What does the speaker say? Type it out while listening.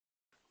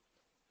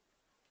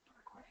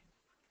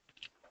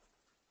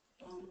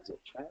Is it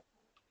chat?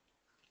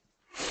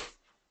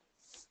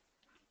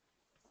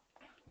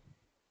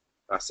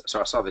 So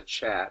I saw the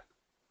chat.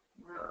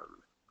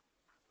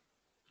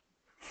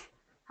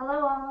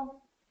 Hello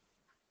all.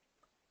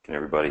 Can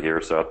everybody hear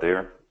us out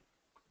there?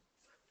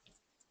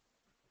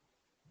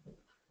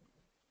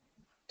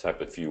 Type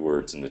a few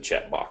words in the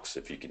chat box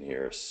if you can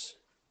hear us.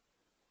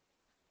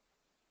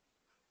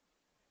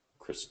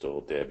 Crystal,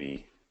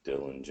 Debbie,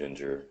 Dylan,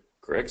 Ginger,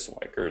 Greg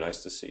Swiker,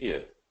 nice to see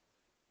you.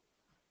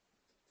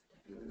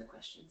 The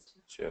questions too.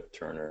 Jeff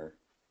Turner,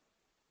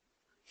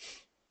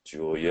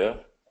 Julia,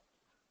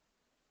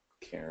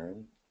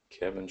 Karen,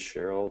 Kevin,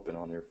 Cheryl, been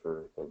on here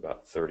for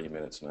about 30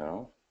 minutes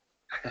now.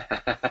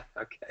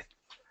 Okay.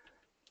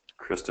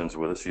 Kristen's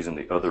with us. She's in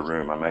the other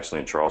room. I'm actually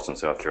in Charleston,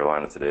 South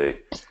Carolina today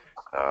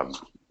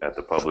at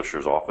the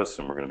publisher's office,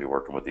 and we're going to be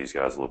working with these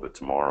guys a little bit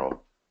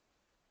tomorrow,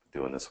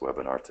 doing this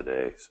webinar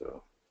today.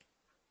 So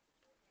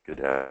good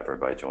to have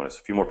everybody join us.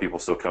 A few more people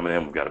still coming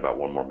in. We've got about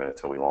 1 more minute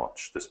till we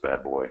launch this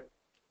bad boy.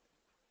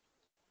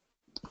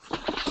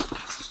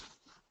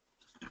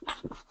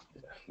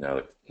 Now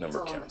the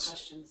number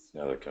counts.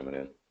 Now they're coming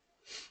in.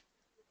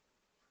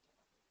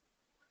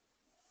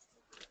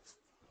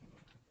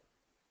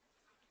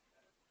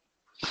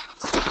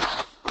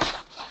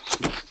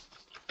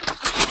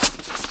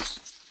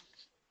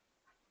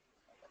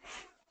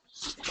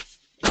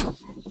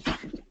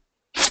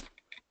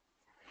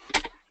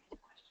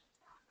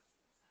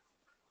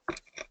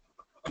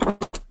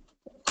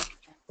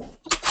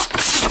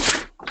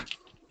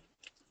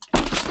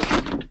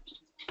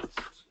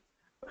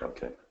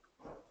 Okay.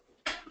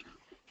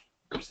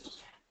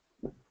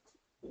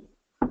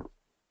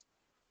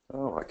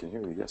 Oh, I can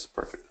hear you. Yes,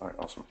 perfect. All right,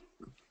 awesome.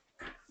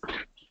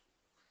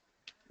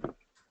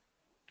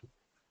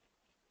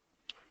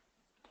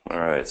 All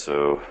right,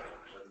 so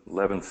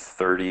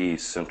 11:30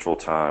 Central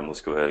Time.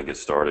 Let's go ahead and get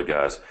started,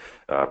 guys.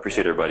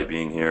 Appreciate everybody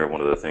being here. One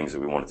of the things that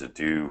we wanted to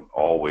do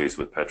always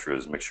with Petra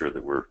is make sure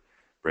that we're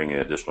bringing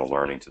additional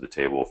learning to the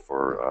table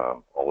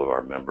for all of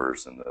our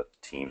members and the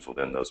teams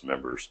within those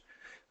members.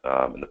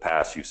 In the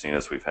past, you've seen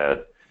us. We've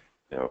had,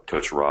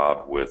 Coach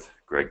Rob with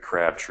Greg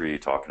Crabtree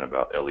talking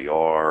about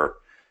LER.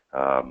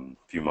 A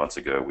few months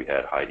ago, we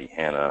had Heidi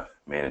Hanna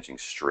managing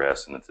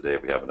stress, and then today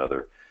we have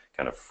another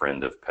kind of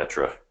friend of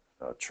Petra,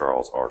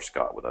 Charles R.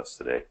 Scott, with us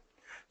today.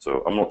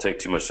 So I'm going to take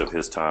too much of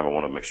his time. I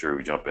want to make sure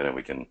we jump in and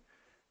we can,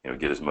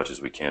 get as much as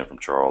we can from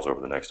Charles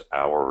over the next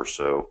hour or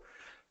so.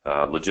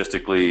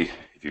 Logistically,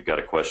 if you've got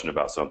a question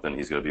about something,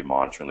 he's going to be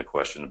monitoring the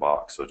question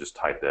box. So just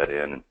type that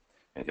in,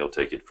 and he'll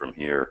take it from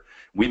here.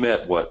 We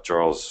met,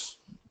 Charles?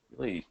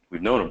 Really,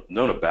 we've known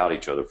about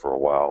each other for a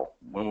while.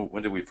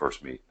 When did we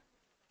first meet?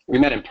 We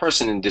met in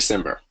person in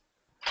December.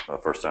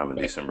 First time in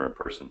December in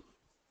person.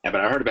 Yeah,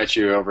 but I heard about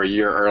you over a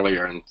year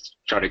earlier and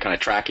started kind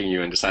of tracking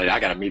you and decided I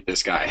got to meet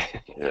this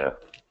guy. Yeah,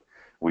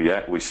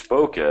 we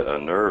spoke at a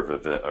NERV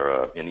event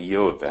or an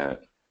EO event,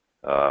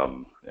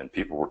 and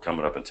people were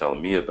coming up and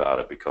telling me about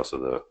it because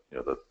of the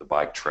the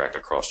bike track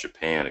across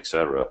Japan,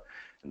 etc.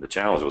 And the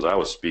challenge was I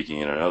was speaking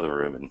in another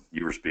room and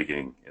you were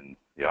speaking in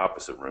the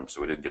opposite room,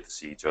 so we didn't get to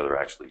see each other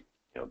actually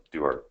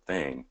do our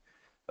thing.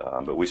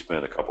 But we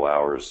spent a couple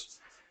hours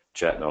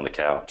chatting on the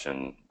couch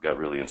and got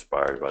really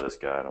inspired by this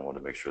guy, and I wanted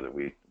to make sure that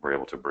we were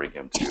able to bring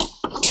him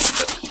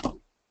to.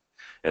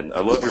 And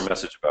I love your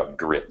message about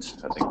grit.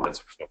 I think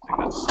that's something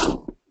that's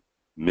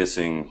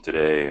missing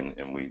today,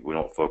 and we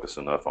don't focus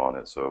enough on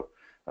it. So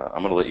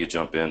I'm going to let you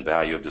jump in.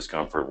 Value of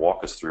discomfort.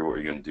 Walk us through what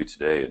you're going to do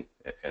today,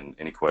 and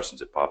any questions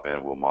that pop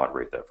in, we'll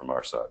moderate that from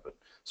our side.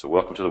 So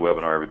welcome to the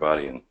webinar,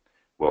 everybody, and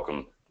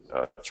welcome,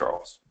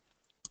 Charles.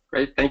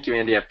 Great. Thank you,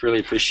 Andy. I really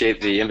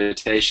appreciate the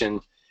invitation.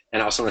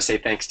 And I also want to say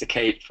thanks to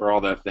Kate for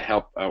all the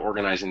help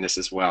organizing this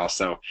as well.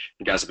 So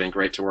you guys have been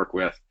great to work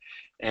with.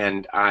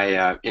 And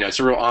it's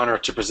a real honor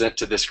to present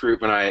to this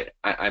group. When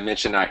I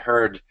mentioned I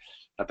heard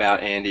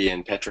about Andy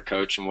and Petra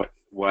Coach and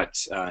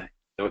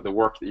the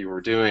work that you were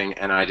doing,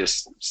 and I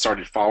just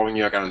started following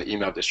you. I got on the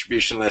email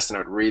distribution list, and I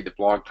would read the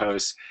blog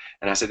posts,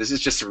 and I said, this is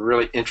just a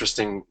really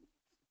interesting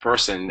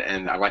person,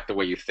 and I like the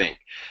way you think.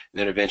 And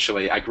then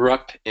eventually, I grew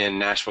up in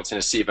Nashville,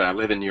 Tennessee, but I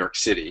live in New York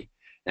City.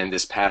 And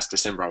this past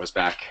December, I was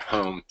back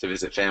home to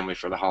visit family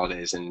for the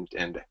holidays, and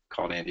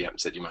called Andy up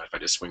and said, "Do you mind if I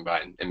just swing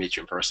by and meet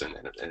you in person?"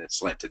 And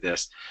it's led to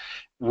this.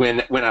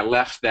 When I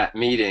left that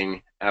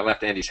meeting, I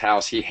left Andy's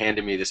house. He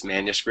handed me this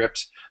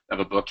manuscript of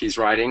a book he's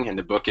writing, and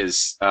the book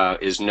is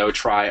No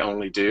Try,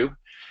 Only Do,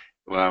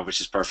 which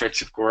is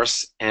perfect, of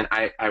course. And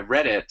I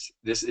read it.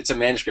 It's a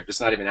manuscript. It's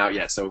not even out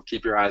yet, so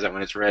keep your eyes out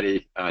when it's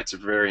ready. It's a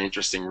very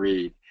interesting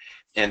read.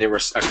 And there were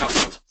a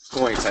couple of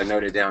points I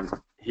noted down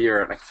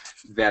here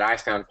that I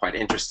found quite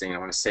interesting. I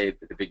want to say at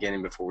the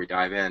beginning before we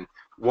dive in.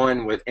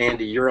 One, with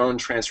Andy, your own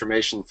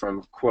transformation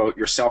from, quote,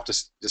 your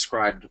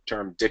self-described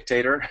term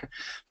dictator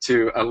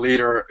to a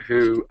leader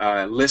who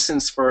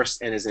listens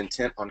first and is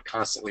intent on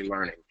constantly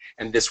learning.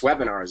 And this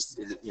webinar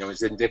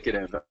is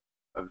indicative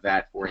of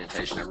that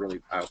orientation. I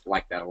really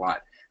like that a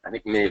lot. I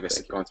think many of us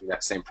have gone through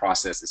that same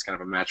process. It's kind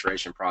of a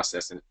maturation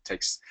process, and it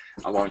takes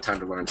a long time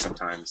to learn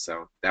sometimes.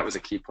 So that was a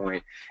key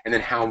point. And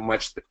then how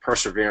much the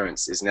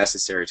perseverance is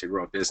necessary to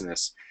grow a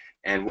business.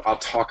 And I'll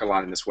talk a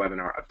lot in this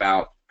webinar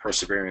about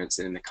perseverance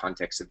in the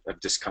context of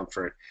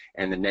discomfort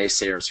and the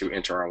naysayers who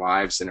enter our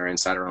lives and are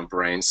inside our own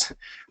brains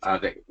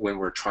that when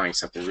we're trying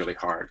something really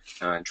hard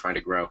and trying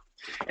to grow.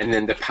 And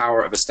then the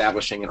power of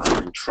establishing and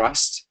honoring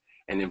trust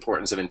and the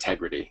importance of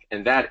integrity.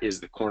 And that is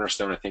the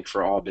cornerstone, I think,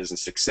 for all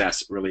business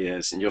success. It really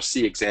is. And you'll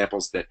see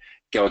examples that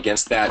go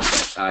against that.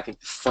 But I think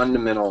the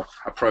fundamental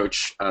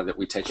approach that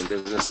we take in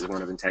business is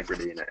one of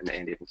integrity, and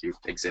Andy, I think you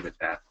exhibit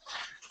that.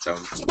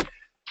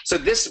 So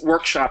this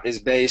workshop is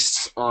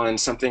based on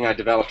something I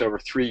developed over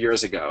 3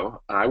 years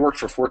ago. I worked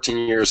for 14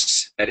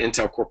 years at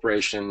Intel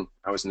Corporation.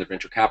 I was in the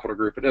venture capital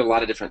group. I did a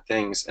lot of different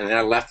things, and then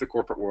I left the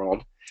corporate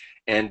world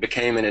and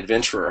became an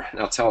adventurer.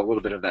 And I'll tell a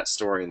little bit of that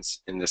story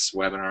in this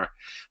webinar.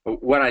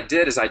 But what I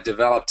did is I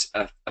developed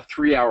a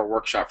 3-hour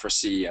workshop for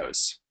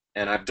CEOs,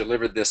 and I've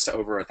delivered this to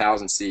over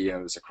 1,000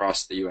 CEOs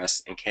across the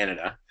US and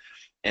Canada.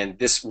 And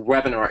this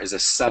webinar is a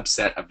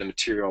subset of the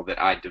material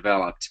that I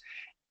developed.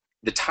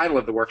 The title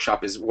of the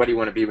workshop is, what do you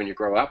want to be when you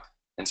grow up?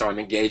 And so I'm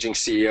engaging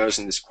CEOs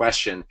in this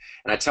question,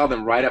 and I tell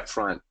them right up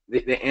front,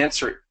 the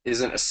answer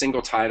isn't a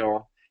single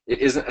title, it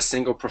isn't a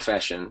single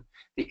profession.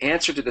 The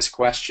answer to this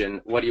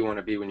question, what do you want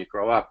to be when you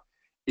grow up,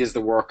 is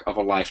the work of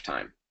a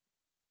lifetime.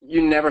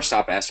 You never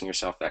stop asking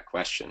yourself that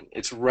question.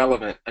 It's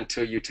relevant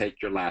until you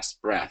take your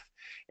last breath.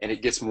 And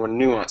it gets more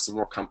nuanced and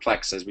more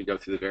complex as we go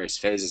through the various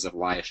phases of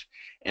life.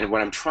 And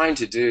what I'm trying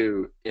to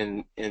do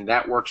in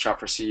that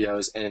workshop for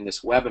CEOs and in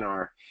this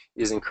webinar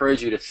is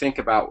encourage you to think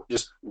about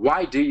just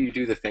why do you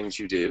do the things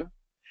you do,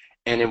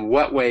 and in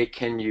what way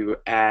can you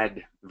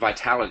add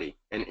vitality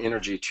and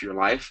energy to your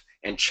life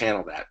and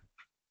channel that.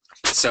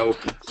 So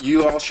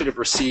you all should have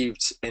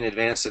received in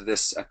advance of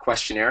this a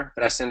questionnaire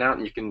that I send out,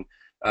 and you can,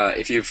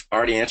 if you've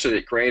already answered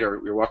it, great,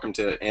 or you're welcome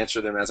to answer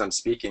them as I'm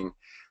speaking.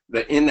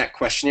 But in that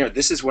questionnaire,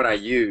 this is what I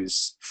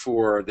use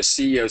for the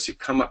CEOs who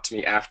come up to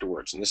me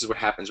afterwards, and this is what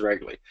happens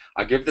regularly.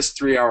 I'll give this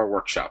 3-hour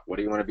workshop, what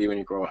do you want to be when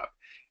you grow up?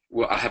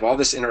 Well, I have all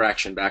this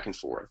interaction back and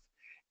forth,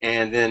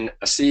 and then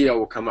a CEO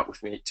will come up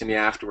to me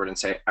afterward and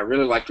say, I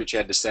really liked what you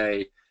had to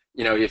say.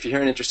 You know, if you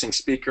hear an interesting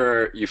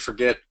speaker, you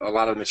forget a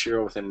lot of the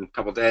material within a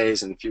couple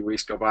days, and a few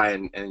weeks go by,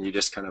 and you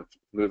just kind of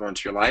move on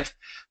to your life.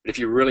 But if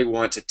you really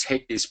want to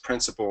take these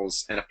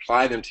principles and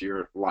apply them to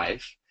your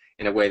life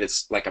in a way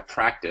that's like a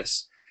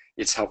practice,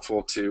 it's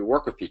helpful to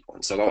work with people.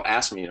 And so they'll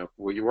ask me, you know,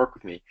 will you work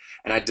with me?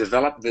 And I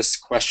developed this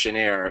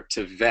questionnaire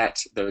to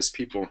vet those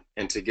people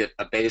and to get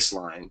a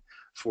baseline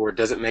for,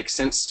 does it make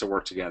sense to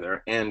work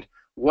together, and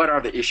what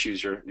are the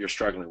issues you're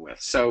struggling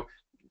with. So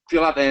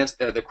fill out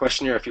the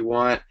questionnaire if you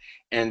want,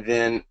 and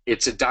then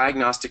it's a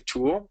diagnostic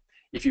tool.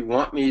 If you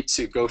want me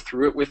to go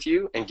through it with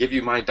you and give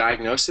you my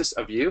diagnosis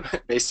of you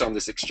based on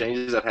this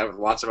exchanges I've had with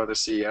lots of other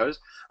CEOs,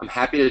 I'm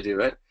happy to do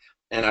it.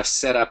 And I've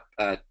set up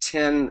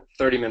 10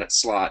 30-minute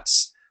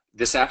slots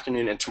this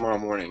afternoon and tomorrow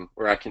morning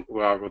where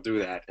I will do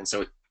that. And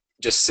so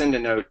just send a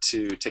note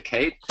to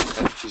Kate.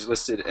 She's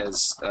listed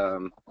as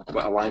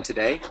aligned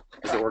today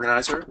as the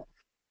organizer,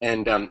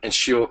 and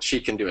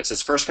she can do it. So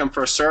it's first come,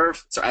 first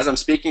serve. So as I'm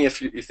speaking,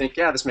 if you think,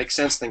 yeah, this makes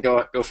sense, then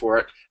go for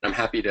it. And I'm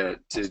happy to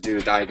do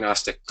a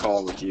diagnostic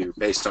call with you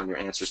based on your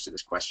answers to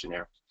this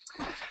questionnaire.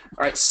 All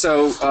right,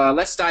 so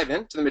let's dive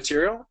into the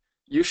material.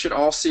 You should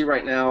all see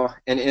right now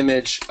an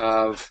image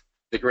of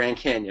the Grand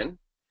Canyon,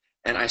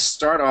 and I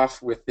start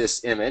off with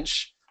this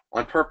image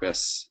on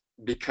purpose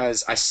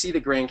because I see the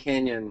Grand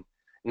Canyon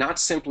not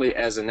simply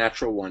as a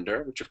natural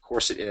wonder, which of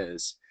course it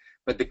is,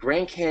 but the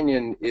Grand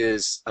Canyon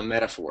is a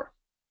metaphor.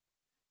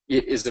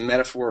 It is the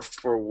metaphor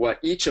for what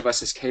each of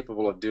us is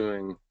capable of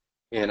doing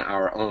in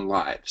our own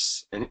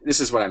lives. And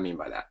this is what I mean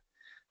by that.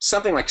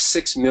 Something like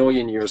 6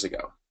 million years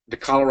ago, the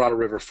Colorado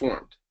River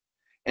formed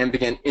and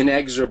began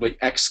inexorably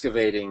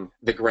excavating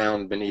the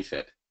ground beneath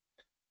it.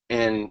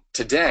 And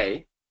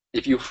today,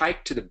 if you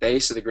hike to the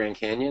base of the Grand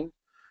Canyon,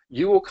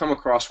 you will come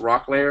across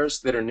rock layers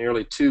that are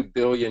nearly 2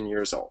 billion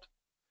years old.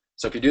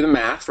 So if you do the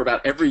math, for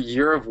about every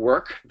year of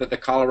work that the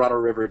Colorado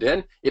River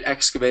did, it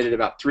excavated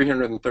about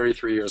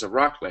 333 years of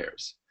rock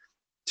layers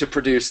to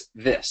produce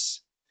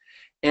this.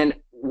 And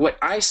what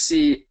I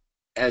see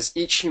as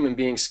each human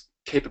being's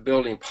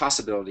capability and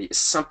possibility is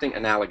something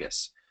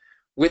analogous.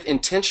 With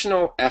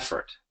intentional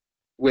effort,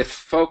 with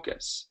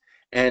focus,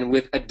 and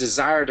with a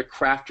desire to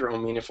craft your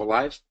own meaningful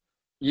life,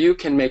 you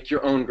can make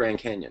your own Grand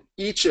Canyon.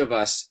 Each of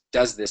us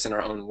does this in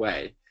our own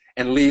way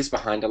and leaves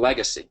behind a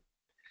legacy.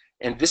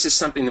 And this is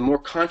something, the more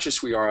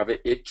conscious we are of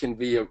it, it can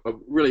be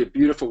really a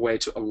beautiful way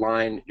to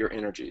align your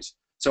energies.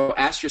 So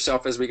ask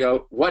yourself as we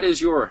go, what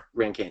is your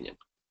Grand Canyon?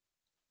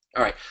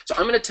 All right, so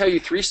I'm going to tell you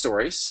 3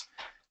 stories.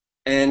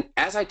 And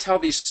as I tell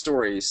these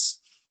stories,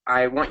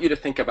 I want you to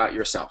think about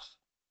yourself.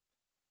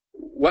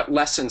 What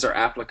lessons are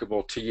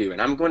applicable to you?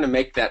 And I'm going to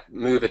make that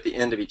move at the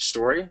end of each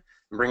story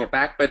and bring it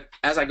back. But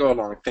as I go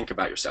along, think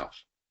about yourself.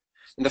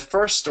 And the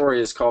first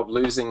story is called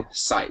Losing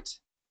Sight.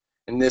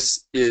 And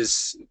this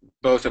is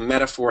both a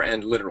metaphor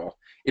and literal.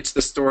 It's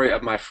the story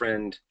of my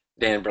friend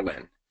Dan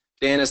Berlin.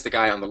 Dan is the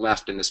guy on the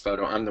left in this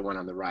photo. I'm the one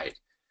on the right.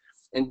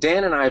 And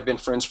Dan and I have been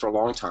friends for a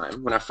long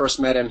time. When I first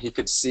met him, he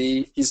could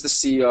see he's the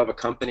CEO of a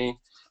company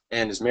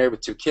and is married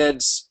with 2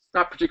 kids.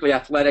 Not particularly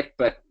athletic,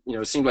 but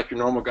seemed like your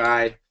normal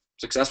guy,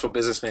 successful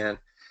businessman.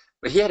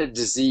 But he had a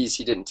disease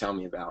he didn't tell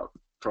me about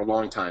for a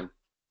long time.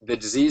 The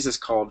disease is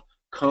called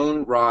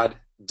cone rod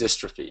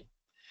dystrophy.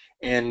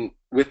 And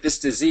with this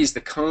disease,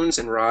 the cones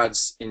and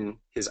rods in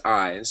his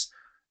eyes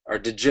are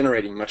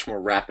degenerating much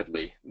more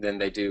rapidly than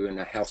they do in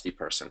a healthy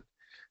person.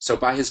 So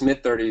by his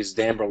mid-30s,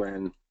 Dan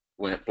Berlin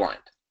went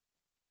blind.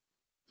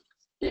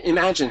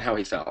 Imagine how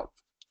he felt.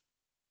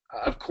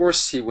 Of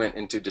course he went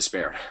into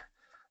despair.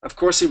 Of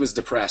course he was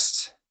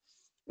depressed.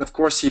 Of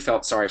course he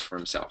felt sorry for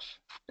himself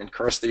and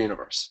cursed the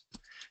universe.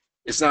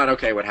 It's not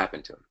okay what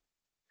happened to him.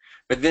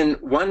 But then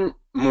one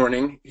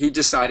morning he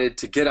decided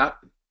to get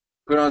up,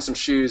 put on some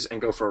shoes,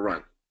 and go for a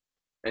run.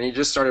 And he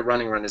just started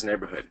running around his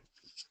neighborhood,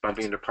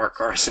 bumping into parked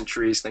cars and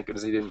trees, thinking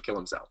he didn't kill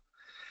himself.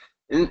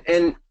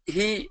 And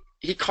he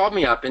called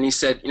me up and he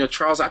said,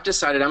 Charles, I've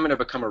decided I'm going to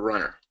become a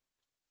runner.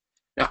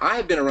 Now, I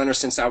have been a runner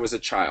since I was a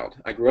child.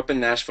 I grew up in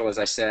Nashville, as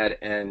I said,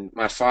 and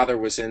my father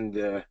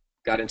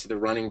got into the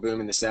running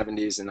boom in the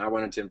 70s, and I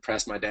wanted to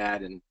impress my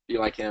dad and be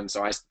like him,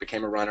 so I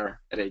became a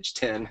runner at age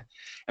 10.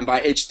 And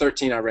by age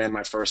 13, I ran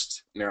my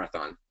first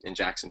marathon in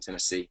Jackson,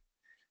 Tennessee.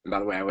 And by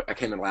the way, I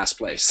came in last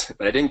place,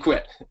 but I didn't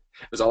quit. It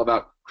was all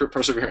about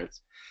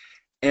perseverance.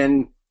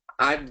 And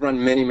I've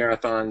run many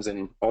marathons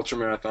and ultra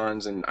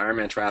marathons and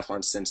Ironman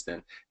triathlons since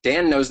then.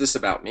 Dan knows this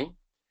about me.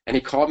 And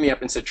he called me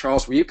up and said,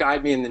 Charles, will you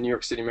guide me in the New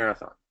York City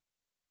Marathon?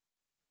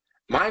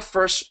 My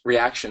first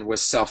reaction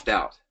was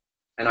self-doubt.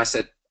 And I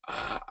said,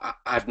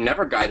 I've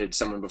never guided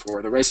someone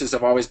before. The races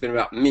have always been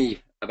about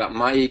me, about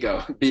my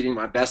ego, beating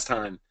my best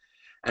time.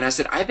 And I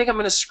said, I think I'm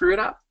going to screw it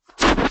up.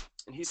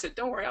 And he said,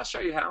 don't worry, I'll show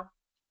you how.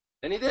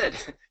 And he did.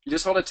 You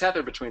just hold a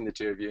tether between the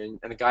two of you,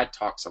 and the guide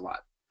talks a lot.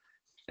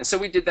 And so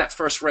we did that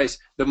first race.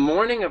 The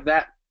morning of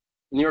that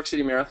New York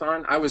City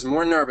Marathon, I was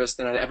more nervous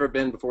than I'd ever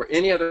been before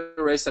any other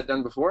race I'd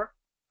done before.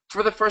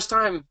 For the first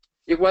time,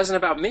 it wasn't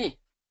about me.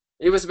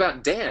 It was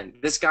about Dan,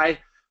 this guy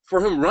for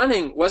whom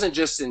running wasn't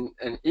just an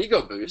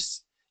ego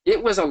boost.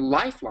 It was a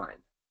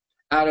lifeline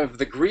out of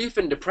the grief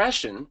and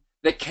depression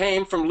that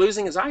came from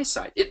losing his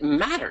eyesight. It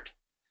mattered.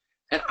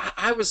 And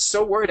I was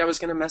so worried I was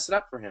going to mess it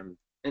up for him.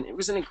 And it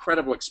was an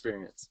incredible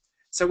experience.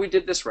 So we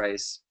did this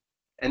race.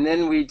 And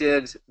then we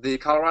did the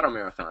Colorado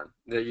Marathon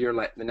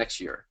the next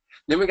year.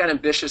 Then we got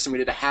ambitious and we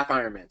did a half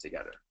Ironman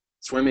together.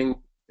 Swimming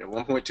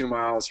 1.2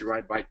 miles, you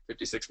ride bike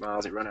 56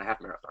 miles, you run a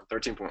half marathon,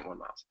 13.1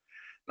 miles.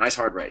 Nice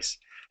hard race.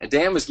 And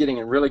Dan was getting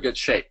in really good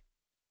shape.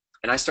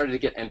 And I started to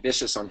get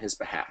ambitious on his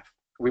behalf.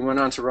 We went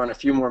on to run a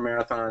few more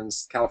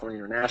marathons, California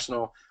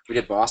International. We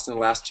did Boston the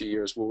last 2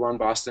 years. We'll run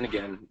Boston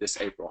again this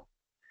April.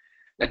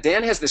 Now,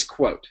 Dan has this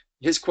quote.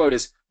 His quote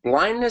is,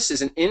 blindness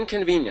is an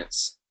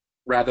inconvenience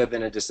rather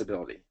than a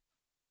disability.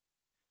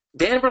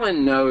 Dan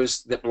Berlin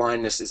knows that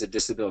blindness is a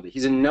disability.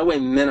 He's in no way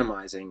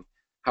minimizing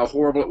how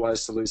horrible it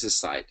was to lose his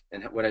sight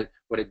and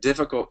what a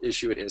difficult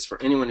issue it is for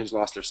anyone who's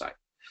lost their sight.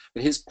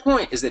 But his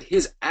point is that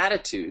his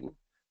attitude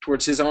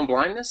towards his own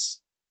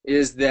blindness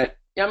is that,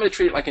 yeah, I'm going to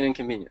treat it like an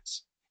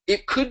inconvenience.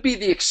 It could be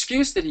the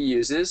excuse that he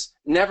uses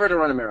never to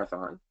run a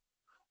marathon,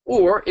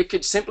 or it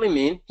could simply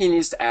mean he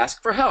needs to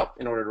ask for help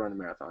in order to run a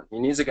marathon. He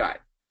needs a guide.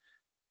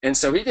 And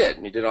so he did,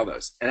 and he did all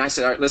those. And I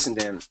said, all right, listen,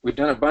 Dan, we've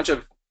done a bunch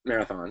of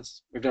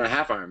marathons. We've done a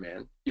half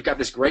Ironman. You've got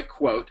this great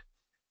quote.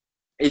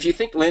 If you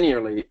think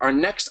linearly, our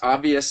next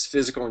obvious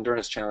physical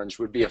endurance challenge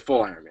would be a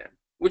full Ironman,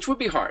 which would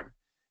be hard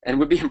and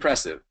would be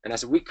impressive. And I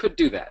said, we could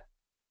do that.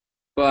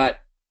 But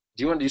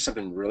do you want to do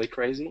something really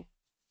crazy?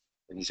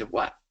 And he said,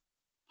 what?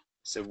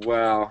 I said,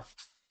 well,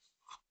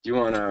 do you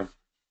want to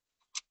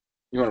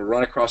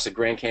run across the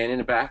Grand Canyon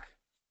and back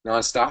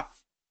nonstop?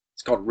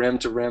 It's called rim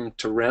to rim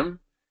to rim.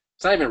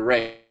 It's not even a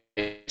race.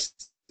 It's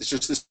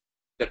just this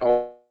that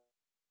all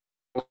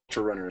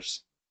ultra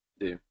runners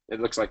do. It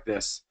looks like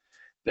this.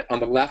 On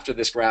the left of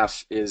this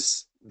graph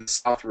is the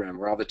South Rim,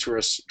 where all the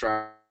tourists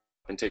drop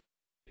and take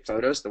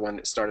photos, the one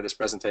that started this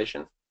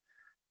presentation.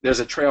 There's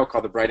a trail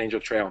called the Bright Angel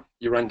Trail.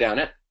 You run down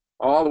it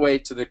all the way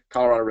to the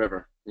Colorado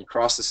River. You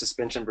cross the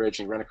suspension bridge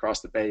and you run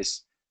across the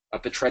base,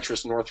 up the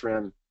treacherous North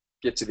Rim,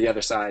 get to the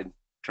other side,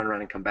 turn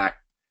around and come back.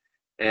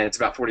 And it's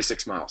about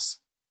 46 miles,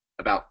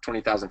 about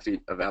 20,000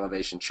 feet of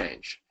elevation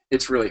change.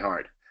 It's really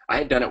hard. I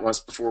had done it once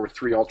before with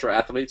 3 ultra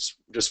athletes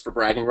just for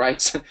bragging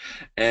rights,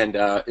 and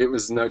it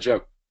was no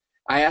joke.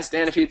 I asked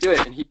Dan if he'd do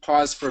it, and he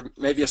paused for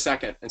maybe a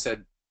second and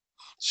said,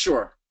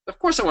 sure, of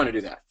course I want to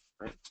do that.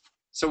 Right?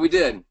 So we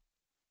did.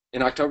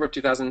 In October of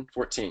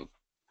 2014,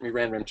 we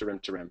ran rim to rim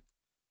to rim.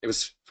 It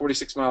was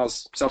 46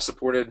 miles,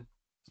 self-supported.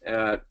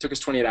 Took us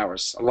 28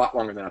 hours, a lot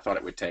longer than I thought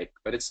it would take.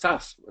 But it's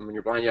tough. And when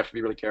you're blind, you have to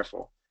be really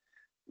careful.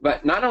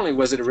 But not only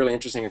was it a really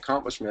interesting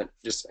accomplishment,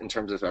 just in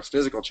terms of our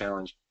physical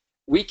challenge,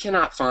 we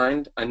cannot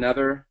find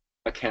another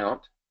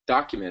account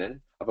documented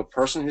of a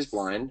person who's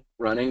blind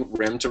running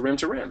rim to rim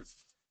to rim.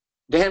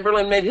 Dan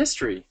Berlin made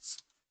history.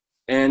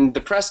 And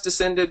the press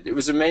descended. It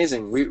was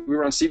amazing. We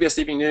were on CBS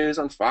Evening News,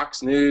 on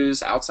Fox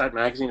News, Outside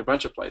Magazine, a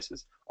bunch of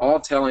places, all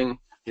telling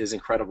his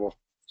incredible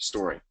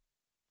story.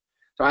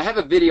 So I have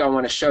a video I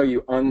want to show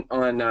you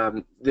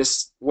on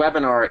this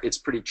webinar. It's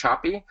pretty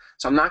choppy,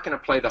 so I'm not going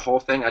to play the whole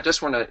thing. I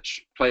just want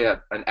to play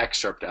an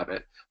excerpt of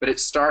it. But it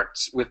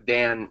starts with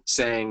Dan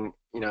saying,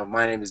 you know,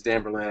 my name is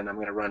Dan Berlin. I'm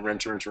going to run rim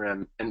to rim to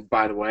rim. And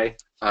by the way,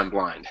 I'm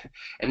blind.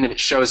 And then it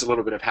shows a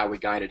little bit of how we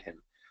guided him.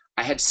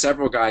 I had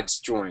several guides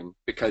join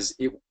because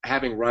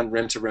having run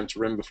rim to rim to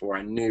rim before,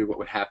 I knew what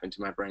would happen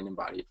to my brain and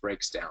body. It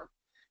breaks down,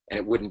 and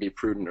it wouldn't be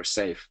prudent or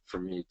safe for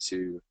me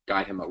to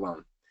guide him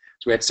alone.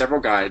 So we had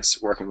several guides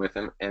working with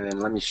him, and then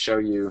let me show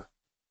you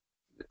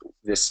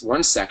this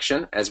one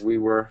section as we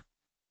were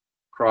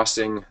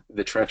crossing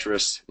the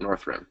treacherous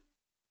North Rim.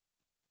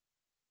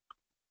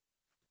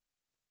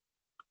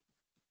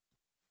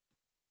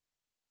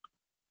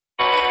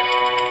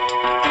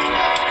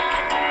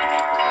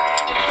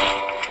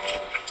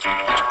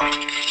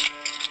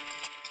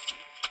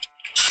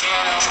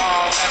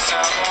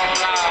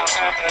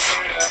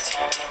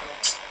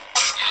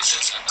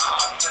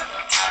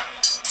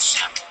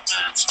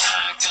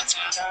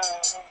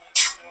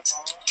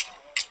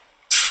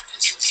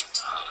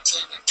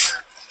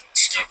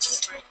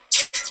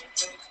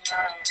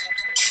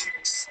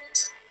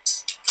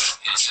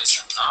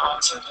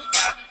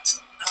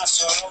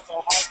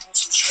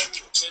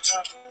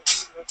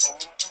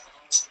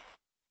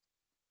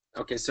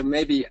 Okay, so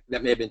maybe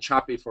that may have been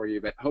choppy for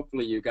you, but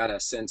hopefully you got a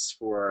sense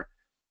for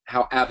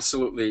how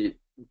absolutely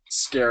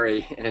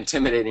scary and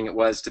intimidating it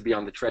was to be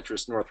on the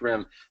treacherous North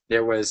Rim.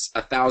 There was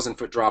a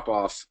 1,000-foot drop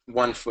off,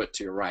 1 foot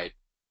to your right.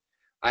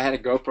 I had a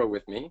GoPro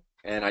with me,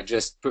 and I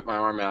just put my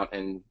arm out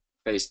and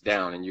faced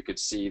down, and you could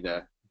see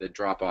the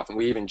drop off. And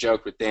we even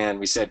joked with Dan.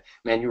 We said,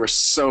 man, you are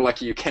so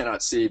lucky you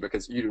cannot see,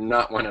 because you do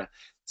not want to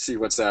see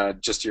what's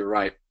just to your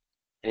right.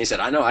 And he said,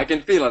 I know, I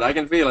can feel it, I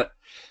can feel it.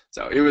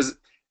 So it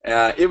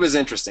was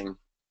interesting.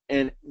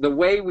 And the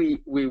way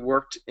we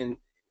worked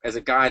as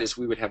a guide is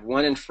we would have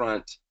one in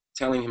front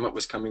telling him what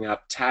was coming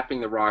up,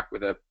 tapping the rock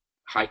with a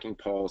hiking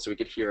pole so he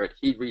could hear it.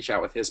 He'd reach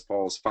out with his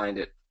poles, find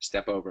it,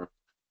 step over.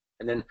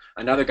 And then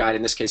another guide,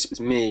 in this case it was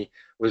me,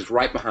 was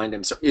right behind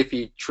him. So if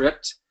he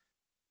tripped,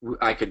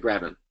 I could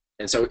grab him.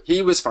 And so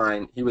he was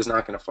fine. He was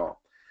not going to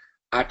fall.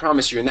 I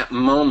promise you, in that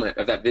moment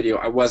of that video,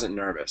 I wasn't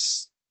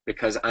nervous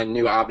because I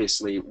knew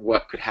obviously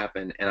what could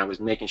happen, and I was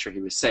making sure he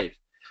was safe.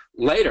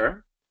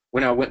 Later,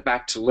 when I went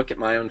back to look at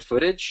my own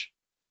footage,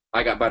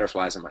 I got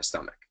butterflies in my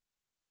stomach.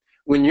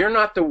 When you're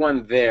not the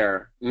one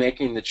there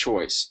making the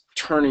choice,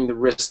 turning the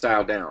wrist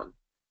dial down,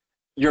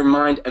 your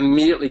mind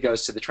immediately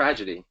goes to the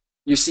tragedy.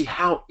 You see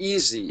how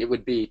easy it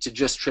would be to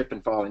just trip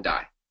and fall and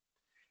die.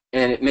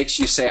 And it makes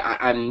you say,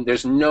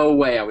 there's no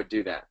way I would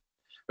do that.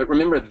 But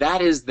remember,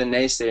 that is the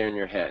naysayer in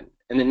your head.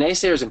 And the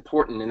naysayer is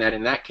important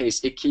in that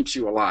case, it keeps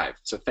you alive.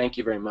 So thank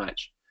you very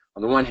much,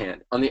 on the one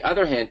hand. On the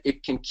other hand,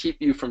 it can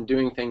keep you from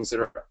doing things that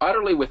are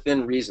utterly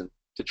within reason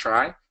to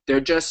try.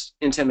 They're just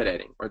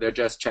intimidating, or they're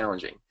just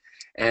challenging.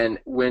 And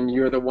when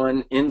you're the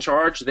one in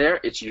charge there,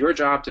 it's your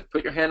job to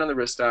put your hand on the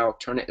wrist dial,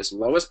 turn it as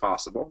low as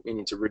possible,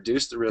 meaning to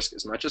reduce the risk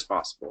as much as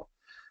possible,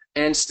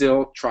 and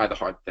still try the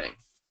hard thing.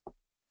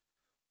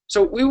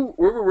 So we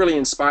were really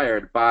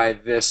inspired by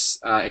this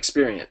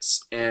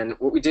experience, and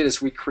what we did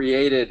is we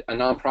created a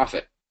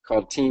nonprofit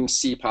called Team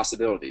C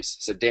Possibilities.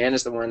 So Dan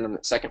is the one on the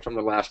second from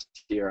the left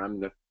here,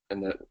 I'm the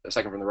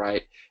second from the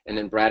right, and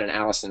then Brad and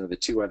Allison are the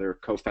two other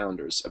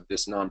co-founders of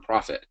this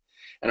nonprofit.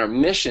 And our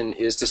mission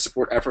is to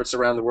support efforts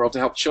around the world to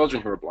help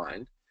children who are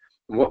blind.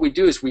 And what we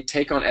do is we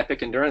take on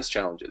epic endurance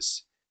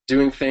challenges,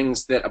 doing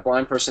things that a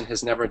blind person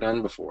has never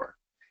done before.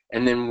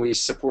 And then we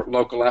support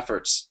local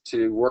efforts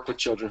to work with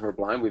children who are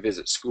blind. We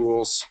visit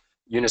schools.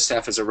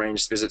 UNICEF has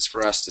arranged visits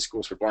for us to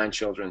schools for blind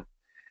children.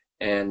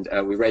 And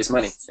we raise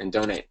money and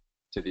donate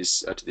to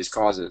these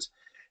causes.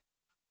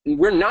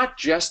 We're not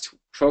just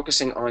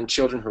focusing on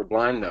children who are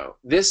blind, though.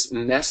 This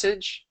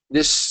message,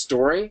 this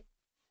story,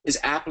 is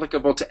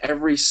applicable to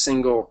every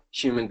single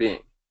human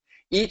being.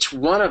 Each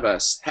one of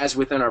us has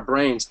within our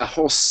brains a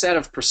whole set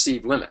of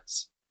perceived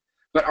limits.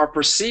 But our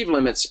perceived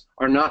limits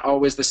are not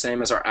always the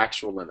same as our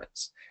actual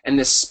limits. And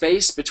the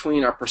space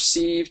between our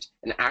perceived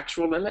and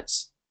actual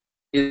limits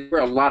is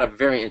where a lot of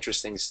very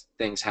interesting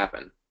things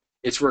happen.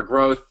 It's where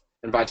growth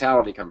and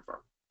vitality come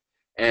from.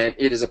 And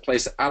it is a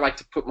place that I like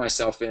to put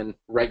myself in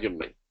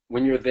regularly.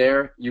 When you're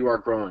there, you are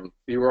growing.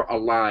 You are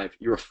alive.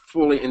 You are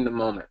fully in the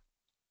moment.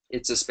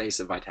 It's a space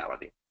of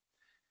vitality.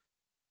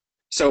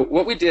 So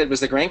what we did was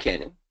the Grand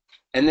Canyon.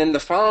 And then the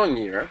following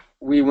year,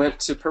 we went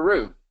to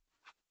Peru.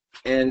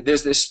 And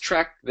there's this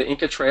trek, the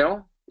Inca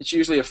Trail. It's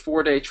usually a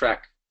 4-day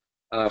trek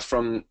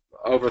from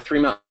over 3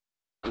 mountain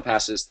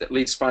passes that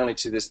leads finally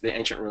to the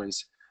ancient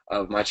ruins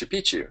of Machu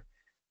Picchu.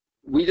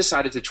 We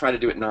decided to try to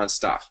do it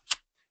nonstop.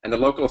 And the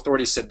local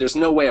authorities said, there's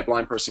no way a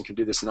blind person can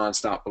do this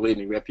nonstop. Believe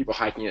me, we have people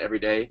hiking it every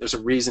day. There's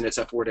a reason it's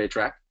a 4-day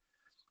trek.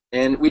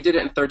 And we did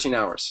it in 13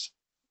 hours.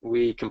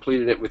 We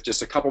completed it with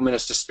just a couple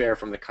minutes to spare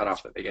from the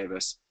cutoff that they gave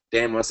us.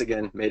 Dan, once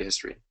again, made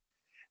history.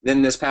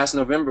 Then this past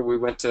November, we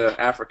went to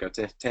Africa,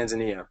 to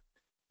Tanzania,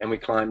 and we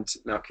climbed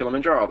Mount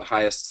Kilimanjaro, the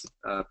highest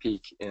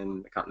peak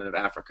in the continent of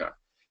Africa.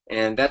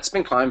 And that's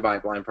been climbed by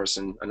a blind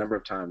person a number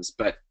of times,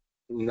 but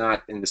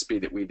not in the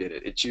speed that we did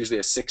it. It's usually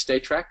a 6-day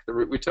trek, the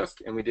route we took,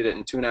 and we did it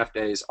in 2.5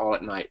 days, all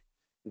at night.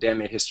 Dan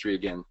made history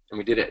again. And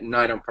we did it at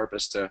night on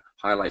purpose to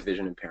highlight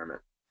vision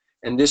impairment.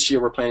 And this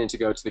year, we're planning to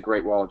go to the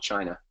Great Wall of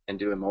China and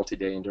do a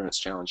multi-day endurance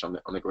challenge on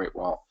the Great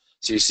Wall.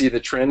 So you see the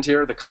trend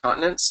here, the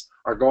continents.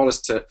 Our goal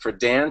is for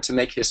Dan to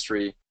make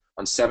history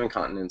on 7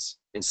 continents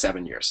in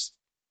 7 years.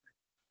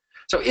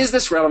 So is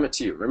this relevant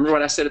to you? Remember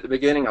what I said at the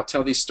beginning? I'll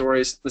tell these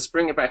stories. Let's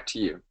bring it back to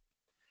you.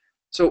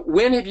 So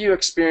when have you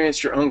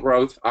experienced your own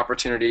growth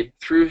opportunity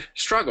through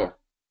struggle?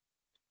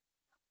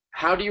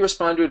 How do you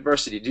respond to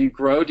adversity? Do you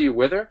grow? Do you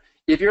wither?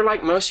 If you're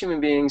like most human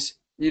beings,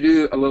 you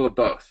do a little of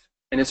both.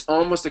 And it's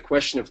almost a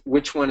question of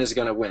which one is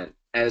going to win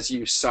as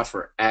you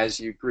suffer, as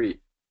you grieve.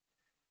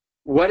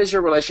 What is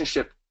your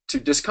relationship to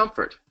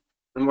discomfort?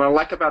 And what I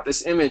like about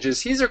this image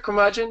is he's a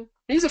curmudgeon.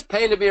 He's a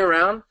pain to be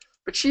around,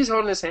 but she's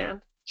holding his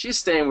hand. She's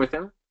staying with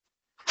him.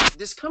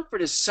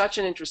 Discomfort is such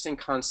an interesting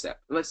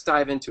concept. Let's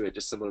dive into it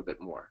just a little bit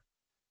more.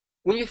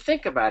 When you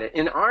think about it,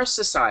 in our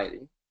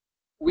society,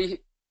 we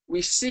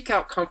seek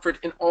out comfort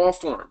in all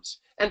forms.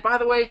 And by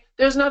the way,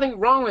 there's nothing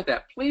wrong with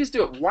that. Please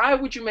do it. Why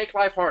would you make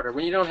life harder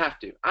when you don't have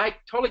to? I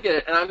totally get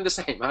it, and I'm the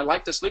same. I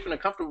like to sleep in a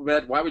comfortable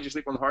bed. Why would you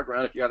sleep on the hard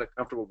ground if you had a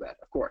comfortable bed?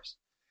 Of course.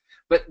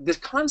 But the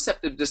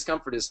concept of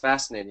discomfort is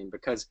fascinating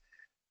because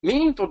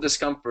meaningful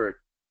discomfort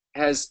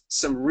has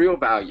some real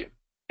value,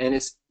 and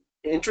it's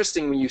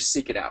interesting when you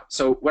seek it out.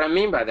 So what I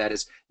mean by that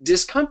is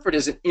discomfort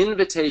is an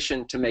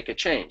invitation to make a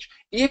change.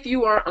 If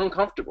you are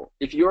uncomfortable,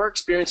 if you're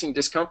experiencing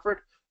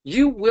discomfort,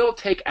 you will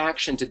take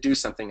action to do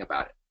something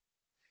about it.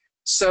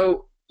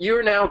 So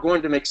you're now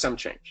going to make some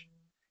change.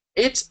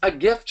 It's a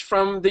gift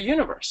from the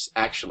universe,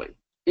 actually.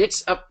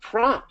 It's a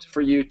prompt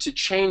for you to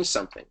change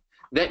something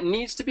that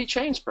needs to be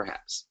changed,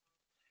 perhaps.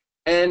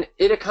 And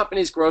it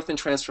accompanies growth and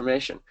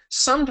transformation.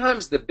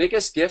 Sometimes the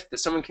biggest gift that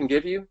someone can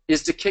give you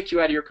is to kick you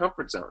out of your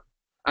comfort zone.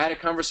 I had a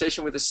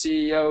conversation with a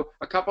CEO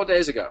a couple of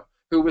days ago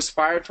who was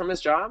fired from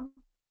his job,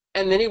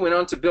 and then he went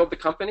on to build the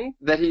company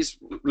that he's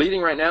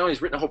leading right now.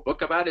 He's written a whole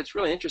book about it. It's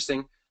really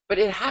interesting, but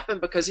it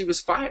happened because he was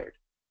fired.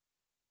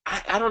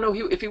 I don't know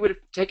if he would have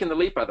taken the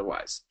leap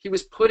otherwise. He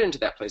was put into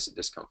that place of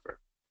discomfort.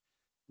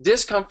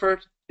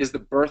 Discomfort is the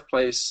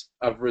birthplace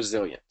of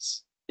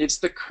resilience. It's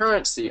the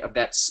currency of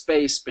that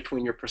space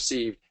between your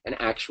perceived and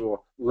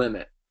actual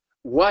limit.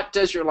 What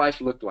does your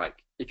life look like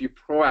if you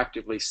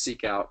proactively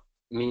seek out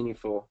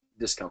meaningful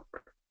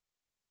discomfort?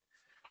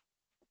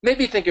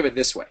 Maybe think of it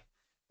this way.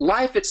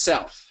 Life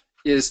itself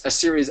is a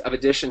series of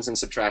additions and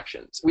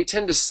subtractions. We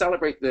tend to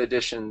celebrate the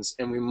additions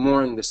and we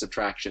mourn the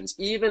subtractions,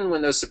 even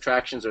when those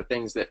subtractions are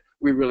things that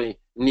we really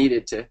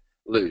needed to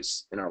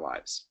lose in our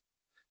lives.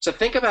 So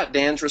think about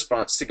Dan's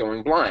response to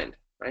going blind,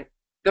 right?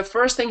 The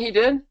first thing he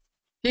did,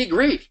 he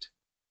grieved.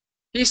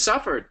 He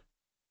suffered.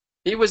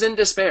 He was in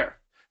despair.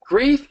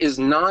 Grief is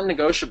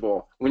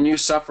non-negotiable when you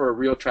suffer a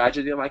real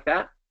tragedy like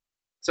that.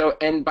 So,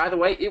 and by the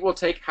way, it will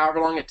take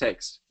however long it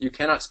takes. You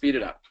cannot speed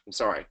it up. I'm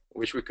sorry. I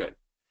wish we could.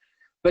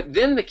 But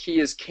then the key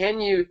is, can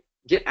you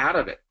get out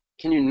of it?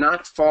 Can you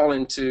not fall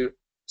into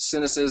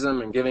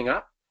cynicism and giving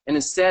up? And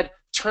instead,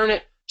 turn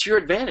it to your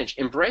advantage.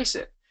 Embrace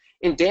it.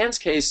 In Dan's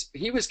case,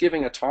 he was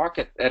giving a talk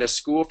at a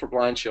school for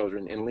blind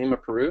children in Lima,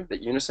 Peru,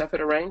 that UNICEF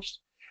had arranged.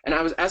 And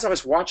as I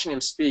was watching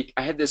him speak,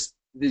 I had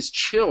these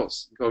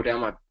chills go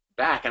down my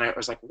back. And I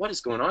was like, what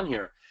is going on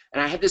here?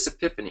 And I had this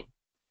epiphany.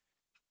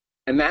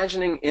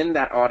 Imagining in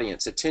that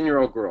audience a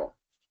 10-year-old girl,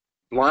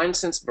 blind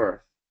since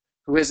birth,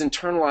 who has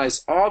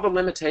internalized all the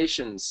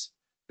limitations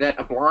that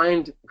a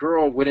blind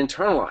girl would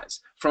internalize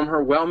from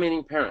her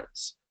well-meaning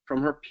parents,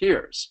 from her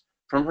peers,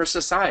 from her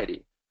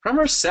society, from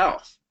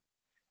herself.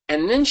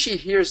 And then she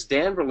hears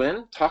Dan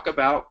Berlin talk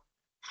about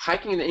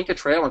hiking the Inca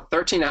Trail in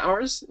 13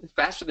 hours,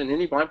 faster than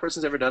any blind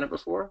person's ever done it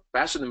before,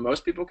 faster than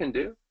most people can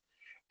do.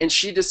 And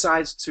she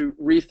decides to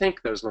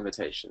rethink those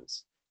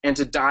limitations and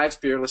to dive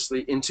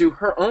fearlessly into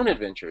her own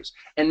adventures.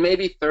 And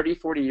maybe 30,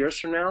 40 years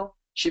from now,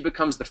 she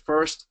becomes the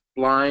first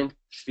blind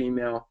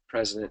female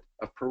president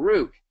of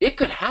Peru. It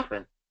could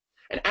happen.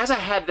 And as I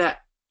had that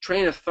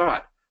train of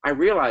thought, I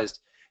realized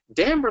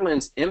Dan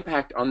Berlin's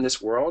impact on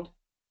this world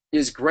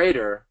is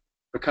greater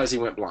because he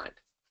went blind.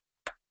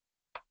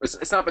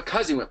 It's not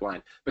because he went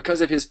blind,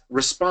 because of his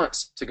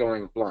response to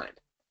going blind.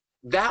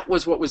 That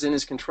was what was in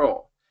his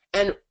control.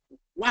 And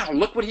wow,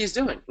 look what he's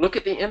doing. Look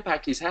at the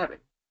impact he's having.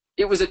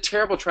 It was a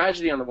terrible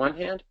tragedy on the one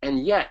hand,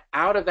 and yet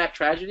out of that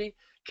tragedy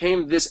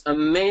came this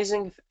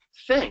amazing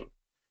thing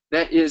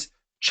that is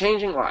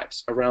changing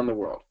lives around the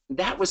world.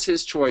 That was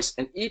his choice,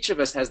 and each of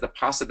us has the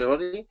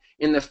possibility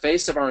in the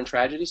face of our own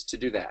tragedies to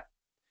do that.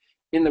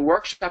 In the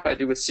workshop I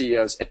do with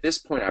CEOs, at this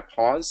point I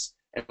pause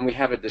and we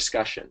have a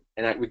discussion.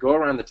 And we go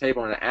around the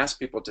table and I ask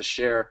people to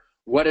share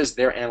what is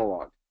their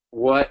analog,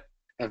 what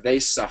have they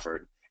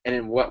suffered, and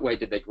in what way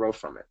did they grow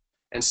from it.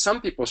 And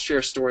some people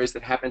share stories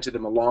that happened to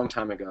them a long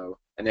time ago,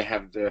 and they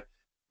have the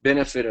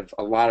benefit of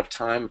a lot of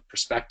time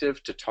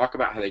perspective to talk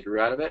about how they grew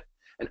out of it,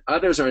 and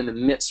others are in the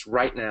midst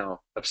right now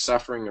of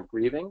suffering, of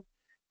grieving,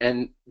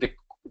 and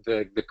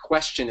the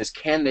question is,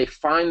 can they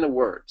find the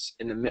words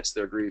in the midst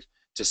of their grief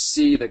to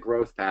see the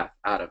growth path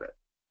out of it?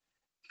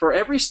 For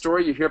every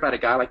story you hear about a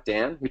guy like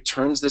Dan who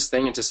turns this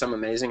thing into some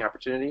amazing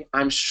opportunity,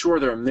 I'm sure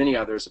there are many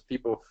others of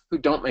people who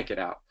don't make it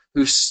out,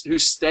 who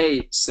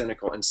stay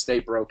cynical and stay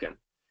broken.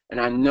 And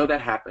I know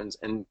that happens,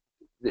 and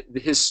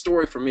his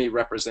story for me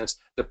represents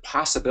the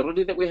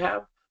possibility that we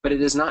have, but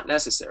it is not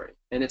necessary,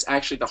 and it's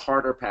actually the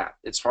harder path.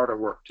 It's harder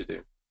work to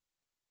do.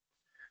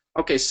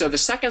 Okay, so the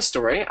second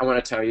story I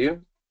want to tell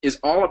you is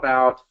all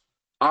about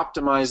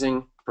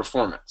optimizing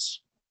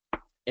performance.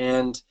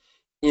 And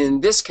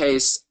in this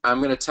case, I'm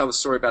going to tell the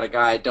story about a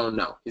guy I don't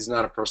know. He's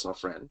not a personal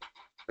friend,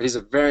 but he's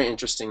a very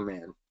interesting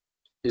man.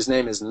 His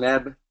name is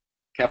Meb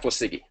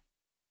Keflezighi,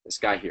 this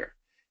guy here.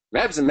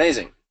 Meb's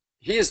amazing.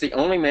 He is the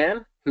only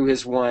man who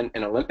has won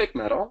an Olympic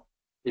medal.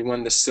 He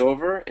won the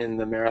silver in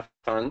the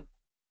marathon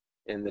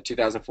in the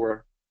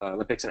 2004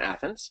 Olympics in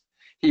Athens.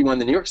 He won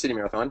the New York City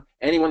Marathon,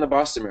 and he won the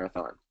Boston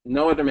Marathon.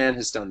 No other man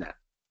has done that.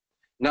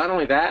 Not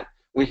only that,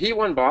 when he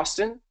won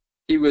Boston,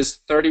 he was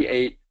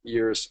 38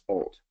 years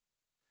old.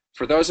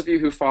 For those of you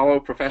who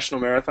follow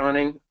professional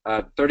marathoning,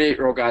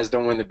 38-year-old guys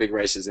don't win the big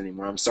races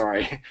anymore. I'm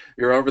sorry.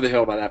 You're over the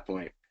hill by that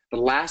point.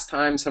 The last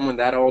time someone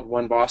that old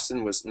won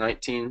Boston was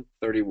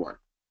 1931.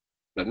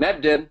 But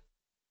Meb did.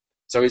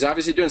 So he's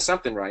obviously doing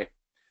something right.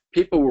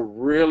 People were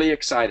really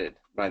excited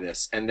by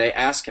this, and they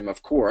asked him,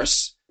 of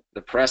course,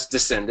 the press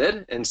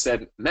descended and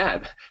said,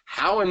 Meb,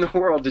 how in the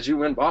world did you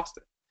win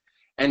Boston?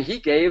 And he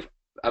gave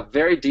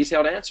very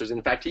detailed answers.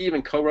 In fact, he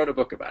even co-wrote a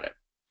book about it.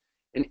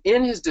 And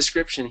in his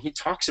description, he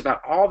talks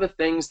about all the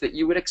things that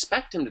you would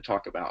expect him to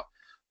talk about.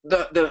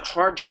 The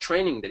hard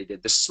training that he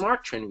did, the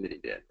smart training that he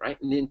did, right?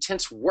 And the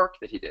intense work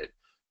that he did.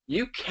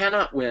 You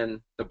cannot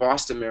win the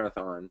Boston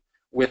Marathon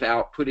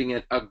without putting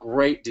in a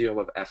great deal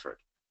of effort.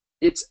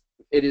 It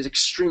is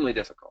extremely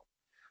difficult.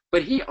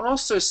 But he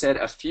also said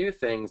a few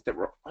things that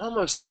were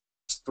almost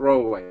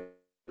throwaway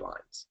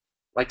lines,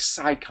 like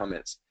side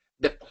comments,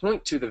 that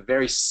point to the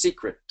very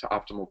secret to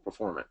optimal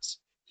performance.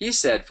 He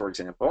said, for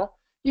example,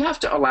 you have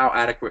to allow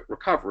adequate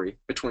recovery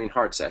between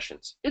hard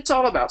sessions. It's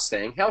all about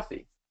staying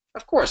healthy.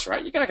 Of course,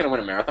 right? You're not going to win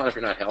a marathon if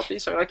you're not healthy.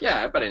 So like, yeah,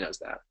 everybody knows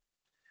that.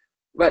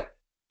 But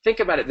think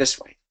about it this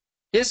way.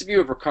 His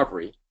view of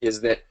recovery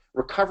is that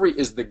recovery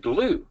is the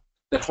glue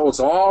that holds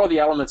all the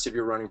elements of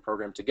your running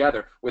program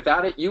together.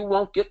 Without it, you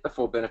won't get the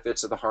full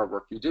benefits of the hard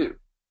work you do.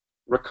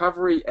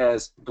 Recovery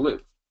as glue.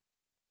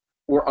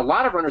 Or a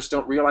lot of runners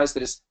don't realize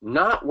that it's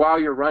not while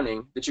you're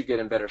running that you get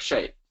in better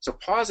shape. So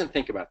pause and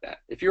think about that.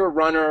 If you're a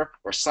runner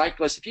or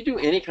cyclist, if you do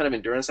any kind of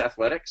endurance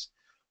athletics,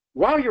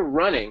 while you're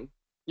running,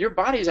 your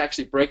body is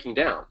actually breaking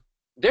down.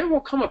 There will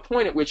come a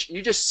point at which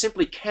you just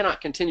simply cannot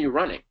continue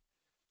running.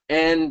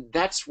 And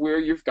that's where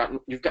you've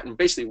gotten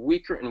basically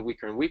weaker and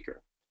weaker and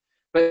weaker.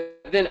 But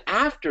then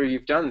after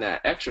you've done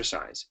that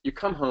exercise, you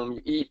come home,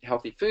 you eat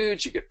healthy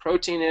foods, you get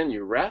protein in,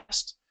 you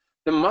rest,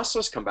 the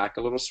muscles come back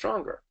a little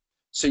stronger.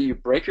 So you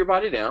break your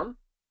body down,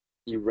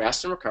 you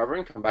rest and recover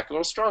and come back a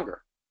little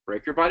stronger.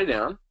 Break your body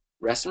down,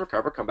 rest and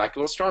recover, come back a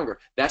little stronger.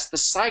 That's the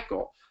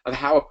cycle of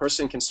how a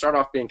person can start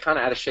off being kind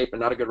of out of shape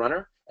and not a good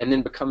runner, and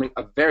then becoming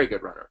a very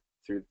good runner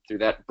through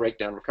that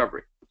breakdown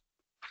recovery.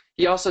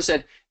 He also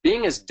said,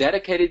 being as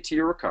dedicated to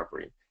your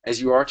recovery as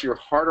you are to your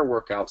harder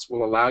workouts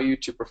will allow you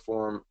to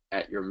perform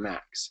at your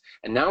max.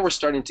 And now we're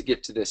starting to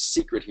get to this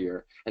secret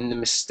here, and the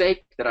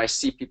mistake that I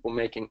see people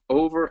making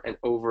over and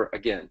over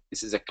again.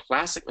 This is a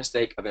classic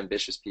mistake of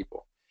ambitious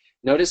people.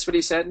 Notice what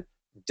he said,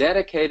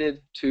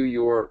 dedicated to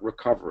your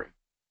recovery.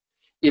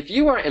 If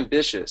you are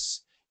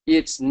ambitious,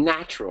 it's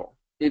natural,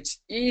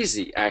 it's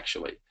easy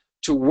actually,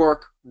 to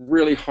work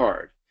really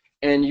hard,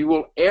 and you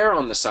will err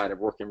on the side of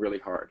working really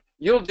hard.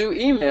 You'll do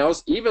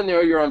emails even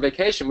though you're on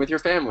vacation with your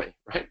family,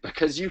 right?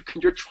 Because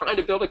you're trying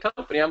to build a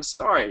company. I'm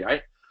sorry,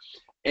 right?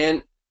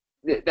 And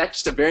that's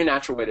just a very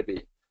natural way to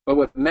be. But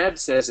what Meb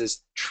says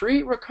is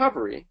treat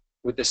recovery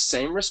with the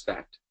same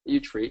respect that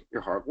you treat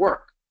your hard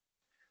work.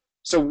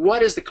 So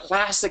what is the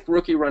classic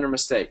rookie runner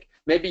mistake?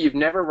 Maybe you've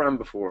never run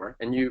before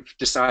and you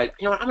decide,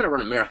 you know what, I'm going to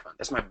run a marathon.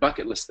 That's my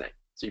bucket list thing.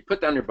 So you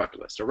put down your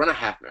bucket list or run a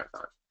half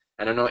marathon.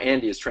 And I know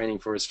Andy is training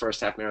for his first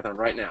half marathon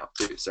right now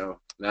too. So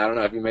I don't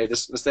know, have you made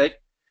this mistake?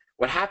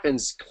 What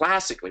happens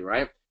classically,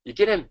 right? You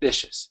get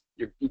ambitious.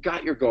 You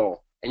got your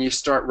goal, and you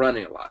start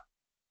running a lot.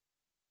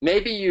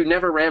 Maybe you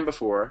never ran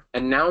before,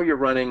 and now you're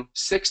running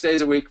 6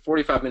 days a week,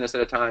 45 minutes at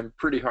a time,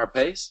 pretty hard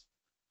pace.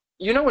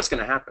 You know what's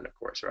going to happen, of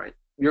course, right?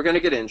 You're going to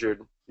get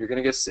injured, you're going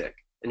to get sick,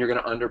 and you're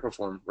going to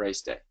underperform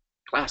race day.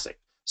 Classic.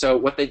 So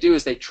what they do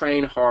is they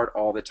train hard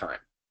all the time.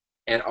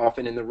 And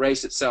often in the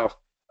race itself,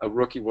 a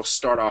rookie will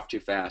start off too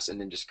fast and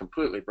then just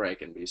completely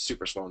break and be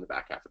super slow in the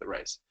back half of the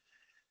race.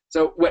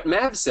 So what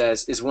Meb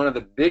says is one of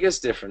the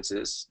biggest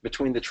differences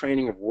between the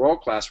training of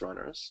world-class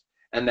runners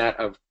and that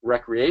of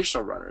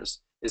recreational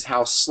runners is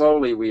how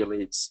slowly we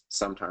elites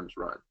sometimes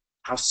run.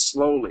 How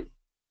slowly.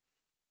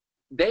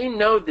 They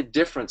know the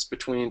difference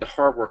between the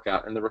hard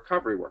workout and the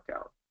recovery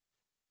workout.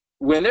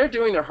 when they're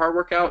doing their hard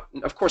workout,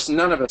 of course,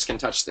 none of us can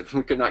touch them.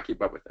 We could not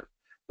keep up with them.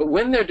 But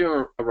when they're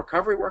doing a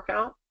recovery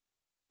workout,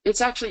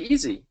 it's actually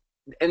easy.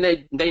 And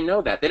they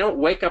know that. They don't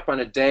wake up on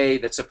a day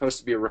that's supposed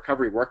to be a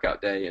recovery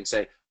workout day and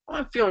say, oh,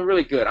 I'm feeling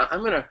really good.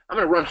 I'm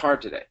gonna run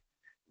hard today.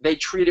 They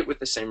treat it with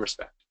the same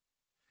respect.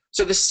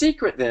 So the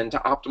secret then to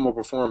optimal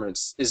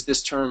performance is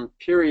this term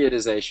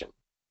periodization.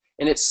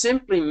 And it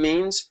simply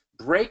means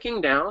breaking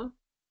down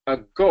a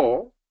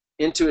goal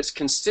into its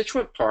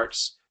constituent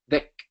parts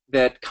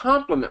that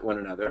complement one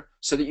another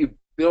so that you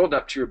build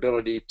up to your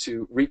ability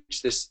to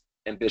reach this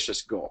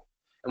ambitious goal.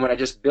 And what I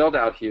just build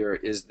out here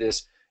is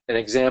an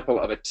example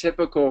of a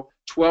typical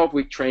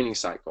 12-week training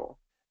cycle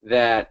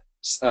that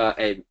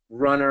a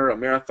runner, a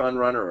marathon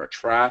runner, or a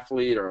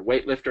triathlete, or a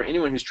weightlifter,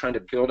 anyone who's trying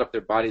to build up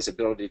their body's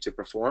ability to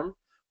perform,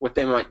 what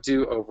they might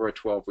do over a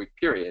 12-week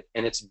period.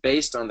 And it's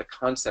based on the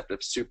concept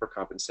of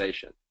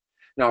supercompensation.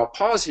 Now, I'll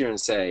pause here and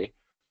say,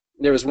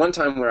 there was one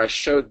time where I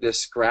showed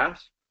this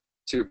graph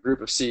to a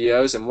group of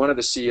CEOs, and one of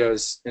the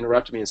CEOs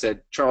interrupted me and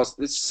said, Charles,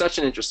 this is such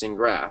an interesting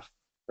graph.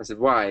 I said,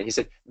 why? He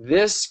said,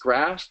 this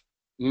graph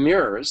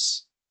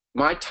mirrors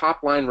my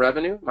top-line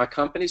revenue, my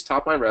company's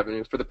top-line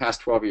revenue for the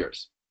past 12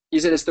 years. He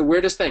said, it's the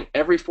weirdest thing.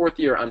 Every fourth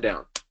year, I'm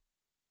down.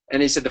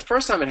 And he said, the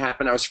first time it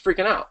happened, I was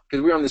freaking out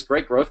because we were on this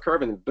great growth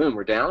curve, and then boom,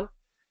 we're down.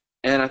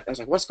 And I was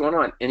like, what's going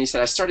on? And he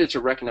said, I started to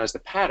recognize the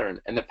pattern.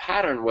 And the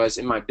pattern was,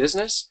 in my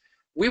business,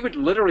 we would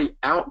literally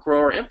outgrow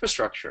our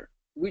infrastructure.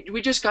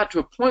 We just got to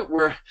a point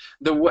where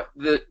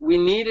we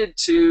needed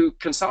to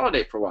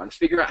consolidate for a while and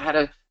figure out how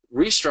to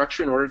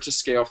restructure in order to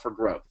scale for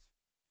growth.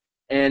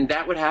 And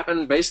that would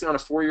happen basically on a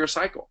 4-year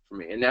cycle for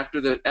me. And after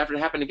it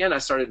happened again, I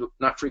started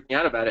not freaking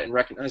out about it and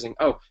recognizing,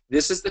 oh,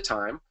 this is the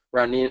time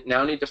where I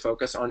now need to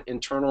focus on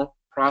internal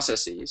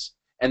processes,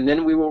 and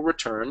then we will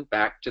return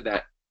back to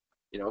that,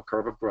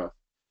 curve of growth.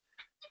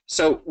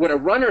 So what a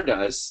runner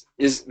does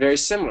is very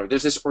similar.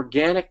 There's this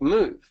organic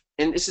move.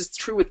 And this is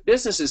true with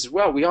businesses as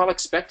well. We all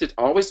expect it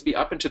always to be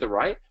up and to the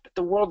right, but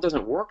the world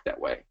doesn't work that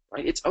way,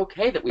 right? It's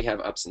okay that we have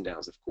ups and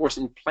downs, of course,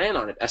 and plan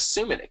on it,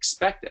 assume it,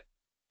 expect it.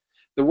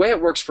 The way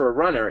it works for a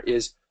runner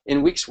is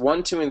in weeks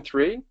 1, 2, and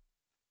 3,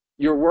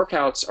 your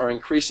workouts are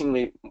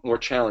increasingly more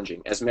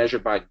challenging as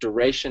measured by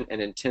duration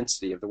and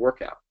intensity of the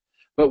workout.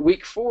 But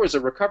week 4 is a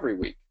recovery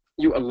week.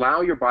 You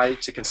allow your body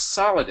to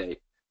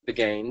consolidate the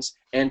gains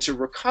and to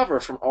recover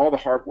from all the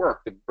hard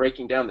work, the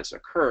breaking down that's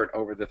occurred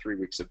over the 3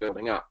 weeks of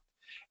building up.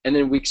 And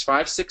then weeks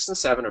 5, 6, and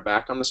 7 are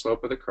back on the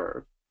slope of the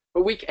curve.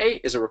 But week 8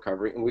 is a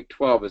recovery, and week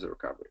 12 is a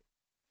recovery.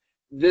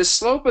 The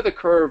slope of the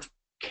curve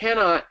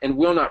cannot and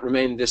will not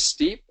remain this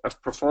steep of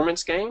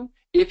performance gain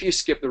if you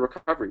skip the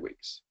recovery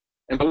weeks.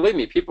 And believe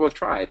me, people have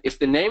tried. If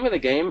the name of the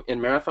game in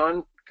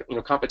marathon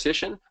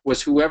competition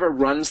was whoever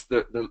runs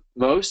the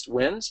most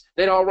wins,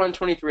 they'd all run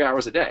 23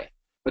 hours a day.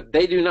 But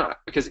they do not,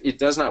 because it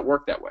does not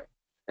work that way.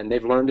 And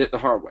they've learned it the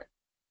hard way.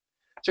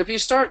 So if you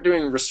start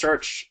doing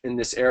research in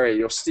this area,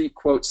 you'll see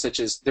quotes such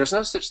as, there's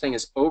no such thing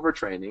as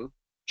overtraining,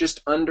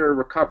 just under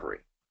recovery.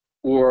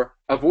 Or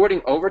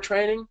avoiding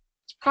overtraining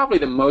is probably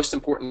the most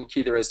important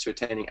key there is to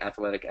attaining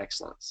athletic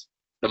excellence.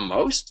 The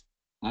most?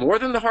 More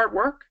than the hard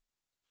work?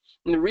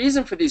 And the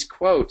reason for these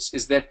quotes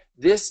is that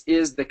this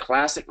is the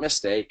classic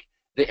mistake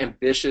the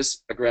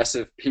ambitious,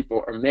 aggressive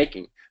people are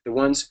making, the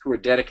ones who are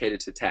dedicated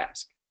to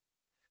task.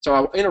 So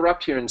I'll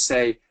interrupt here and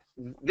say,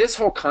 this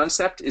whole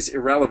concept is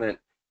irrelevant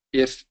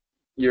if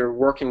you're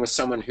working with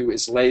someone who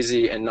is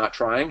lazy and not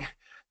trying.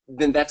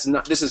 Then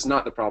this is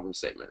not the problem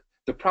statement.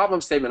 The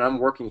problem statement, I'm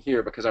working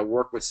here because I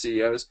work with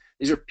CEOs.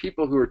 These are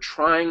people who are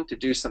trying to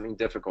do something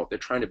difficult. They're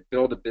trying to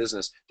build a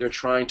business. They're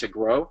trying to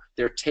grow.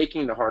 They're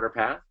taking the harder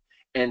path.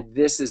 And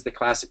this is the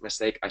classic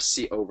mistake I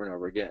see over and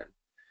over again.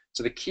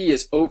 So the key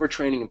is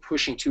overtraining and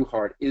pushing too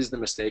hard is the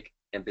mistake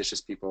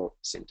ambitious people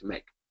seem to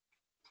make.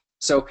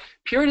 So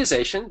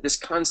periodization, this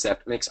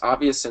concept, makes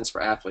obvious sense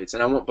for athletes,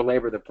 and I won't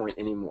belabor the point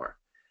anymore.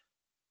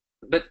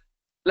 But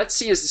let's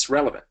see, is this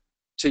relevant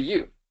to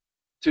you,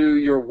 to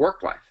your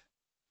work life?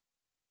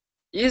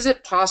 Is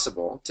it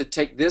possible to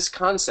take this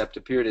concept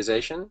of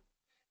periodization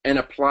and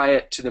apply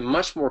it to the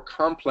much more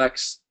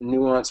complex,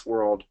 nuanced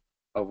world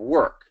of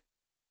work?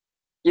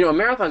 A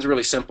marathon is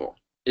really simple.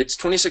 It's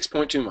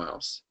 26.2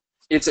 miles.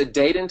 It's a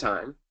date and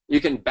time.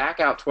 You can back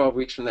out 12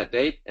 weeks from that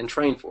date and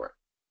train for it.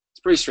 It's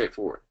pretty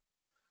straightforward.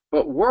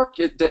 But work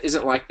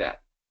isn't like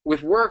that.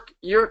 With work,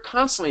 you're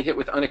constantly hit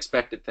with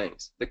unexpected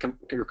things.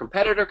 Your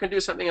competitor can do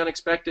something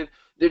unexpected.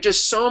 There are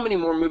just so many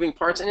more moving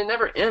parts, and it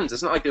never ends.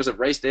 It's not like there's a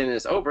race day and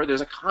it's over.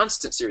 There's a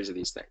constant series of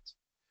these things.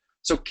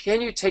 So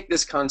can you take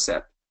this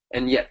concept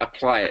and yet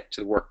apply it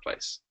to the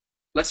workplace?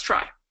 Let's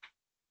try.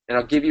 And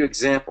I'll give you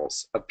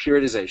examples of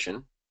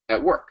periodization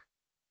at work.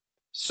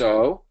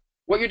 So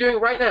what you're doing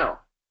right now,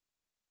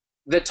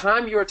 the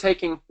time you are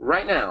taking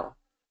right now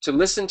to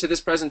listen to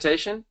this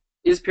presentation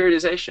is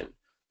periodization.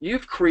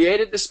 You've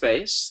created the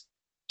space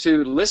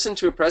to listen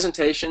to a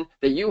presentation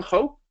that you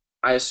hope,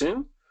 I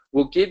assume,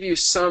 will give you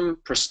some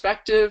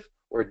perspective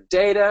or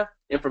data,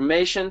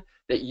 information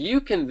that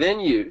you can then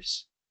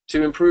use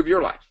to improve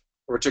your life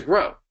or to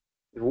grow.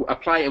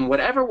 Apply in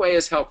whatever way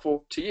is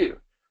helpful to you.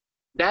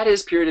 That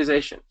is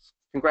periodization.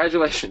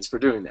 Congratulations for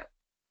doing that.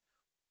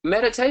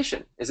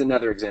 Meditation is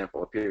another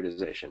example of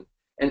periodization.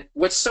 And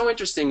what's so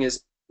interesting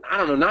is, I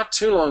don't know, not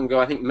too long ago,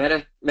 I think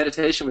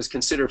meditation was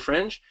considered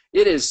fringe.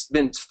 It has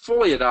been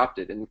fully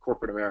adopted in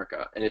corporate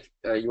America. And if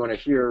you want to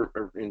hear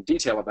in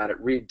detail about it,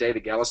 read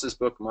David Gellis's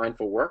book,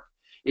 Mindful Work.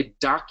 It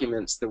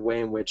documents the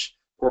way in which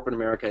corporate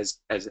America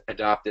has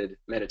adopted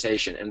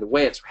meditation. And the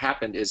way it's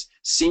happened is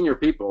senior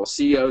people,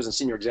 CEOs and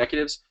senior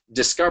executives,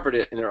 discovered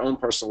it in their own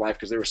personal life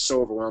because they were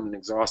so overwhelmed and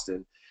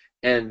exhausted.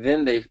 And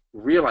then they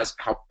realize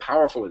how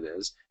powerful it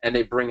is, and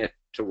they bring it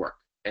to work.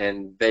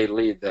 And they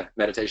lead the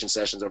meditation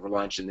sessions over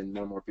lunch, and then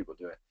more and more people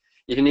do it.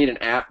 If you need an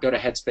app, go to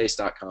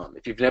headspace.com.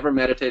 If you've never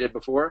meditated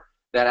before,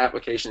 that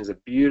application is a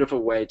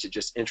beautiful way to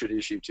just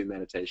introduce you to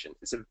meditation.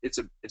 It's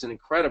an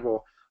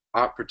incredible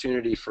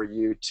opportunity for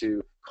you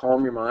to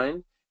calm your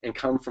mind and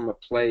come from a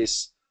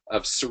place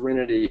of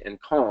serenity and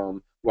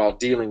calm while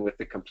dealing with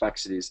the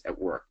complexities at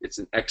work. It's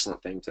an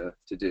excellent thing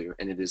to do,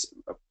 and it is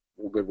a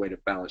good way to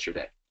balance your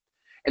day.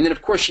 And then,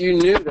 of course, you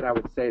knew that I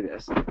would say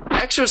this.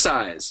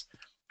 Exercise.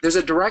 There's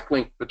a direct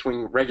link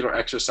between regular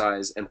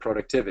exercise and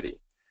productivity.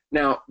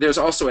 Now, there's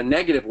also a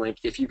negative link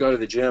if you go to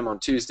the gym on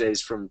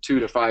Tuesdays from 2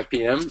 to 5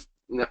 p.m.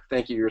 No,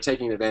 thank you. You're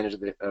taking advantage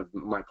of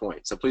my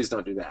point, so please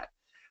don't do that.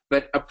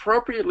 But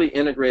appropriately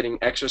integrating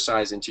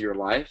exercise into your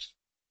life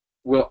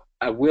will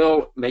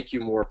make you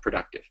more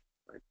productive.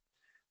 Right?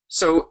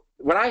 So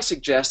what I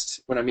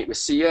suggest when I meet with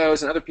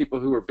CEOs and other people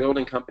who are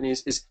building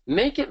companies is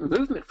make it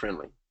movement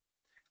friendly.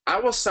 I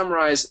will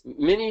summarize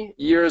many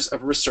years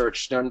of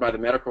research done by the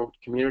medical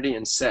community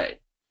and say,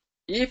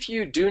 if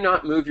you do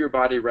not move your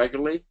body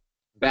regularly,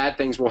 bad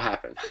things will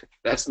happen.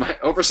 That's my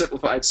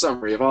oversimplified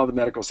summary of all the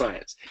medical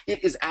science.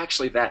 It is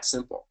actually that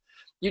simple.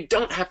 You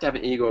don't have to have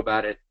an ego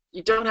about it.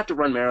 You don't have to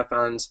run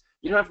marathons.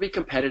 You don't have to be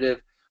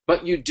competitive,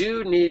 but you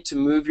do need to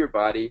move your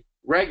body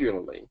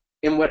regularly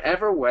in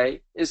whatever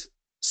way is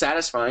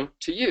satisfying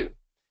to you.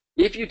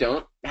 If you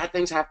don't, bad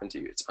things happen to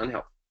you. It's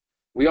unhealthy.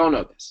 We all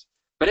know this,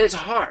 but it's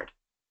hard.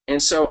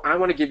 And so I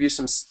want to give you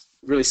some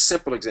really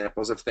simple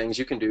examples of things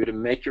you can do to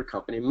make your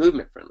company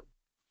movement friendly.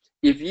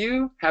 If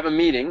you have a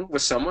meeting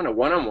with someone, a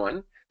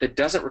one-on-one, that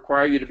doesn't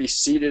require you to be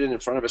seated in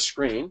front of a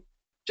screen,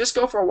 just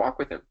go for a walk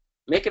with them.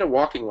 Make it a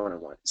walking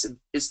one-on-one.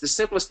 It's the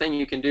simplest thing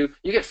you can do.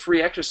 You get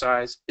free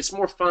exercise. It's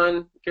more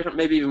fun,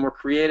 maybe even more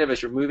creative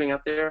as you're moving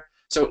out there.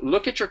 So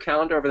look at your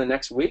calendar over the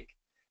next week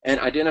and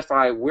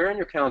identify where in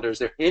your calendar is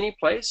there any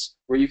place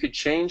where you could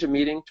change a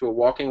meeting to a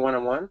walking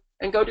one-on-one,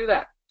 and go do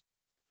that.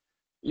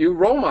 You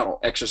role model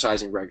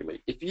exercising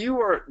regularly. If you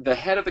are the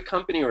head of the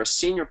company or a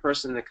senior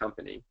person in the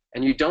company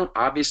and you don't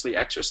obviously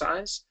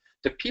exercise,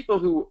 the people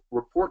who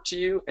report to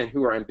you and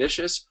who are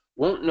ambitious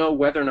won't know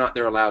whether or not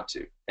they're allowed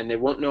to. And they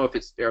won't know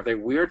if are they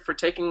weird for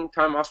taking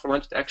time off for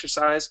lunch to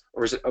exercise,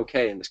 or is it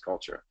okay in this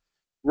culture?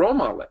 Role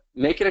model it.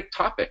 Make it a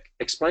topic.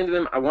 Explain to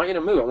them, I want you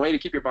to move. I want you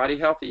to keep your body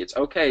healthy. It's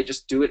okay.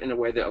 Just do it in a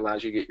way that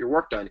allows you to get your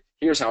work done.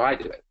 Here's how I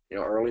do it.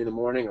 Early in the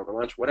morning, over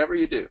lunch, whatever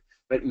you do.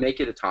 But make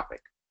it a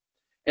topic.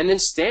 And then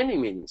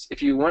standing meetings.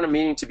 If you want a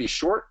meeting to be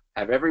short,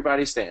 have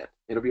everybody stand.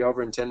 It'll be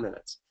over in 10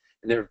 minutes.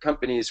 And there are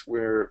companies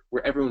where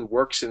everyone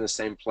works in the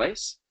same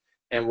place.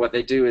 And what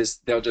they do is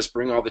they'll just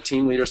bring all the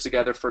team leaders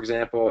together, for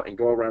example, and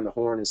go around the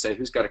horn and say,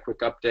 who's got a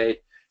quick update?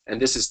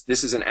 And this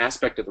is an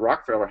aspect of the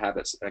Rockefeller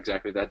habits,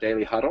 exactly, that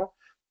daily huddle.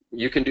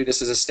 You can do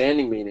this as a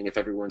standing meeting if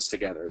everyone's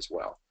together as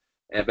well.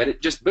 But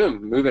it just,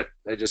 boom, move it.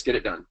 They just get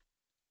it done.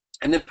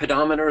 And then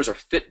pedometers or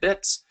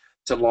Fitbits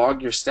to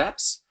log your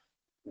steps.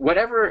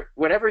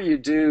 Whatever you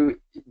do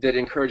that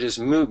encourages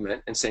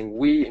movement, and saying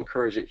we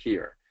encourage it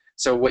here.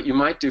 So what you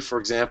might do, for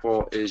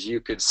example, is you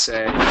could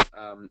say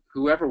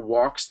whoever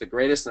walks the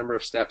greatest number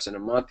of steps in a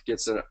month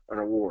gets an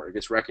award,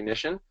 gets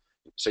recognition.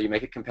 So you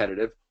make it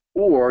competitive.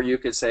 Or you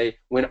could say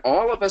when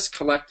all of us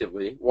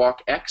collectively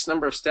walk X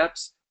number of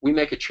steps, we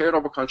make a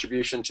charitable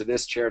contribution to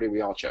this charity we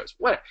all chose.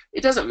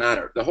 It doesn't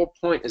matter. The whole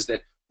point is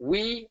that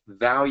we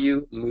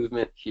value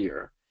movement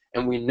here.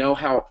 And we know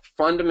how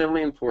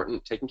fundamentally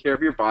important taking care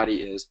of your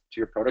body is to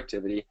your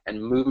productivity, and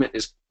movement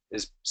is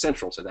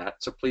central to that,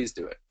 so please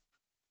do it.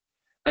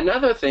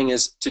 Another thing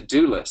is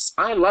to-do lists.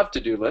 I love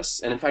to-do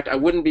lists, and in fact, I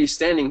wouldn't be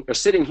sitting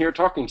here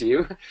talking to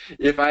you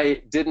if I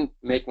didn't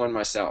make one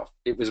myself.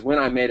 It was when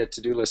I made a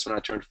to-do list when I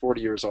turned 40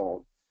 years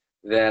old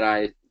that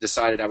I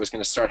decided I was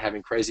going to start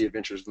having crazy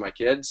adventures with my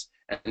kids,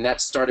 and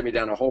that started me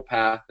down a whole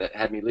path that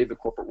had me leave the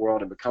corporate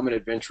world and become an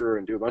adventurer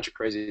and do a bunch of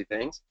crazy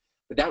things.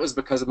 But that was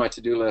because of my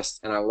to-do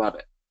list, and I love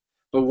it.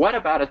 But what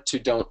about a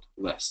to-don't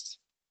list?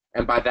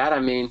 And by that I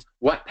mean,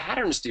 what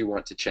patterns do you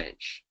want to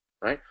change,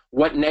 right?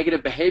 What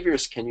negative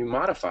behaviors can you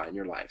modify in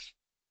your life?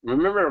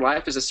 Remember,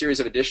 life is a series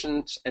of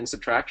additions and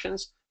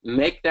subtractions.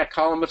 Make that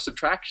column of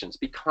subtractions.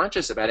 Be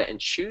conscious about it and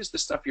choose the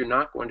stuff you're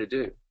not going to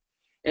do.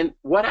 And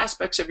what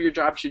aspects of your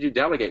job should you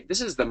delegate?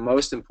 This is the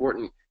most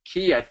important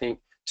key, I think,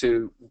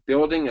 to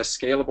building a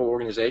scalable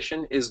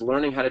organization, is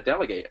learning how to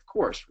delegate. Of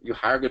course, you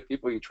hire good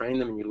people, you train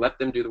them, and you let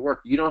them do the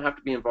work. You don't have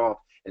to be involved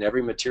in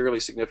every materially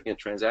significant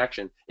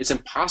transaction. It's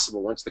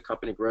impossible once the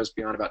company grows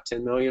beyond about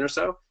 10 million or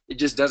so. It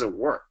just doesn't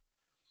work.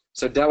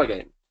 So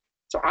delegate.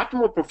 So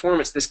optimal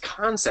performance, this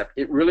concept,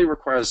 it really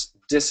requires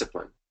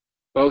discipline,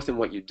 both in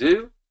what you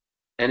do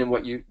and in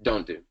what you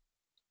don't do.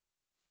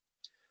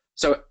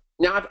 So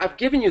now I've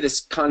given you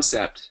this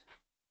concept,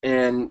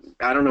 and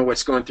I don't know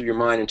what's going through your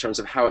mind in terms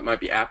of how it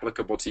might be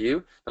applicable to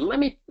you, but let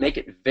me make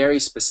it very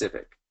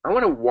specific. I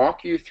want to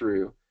walk you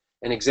through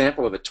an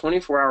example of a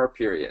 24-hour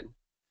period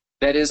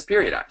that is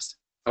periodized,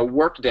 a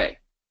work day,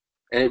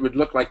 and it would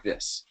look like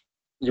this.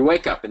 You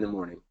wake up in the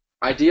morning.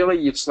 Ideally,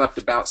 you've slept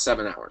about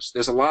 7 hours.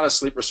 There's a lot of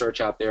sleep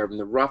research out there, and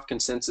the rough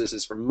consensus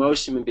is for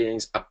most human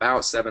beings,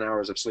 about 7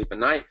 hours of sleep a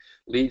night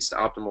leads to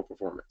optimal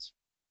performance.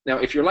 Now,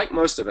 if you're like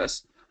most of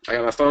us, I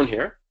got my phone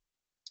here.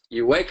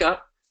 You wake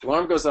up, the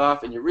alarm goes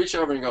off, and you reach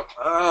over and you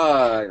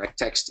go, like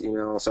text,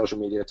 email, social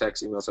media,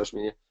 text, email, social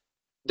media.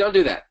 Don't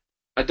do that.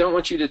 I don't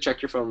want you to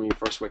check your phone when you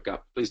first wake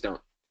up. Please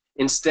don't.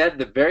 Instead,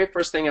 the very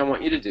first thing I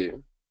want you to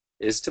do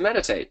is to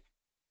meditate.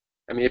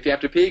 I mean, if you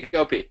have to pee,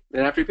 go pee.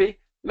 Then after you pee,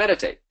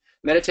 meditate.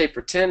 Meditate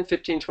for 10,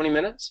 15, 20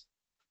 minutes.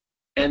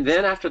 And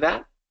then after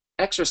that,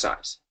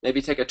 exercise.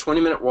 Maybe take a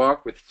 20-minute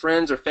walk with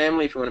friends or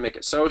family if you want to make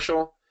it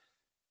social.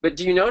 But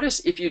do you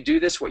notice if you do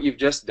this, what you've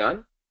just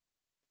done?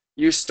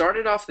 You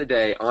started off the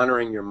day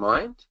honoring your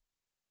mind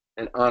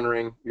and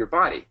honoring your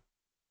body.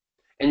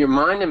 And your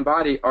mind and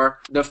body are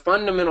the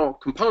fundamental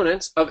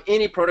components of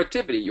any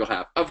productivity you'll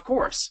have, of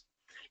course.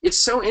 It's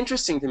so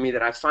interesting to me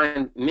that I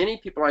find many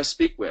people I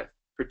speak with,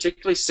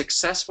 particularly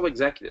successful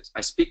executives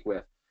I speak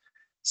with,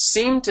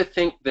 seem to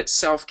think that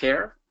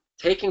self-care,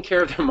 taking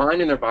care of their mind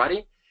and their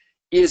body,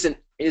 is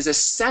a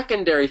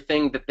secondary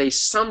thing that they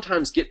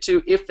sometimes get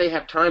to if they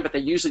have time, but they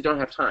usually don't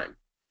have time.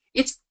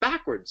 It's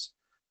backwards.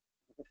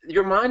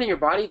 Your mind and your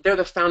body, they're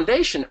the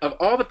foundation of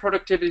all the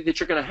productivity that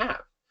you're going to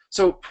have.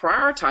 So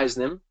prioritize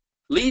them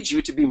leads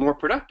you to be more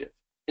productive.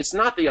 It's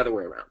not the other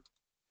way around.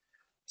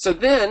 So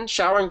then,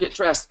 shower and get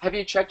dressed. Have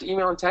you checked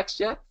email and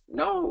text yet?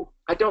 No,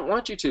 I don't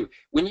want you to.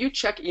 When you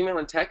check email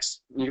and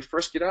text when you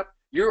first get up,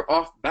 you're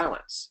off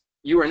balance.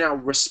 You are now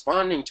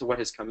responding to what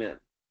has come in.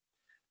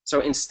 So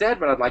instead,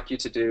 what I'd like you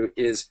to do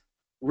is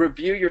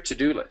review your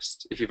to-do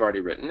list if you've already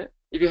written it.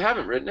 If you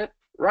haven't written it,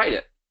 write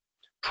it.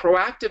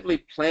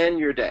 Proactively plan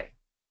your day.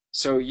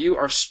 So you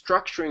are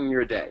structuring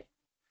your day.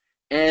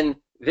 And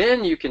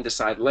then you can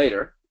decide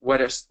later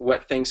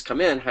what things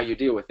come in, how you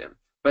deal with them.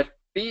 But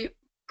be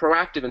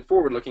proactive and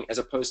forward-looking as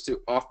opposed to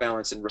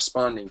off-balance and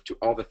responding to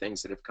all the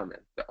things that have come in,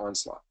 the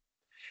onslaught.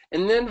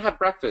 And then have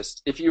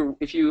breakfast. If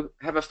you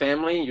have a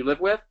family you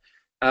live with,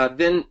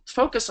 then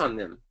focus on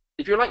them.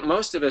 If you're like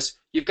most of us,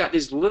 you've got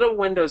these little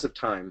windows of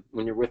time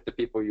when you're with the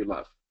people you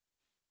love.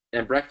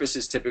 And breakfast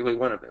is typically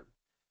one of them.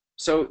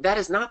 So that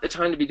is not the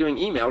time to be doing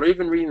email or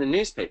even reading the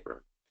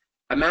newspaper.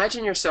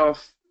 Imagine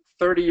yourself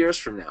 30 years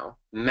from now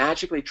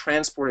magically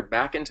transported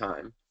back in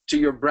time to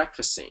your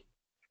breakfast scene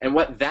and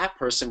what that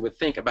person would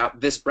think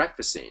about this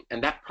breakfast scene.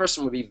 And that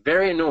person would be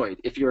very annoyed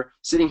if you're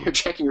sitting here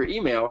checking your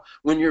email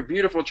when your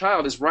beautiful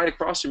child is right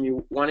across from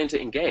you wanting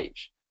to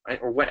engage, right?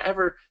 Or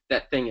whatever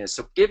that thing is.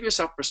 So give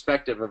yourself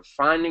perspective of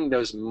finding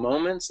those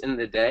moments in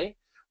the day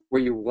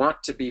where you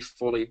want to be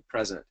fully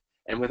present.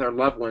 And with our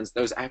loved ones,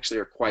 those actually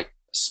are quite a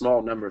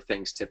small number of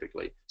things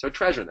typically. So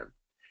treasure them.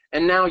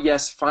 And now,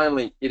 yes,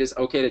 finally, it is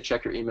okay to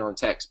check your email and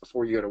text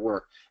before you go to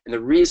work. And the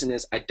reason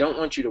is I don't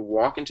want you to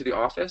walk into the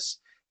office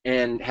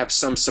and have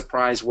some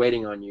surprise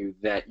waiting on you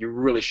that you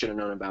really should have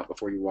known about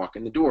before you walk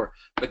in the door.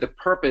 But the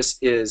purpose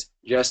is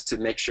just to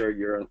make sure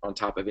you're on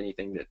top of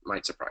anything that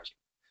might surprise you.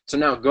 So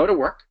now go to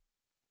work.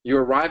 You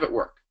arrive at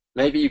work.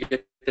 Maybe you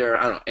get there,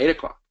 I don't know, 8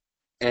 o'clock.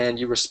 And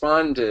you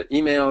respond to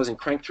emails and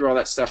crank through all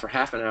that stuff for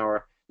half an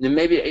hour. And then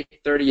maybe at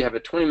 8:30 you have a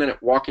 20-minute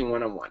walking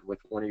one-on-one with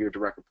one of your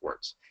direct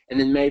reports. And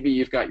then maybe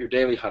you've got your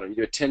daily huddle. You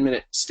do a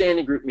 10-minute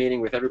standing group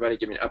meeting with everybody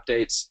giving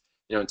updates,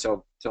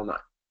 until 9.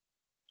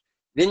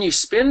 Then you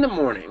spend the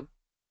morning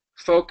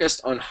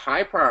focused on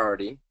high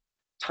priority,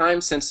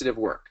 time-sensitive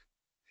work.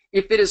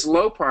 If it is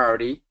low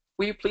priority,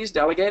 will you please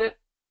delegate it?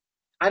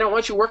 I don't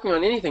want you working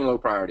on anything low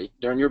priority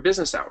during your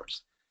business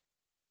hours.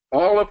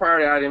 All low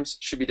priority items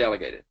should be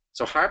delegated.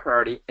 So high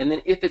priority, and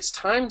then if it's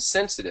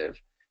time-sensitive,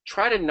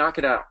 try to knock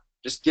it out.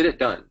 Just get it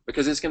done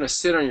because it's going to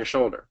sit on your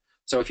shoulder.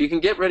 So if you can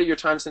get rid of your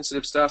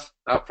time-sensitive stuff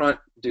out front,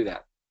 do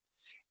that.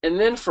 And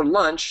then for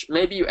lunch,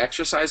 maybe you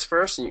exercise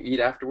first and you eat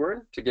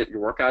afterward to get your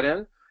workout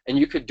in, and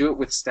you could do it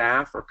with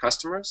staff or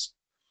customers.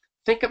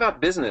 Think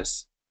about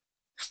business.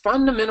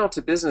 Fundamental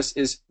to business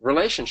is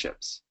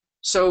relationships.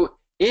 So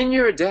in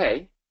your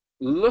day,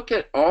 look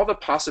at all the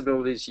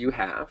possibilities you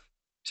have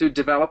to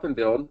develop and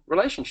build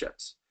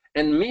relationships.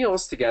 And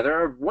meals together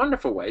are a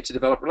wonderful way to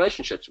develop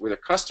relationships with your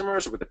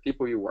customers or with the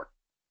people you work.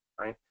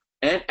 Right?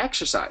 And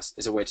exercise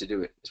is a way to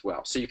do it as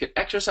well. So you could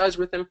exercise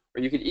with them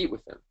or you could eat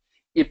with them.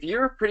 If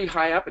you're pretty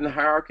high up in the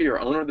hierarchy or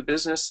owner of the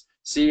business,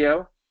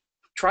 CEO,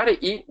 try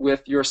to eat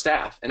with your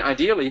staff and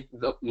ideally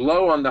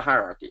low on the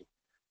hierarchy.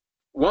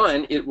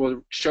 One, it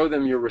will show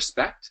them your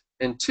respect,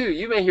 and two,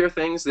 you may hear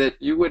things that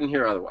you wouldn't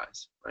hear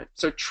otherwise. Right?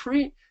 So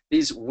treat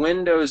these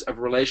windows of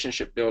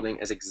relationship building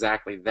as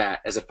exactly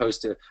that, as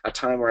opposed to a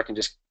time where I can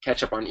just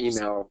catch up on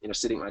email,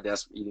 sitting at my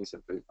desk eating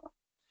some food.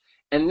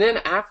 And then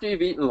after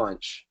you've eaten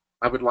lunch,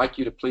 I would like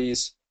you to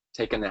please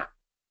take a nap.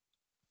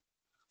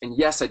 And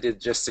yes, I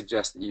did just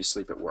suggest that you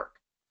sleep at work.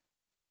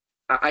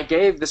 I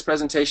gave this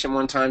presentation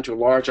one time to a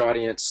large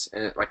audience,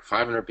 and like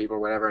 500 people or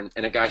whatever,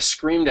 and a guy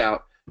screamed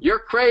out, "You're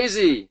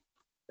crazy!"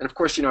 And of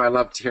course, I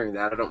loved hearing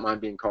that. I don't mind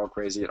being called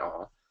crazy at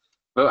all.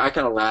 But I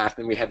kind of laughed,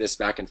 and we had this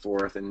back and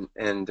forth, and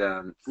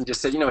he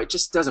just said, it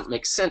just doesn't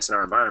make sense in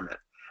our environment.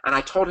 And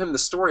I told him the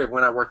story of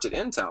when I worked at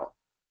Intel.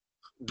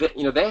 That,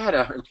 they had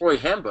an employee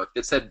handbook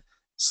that said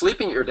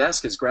sleeping at your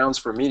desk is grounds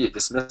for immediate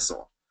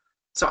dismissal.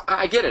 So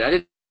I get it. I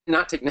did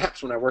not take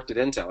naps when I worked at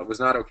Intel. It was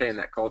not okay in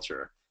that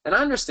culture. And I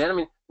understand. I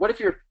mean, what if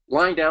you're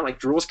lying down, like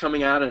drool's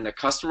coming out, and a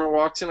customer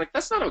walks in? Like,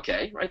 that's not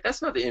okay, right?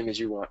 That's not the image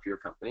you want for your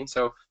company.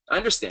 So I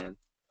understand.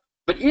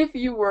 But if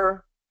you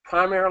were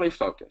primarily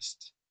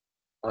focused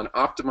on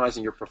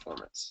optimizing your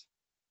performance,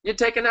 you'd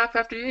take a nap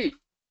after you eat.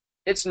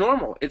 It's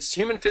normal. It's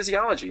human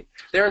physiology.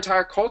 There are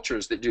entire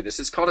cultures that do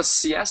this. It's called a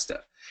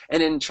siesta.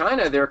 And in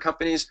China, there are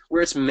companies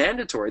where it's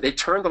mandatory. They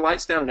turn the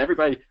lights down and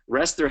everybody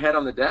rests their head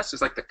on the desk.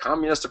 It's like the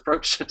communist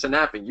approach to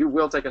napping. You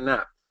will take a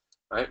nap,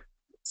 right?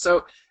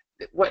 So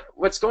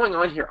what's going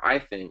on here, I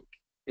think,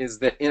 is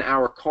that in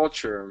our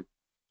culture,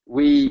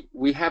 we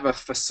have a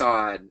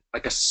facade,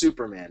 like a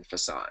Superman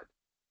facade,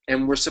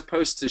 and we're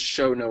supposed to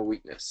show no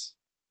weakness.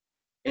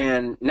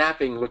 And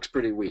napping looks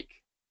pretty weak.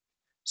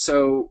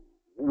 So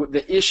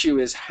the issue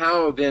is,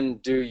 how then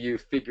do you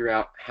figure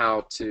out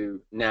how to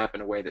nap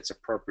in a way that's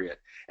appropriate?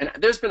 And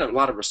there's been a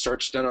lot of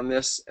research done on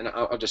this, and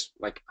I'll just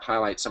like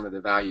highlight some of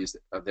the values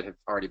that have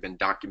already been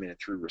documented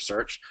through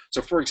research.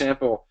 So for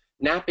example,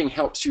 napping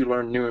helps you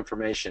learn new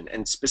information,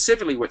 and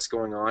specifically what's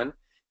going on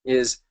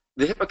is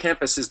the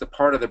hippocampus is the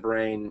part of the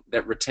brain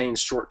that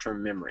retains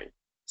short-term memory.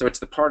 So it's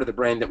the part of the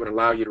brain that would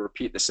allow you to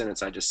repeat the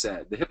sentence I just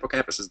said. The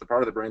hippocampus is the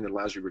part of the brain that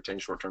allows you to retain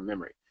short-term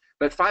memory.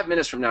 But 5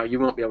 minutes from now, you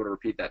won't be able to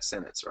repeat that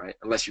sentence, right?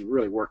 Unless you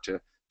really work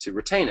to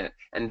retain it.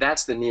 And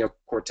that's the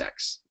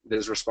neocortex that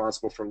is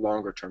responsible for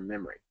longer-term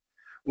memory.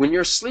 When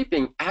you're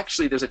sleeping,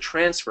 actually, there's a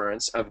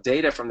transference of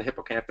data from the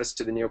hippocampus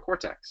to the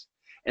neocortex.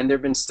 And there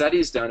have been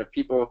studies done of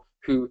people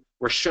who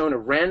were shown a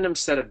random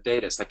set of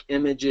data, like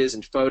images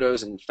and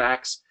photos and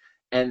facts,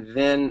 and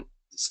then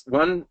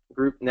one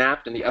group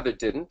napped and the other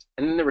didn't,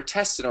 and then they were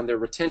tested on their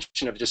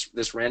retention of just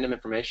this random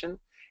information,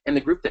 and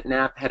the group that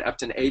napped had up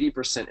to an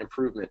 80%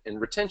 improvement in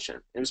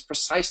retention. It was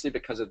precisely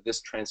because of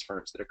this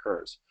transference that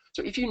occurs.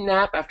 So if you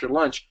nap after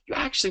lunch, you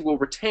actually will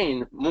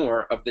retain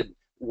more of the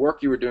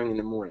work you were doing in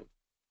the morning.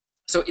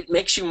 So it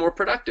makes you more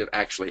productive,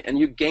 actually, and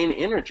you gain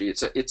energy.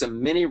 It's a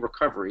mini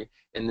recovery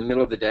in the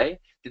middle of the day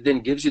that then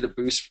gives you the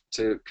boost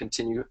to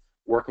continue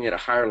working at a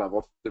higher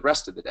level the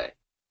rest of the day.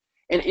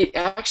 And it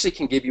actually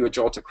can give you a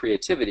jolt of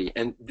creativity.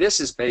 And this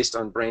is based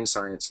on brain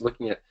science,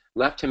 looking at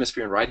left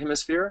hemisphere and right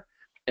hemisphere.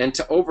 And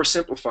to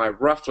oversimplify,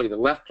 roughly the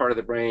left part of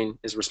the brain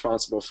is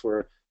responsible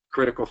for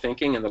critical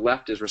thinking, and the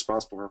left is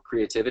responsible for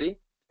creativity,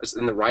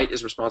 and the right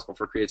is responsible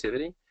for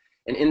creativity.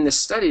 And in this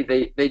study,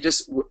 they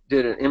just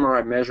did an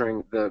MRI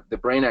measuring the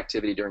brain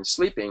activity during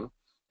sleeping.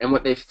 And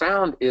what they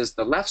found is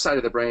the left side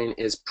of the brain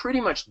is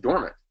pretty much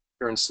dormant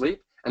during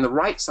sleep, and the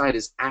right side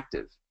is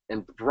active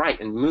and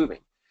bright and moving.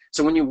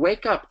 So when you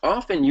wake up,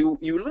 often you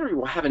literally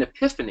will have an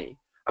epiphany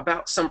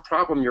about some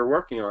problem you're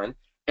working on,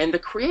 and the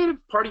creative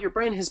part of your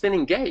brain has been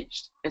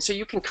engaged. And so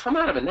you can come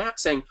out of a nap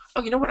saying,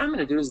 oh, you know what I'm going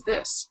to do is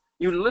this.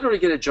 You literally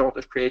get a jolt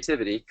of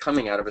creativity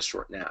coming out of a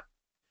short nap.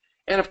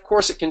 And of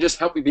course, it can just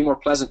help you be more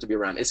pleasant to be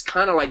around. It's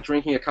kind of like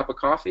drinking a cup of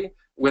coffee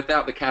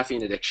without the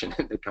caffeine addiction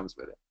that comes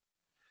with it.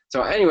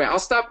 So anyway, I'll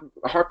stop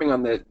harping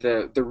on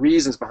the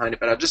reasons behind it,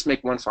 but I'll just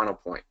make one final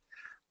point.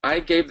 I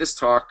gave this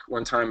talk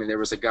one time, and there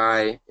was a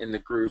guy in the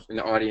group, in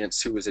the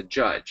audience, who was a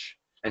judge.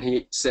 And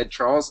he said,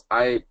 Charles,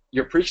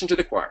 you're preaching to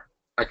the choir.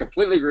 I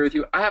completely agree with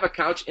you. I have a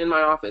couch in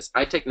my office.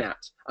 I take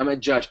naps. I'm a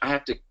judge. I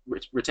have to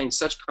retain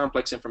such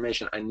complex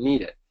information. I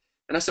need it.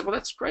 And I said, well,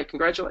 that's great.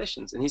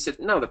 Congratulations. And he said,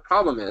 no, the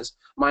problem is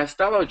my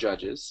fellow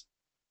judges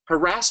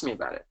harass me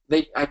about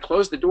it. I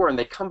close the door, and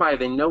they come by.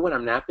 They know when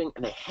I'm napping,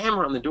 and they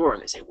hammer on the door,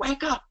 and they say,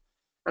 wake up.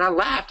 And I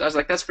laughed. I was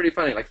like, that's pretty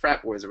funny, like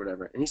frat boys or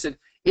whatever. And he said,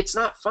 it's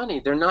not funny.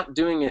 They're not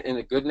doing it in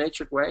a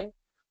good-natured way.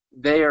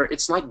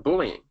 It's like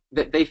bullying.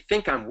 They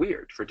think I'm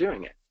weird for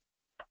doing it.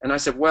 And I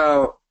said,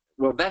 well,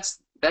 that's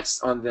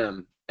on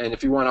them. And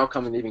if you want, I'll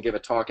come and even give a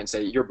talk and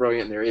say, you're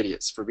brilliant and they're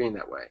idiots for being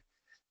that way.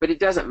 But it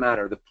doesn't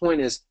matter. The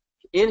point is,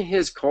 in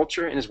his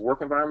culture, in his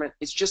work environment,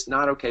 it's just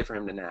not okay for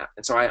him to nap.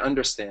 And so I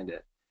understand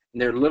it.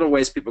 And there are little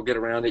ways people get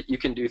around it. You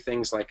can do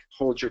things like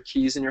hold your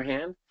keys in your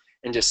hand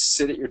and just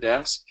sit at your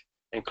desk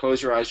and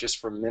close your eyes just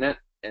for a minute,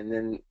 and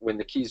then when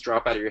the keys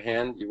drop out of your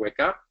hand, you wake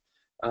up.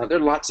 There are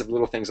lots of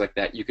little things like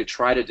that you could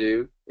try to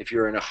do if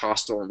you're in a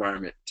hostile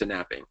environment to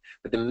napping.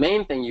 But the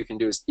main thing you can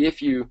do is,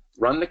 if you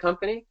run the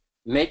company,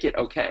 make it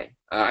okay.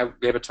 I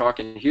gave a talk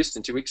in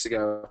Houston 2 weeks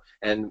ago,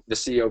 and the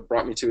CEO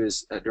brought me to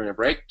during a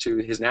break to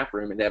his nap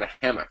room, and they had a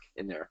hammock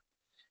in there.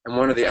 And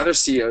one of the other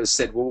CEOs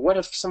said, well, what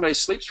if somebody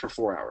sleeps for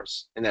 4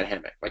 hours in that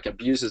hammock, like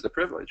abuses the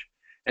privilege?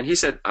 And he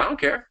said, I don't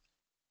care.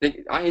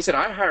 He said,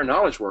 I hire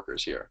knowledge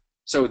workers here.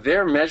 So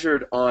they're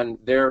measured on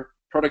their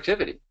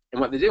productivity and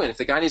what they do. And if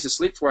the guy needs to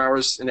sleep 4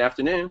 hours in the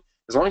afternoon,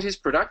 as long as he's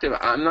productive,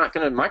 I'm not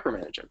going to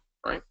micromanage him,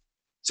 right?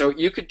 So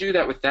you could do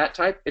that with that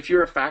type. If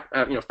you're a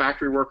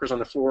factory workers on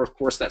the floor, of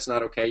course that's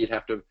not okay.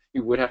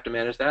 You would have to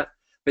manage that.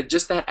 But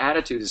just that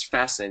attitude is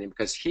fascinating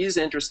because he's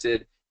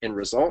interested in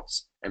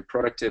results and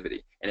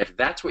productivity. And if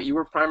that's what you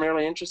were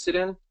primarily interested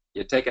in,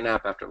 you take a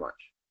nap after lunch.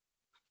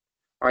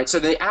 All right, so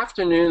the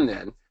afternoon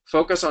then,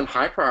 focus on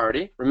high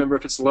priority. Remember,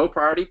 if it's low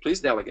priority,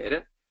 please delegate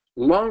it.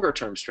 Longer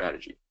term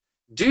strategy.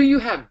 Do you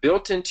have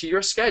built into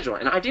your schedule,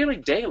 and ideally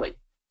daily,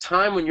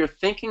 time when you're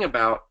thinking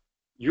about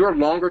your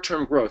longer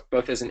term growth,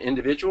 both as an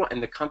individual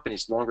and the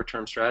company's longer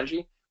term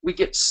strategy? We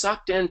get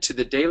sucked into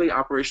the daily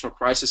operational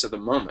crisis of the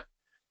moment.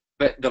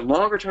 But the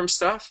longer term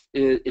stuff,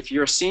 if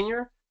you're a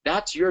senior,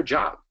 that's your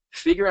job.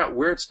 Figure out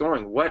where it's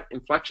going, what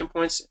inflection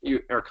points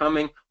are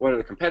coming, what are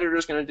the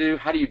competitors going to do,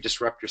 how do you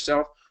disrupt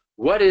yourself,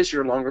 what is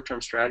your longer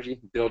term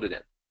strategy, build it in.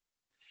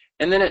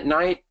 And then at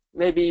night,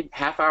 maybe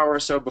half hour or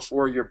so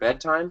before your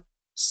bedtime,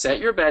 set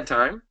your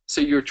bedtime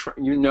so you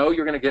know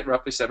you're going to get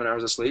roughly 7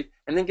 hours of sleep,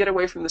 and then get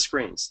away from the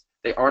screens.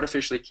 They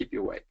artificially keep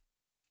you awake.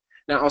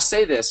 Now I'll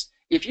say this,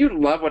 if you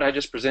love what I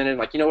just presented,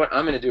 like, you know what,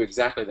 I'm going to do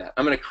exactly that.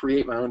 I'm going to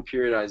create my own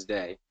periodized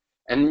day.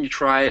 And then you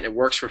try it, and it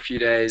works for a few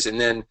days, and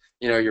then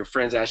your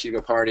friends ask you to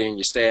go party, and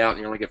you stay out, and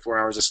you only get 4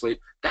 hours of sleep.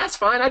 That's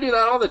fine. I do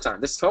that all the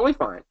time. That's totally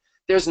fine.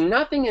 There's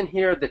nothing in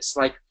here that's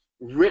like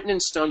written in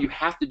stone you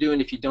have to do,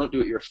 and if you don't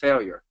do it, you're a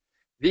failure.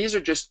 These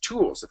are just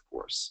tools, of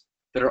course,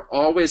 that are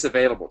always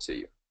available to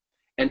you.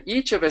 And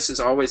each of us is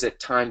always at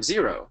time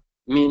zero,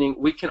 meaning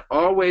we can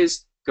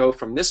always go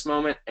from this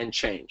moment and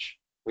change.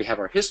 We have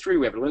our history,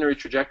 we have a linear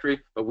trajectory,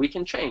 but we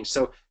can change.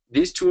 So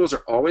these tools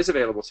are always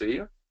available to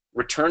you.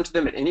 Return to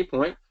them at any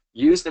point.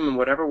 Use them in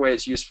whatever way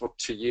is useful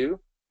to you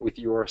with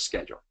your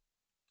schedule.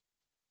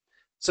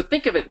 So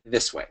think of it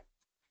this way.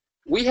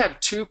 We have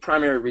two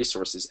primary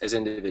resources as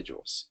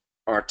individuals,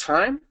 our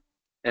time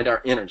and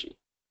our energy.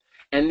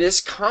 And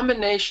this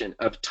combination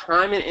of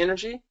time and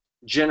energy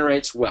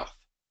generates wealth,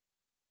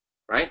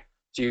 right?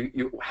 So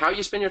how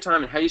you spend your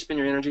time and how you spend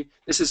your energy,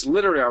 this is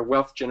literally our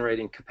wealth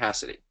generating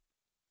capacity.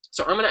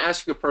 So I'm going to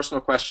ask you a personal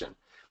question.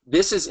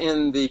 This is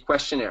in the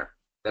questionnaire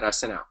that I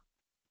sent out.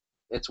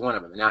 It's one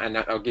of them. And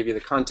I'll give you the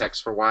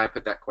context for why I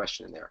put that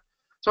question in there.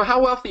 So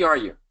how wealthy are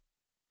you?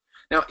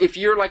 Now, if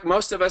you're like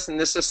most of us in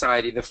this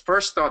society, the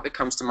first thought that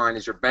comes to mind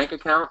is your bank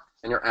account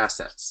and your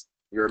assets,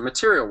 your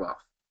material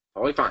wealth.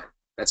 Totally fine.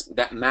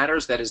 That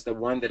matters. That is the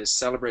one that is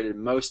celebrated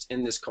most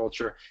in this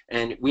culture,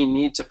 and we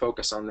need to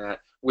focus on that.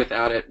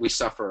 Without it, we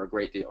suffer a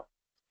great deal.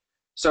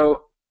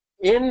 So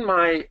in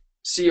my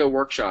CEO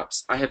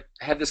workshops, I have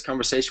had this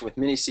conversation with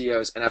many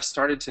CEOs, and I've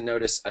started to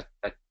notice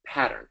a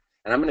pattern.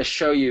 And I'm going to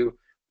show you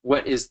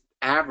what is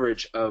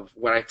average of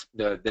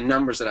the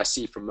numbers that I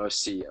see from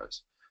most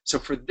CEOs. So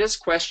for this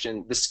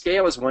question, the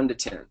scale is 1 to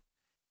 10.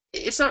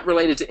 It's not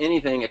related to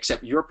anything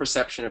except your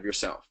perception of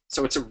yourself.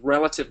 So it's a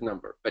relative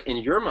number. But in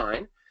your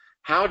mind,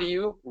 how do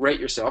you rate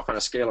yourself on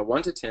a scale of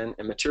 1 to 10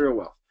 in material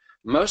wealth?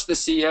 Most of the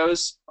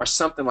CEOs are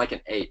something like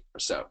an 8 or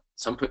so.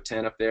 Some put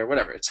 10 up there,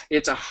 whatever.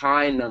 It's a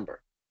high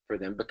number for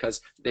them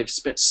because they've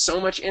spent so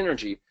much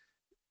energy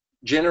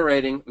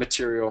generating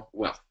material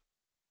wealth.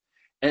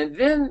 And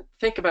then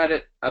think about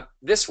it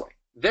this way.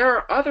 There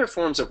are other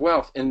forms of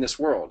wealth in this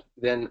world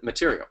than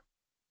material.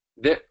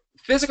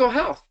 Physical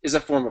health is a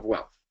form of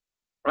wealth,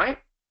 right?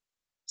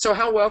 So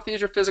how wealthy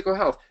is your physical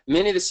health?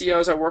 Many of the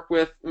CEOs I work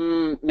with,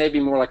 maybe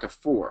more like a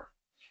 4.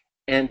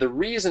 And the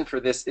reason for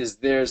this is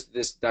there's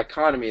this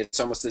dichotomy. It's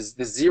almost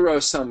the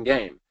zero-sum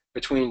game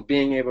between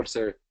being able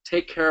to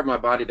take care of my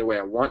body the way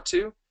I want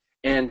to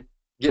and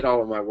get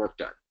all of my work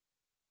done.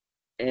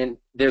 And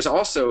there's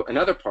also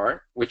another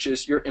part, which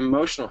is your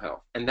emotional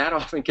health. And that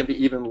often can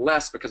be even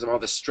less because of all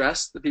the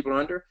stress that people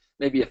are under,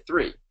 maybe a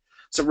 3.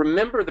 So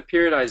remember the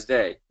periodized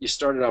day. You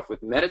started off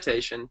with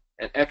meditation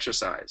and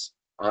exercise.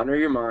 Honor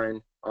your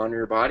mind, honor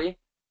your body.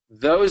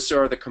 Those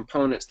are the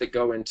components that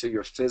go into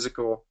your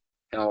physical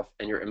health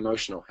and your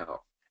emotional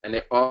health. And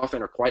they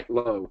often are quite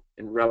low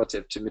in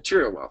relative to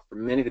material wealth for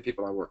many of the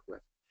people I work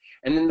with.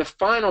 And then the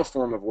final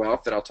form of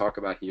wealth that I'll talk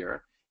about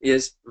here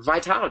is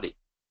vitality.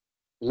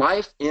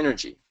 Life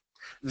energy,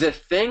 the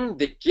thing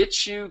that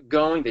gets you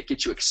going, that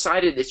gets you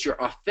excited, that's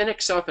your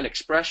authentic self and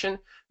expression.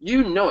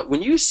 You know it.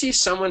 When you see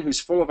someone who's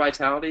full of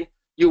vitality,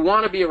 you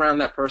want to be around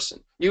that person.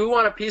 You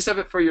want a piece of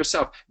it for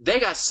yourself. They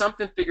got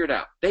something figured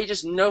out. They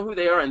just know who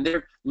they are, and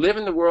they're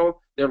living the world,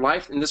 their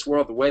life in this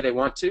world the way they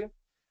want to.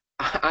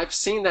 I've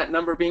seen that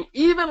number being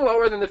even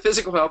lower than the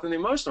physical health and the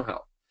emotional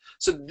health.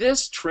 So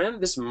this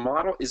trend, this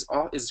model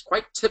is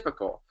quite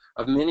typical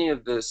of many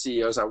of the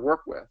CEOs I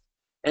work with.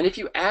 And if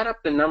you add up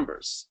the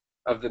numbers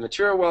of the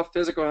material wealth,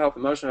 physical health,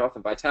 emotional health,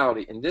 and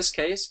vitality, in this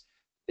case,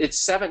 it's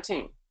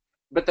 17.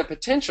 But the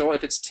potential,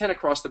 if it's 10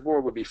 across the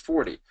board, would be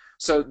 40.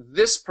 So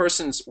this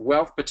person's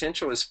wealth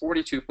potential is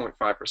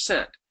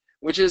 42.5%,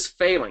 which is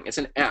failing. It's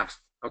an F,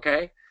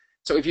 okay?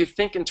 So if you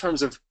think in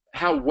terms of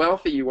how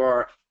wealthy you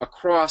are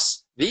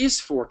across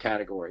these 4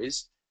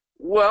 categories,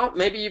 well,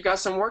 maybe you've got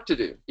some work to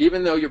do,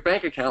 even though your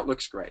bank account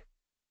looks great.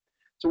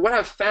 So what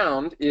I've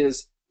found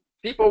is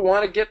people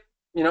want to get,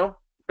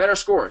 better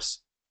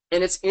scores.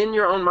 And it's in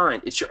your own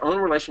mind. It's your own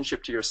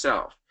relationship to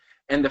yourself.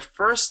 And the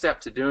first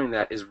step to doing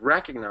that is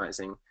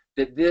recognizing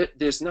that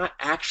there's not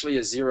actually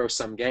a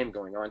zero-sum game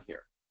going on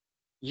here.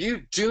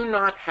 You do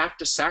not have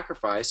to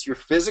sacrifice your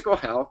physical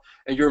health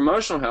and your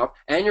emotional health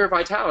and your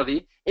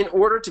vitality in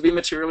order to be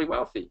materially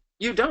wealthy.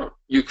 You don't.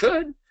 You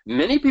could.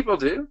 Many people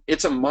do.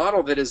 It's a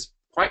model that is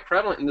quite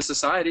prevalent in the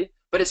society,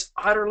 but it's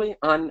utterly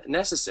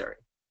unnecessary.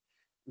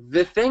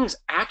 The things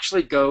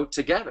actually go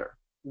together.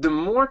 The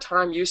more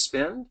time you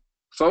spend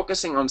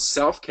focusing on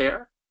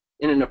self-care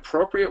in an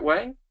appropriate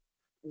way,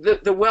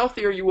 the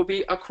wealthier you will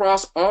be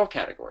across all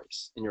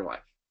categories in your life.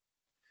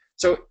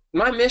 So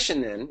my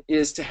mission then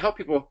is to help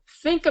people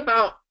think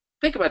about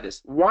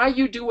this, why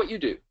you do what you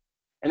do,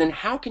 and then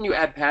how can you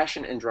add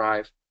passion and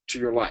drive to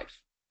your life.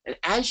 And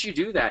as you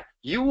do that,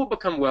 you will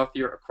become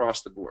wealthier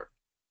across the board.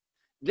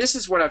 This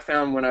is what I've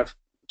found when I've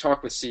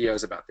talked with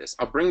CEOs about this.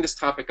 I'll bring this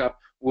topic up.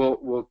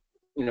 I'll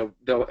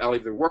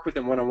either work with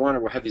them one-on-one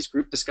or we'll have these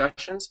group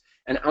discussions,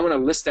 and I want to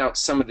list out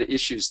some of the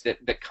issues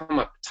that come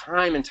up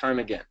time and time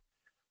again.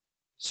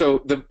 So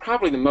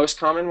probably the most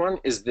common one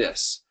is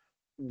this.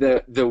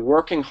 The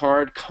working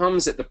hard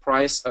comes at the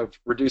price of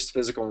reduced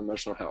physical and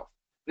emotional health.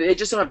 They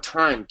just don't have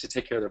time to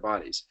take care of their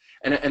bodies.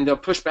 And they'll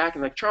push back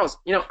and like, Charles,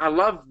 I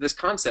love this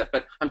concept,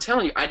 but I'm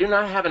telling you, I do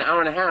not have an hour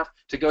and a half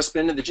to go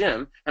spend in the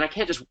gym, and I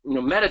can't just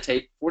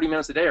meditate 40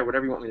 minutes a day or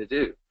whatever you want me to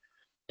do.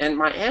 And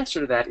my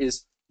answer to that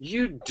is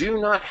you do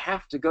not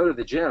have to go to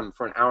the gym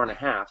for an hour and a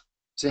half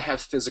to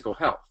have physical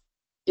health.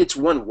 It's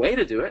one way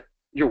to do it.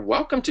 You're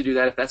welcome to do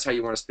that if that's how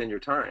you want to spend your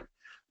time.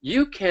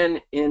 You can,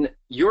 in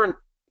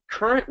your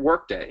current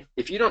workday,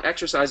 if you don't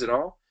exercise at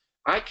all,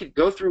 I could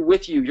go through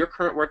with you your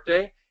current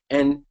workday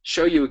and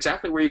show you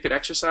exactly where you could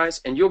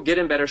exercise, and you'll get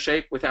in better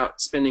shape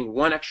without spending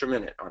one extra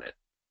minute on it.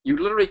 You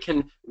literally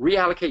can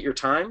reallocate your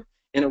time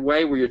in a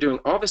way where you're doing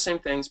all the same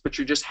things, but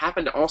you just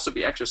happen to also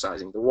be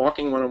exercising. The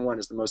walking one-on-one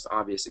is the most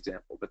obvious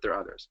example, but there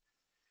are others.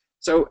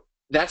 So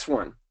that's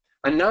one.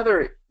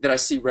 Another that I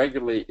see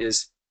regularly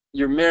is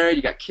you're married,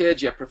 you got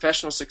kids, you have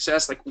professional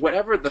success, like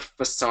whatever the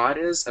facade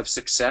is of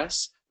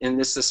success in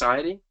this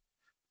society,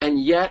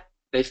 and yet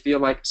they feel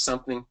like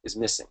something is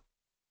missing.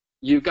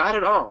 You got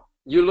it all.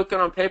 You look it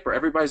on paper,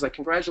 everybody's like,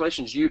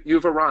 congratulations,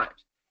 you've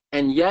arrived.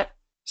 And yet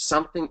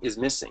something is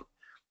missing.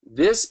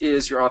 This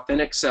is your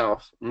authentic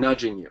self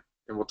nudging you.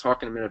 And we'll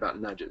talk in a minute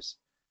about nudges.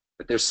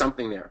 But there's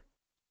something there.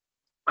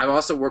 I've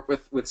also worked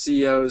with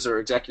CEOs or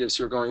executives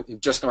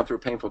who've just gone through a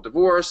painful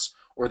divorce,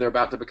 or they're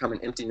about to become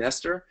an empty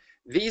nester.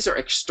 These are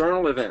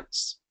external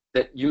events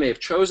that you may have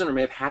chosen or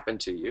may have happened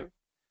to you,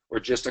 or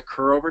just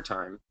occur over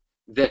time,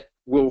 that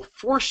will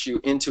force you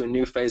into a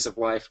new phase of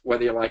life,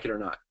 whether you like it or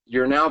not.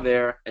 You're now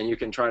there, and you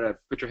can try to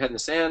put your head in the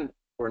sand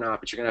or not,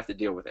 but you're going to have to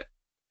deal with it.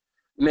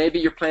 Maybe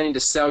you're planning to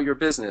sell your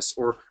business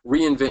or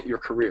reinvent your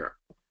career.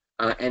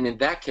 And in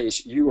that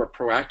case, you are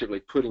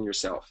proactively putting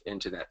yourself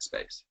into that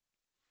space.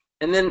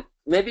 And then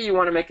maybe you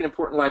want to make an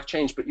important life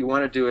change, but you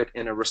want to do it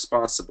in a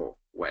responsible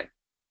way.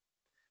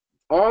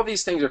 All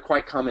these things are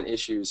quite common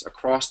issues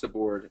across the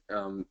board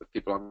with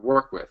people I've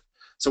worked with.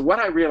 So what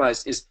I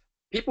realized is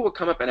people will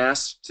come up and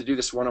ask to do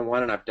this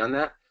one-on-one, and I've done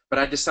that, but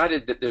I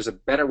decided that there's a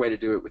better way to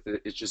do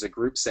it it's just a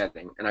group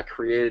setting, and I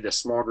created a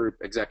small group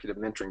executive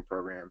mentoring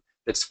program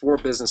that's for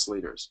business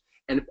leaders.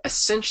 And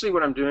essentially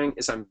what I'm doing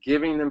is I'm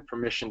giving them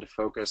permission to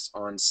focus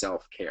on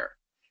self-care.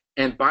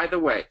 And by the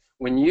way,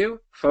 when you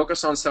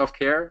focus on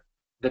self-care,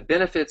 the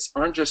benefits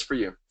aren't just for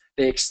you.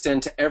 They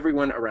extend to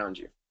everyone around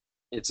you.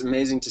 It's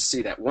amazing to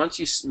see that once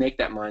you make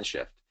that mind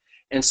shift.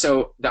 And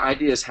so the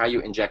idea is how you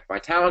inject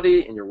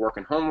vitality in your work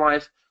and home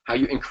life, how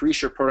you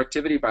increase your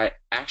productivity by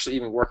actually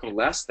even working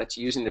less, that's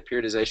using the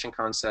periodization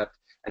concept,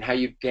 and how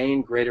you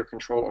gain greater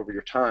control over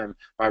your time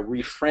by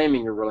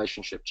reframing your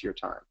relationship to your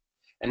time.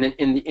 And then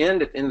in the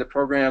end, at the end of the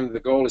program, the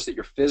goal is that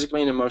you're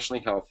physically and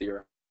emotionally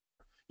healthier.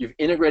 You've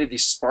integrated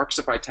these sparks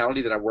of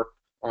vitality that I work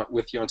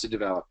with you on to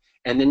develop,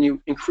 and then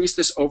you increase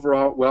this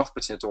overall wealth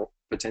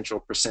potential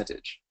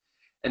percentage.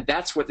 And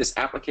that's what this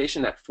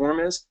application, that form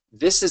is.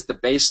 This is the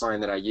baseline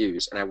that I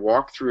use, and I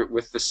walk through it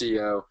with the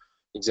CEO,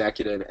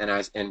 executive,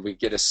 and we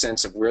get a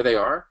sense of where they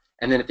are.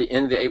 And then at the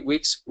end of the 8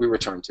 weeks, we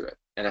return to it.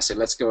 And I say,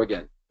 let's go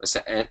again. Let's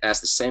ask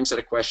the same set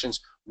of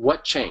questions.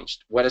 What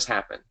changed? What has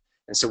happened?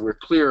 And so we're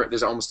clear.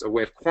 There's almost a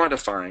way of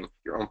quantifying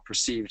your own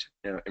perceived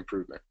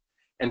improvement.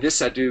 And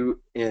this I do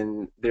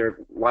in their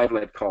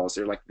live-led calls.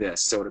 They're like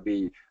this. So it'll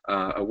be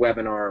a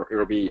webinar.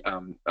 It'll be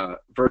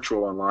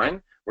virtual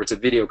online, where it's a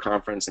video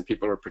conference and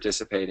people are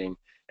participating,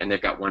 and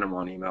they've got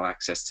one-on-one email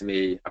access to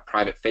me, a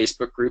private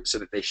Facebook group so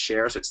that they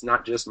share. So it's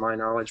not just my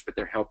knowledge, but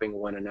they're helping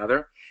one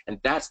another. And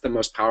that's the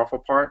most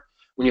powerful part.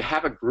 When you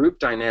have a group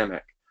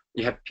dynamic,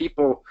 you have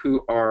people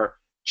who are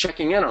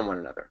checking in on one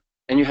another,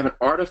 and you have an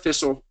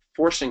artificial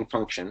forcing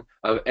function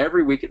of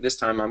every week at this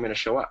time I'm going to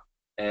show up,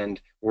 and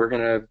we're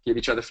going to give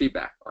each other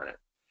feedback on it.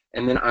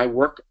 And then I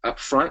work up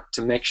front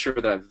to make sure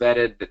that I've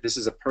vetted that this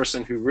is a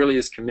person who really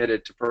is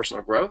committed to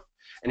personal growth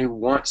and who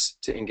wants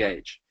to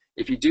engage.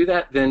 If you do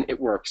that, then it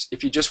works.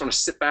 If you just want to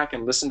sit back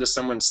and listen to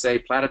someone say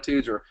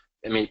platitudes, or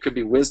I mean, it could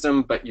be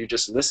wisdom, but you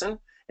just listen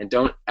and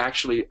don't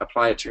actually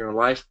apply it to your own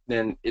life,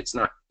 then it's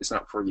not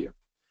for you.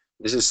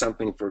 This is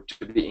something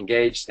to be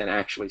engaged and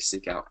actually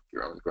seek out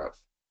your own growth.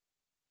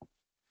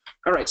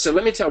 All right, so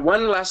let me tell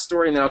one last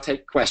story, and then I'll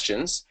take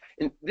questions.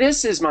 And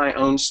this is my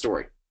own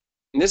story.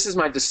 And this is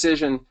my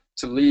decision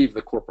to leave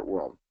the corporate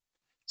world.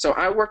 So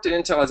I worked at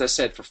Intel, as I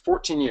said, for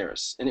 14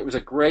 years, and it was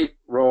a great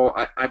role.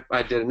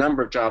 I did a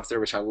number of jobs there,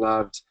 which I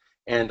loved.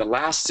 And the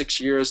last 6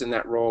 years in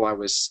that role, I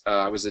was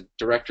a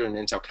director in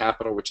Intel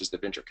Capital, which is the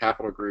venture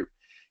capital group.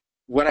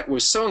 What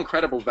was so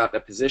incredible about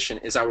that position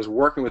is I was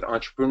working with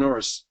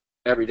entrepreneurs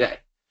every day,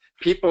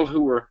 people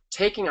who were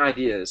taking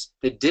ideas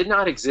that did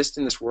not exist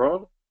in this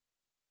world,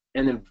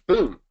 and then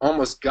boom,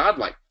 almost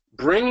godlike,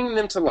 bringing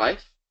them to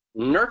life,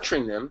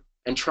 nurturing them,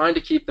 and trying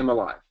to keep them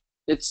alive.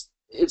 It's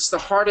the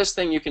hardest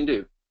thing you can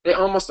do. They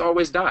almost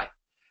always die.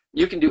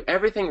 You can do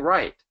everything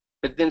right,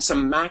 but then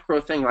some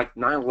macro thing like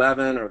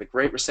 9/11 or the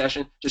Great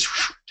Recession just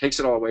takes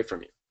it all away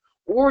from you.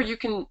 Or you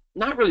can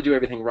not really do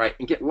everything right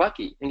and get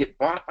lucky and get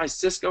bought by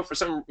Cisco for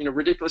some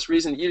ridiculous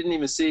reason that you didn't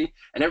even see,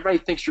 and everybody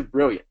thinks you're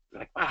brilliant.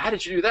 You're like, wow, how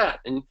did you do that?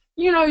 And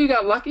you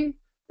got lucky.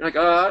 You're like,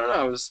 oh, I don't know,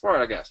 I was smart,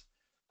 I guess.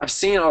 I've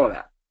seen all of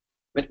that.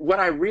 But what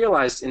I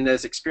realized in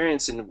those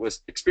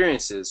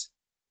experiences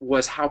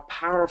was how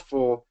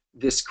powerful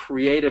this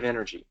creative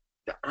energy,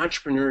 the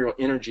entrepreneurial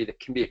energy that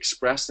can be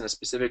expressed in a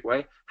specific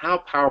way, how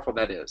powerful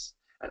that is.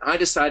 And I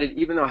decided,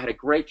 even though I had a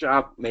great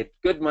job, made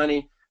good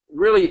money,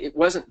 really it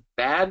wasn't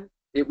bad.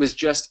 It was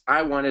just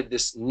I wanted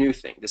this new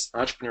thing, this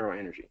entrepreneurial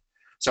energy.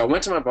 So I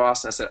went to my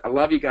boss and I said, I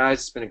love you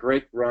guys. It's been a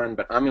great run,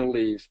 but I'm going to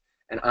leave,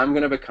 and I'm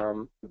going to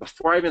become,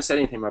 before I even said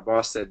anything, my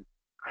boss said,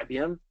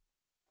 IBM,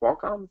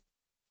 Qualcomm,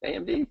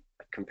 AMD,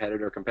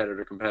 competitor.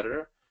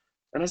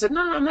 And I said,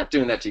 no, I'm not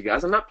doing that to you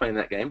guys. I'm not playing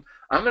that game.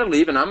 I'm going to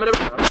leave, and I'm going to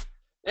become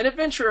an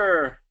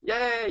adventurer.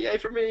 Yay, yay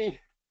for me.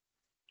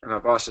 And my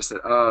boss just said,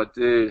 oh,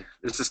 dude,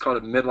 this is called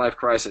a midlife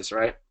crisis,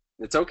 right?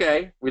 It's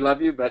okay. We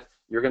love you, but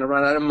you're going to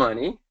run out of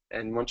money.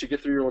 And once you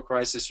get through your little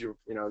crisis, you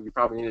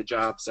probably need a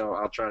job, so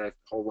I'll try to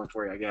hold one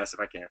for you, I guess, if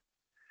I can.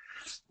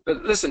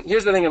 But listen,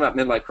 here's the thing about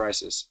midlife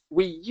crisis.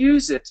 We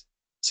use it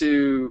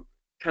to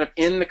kind of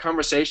end the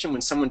conversation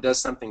when someone does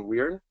something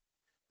weird.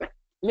 But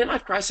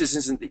midlife crisis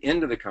isn't the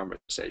end of the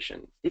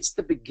conversation. It's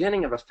the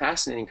beginning of a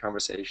fascinating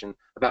conversation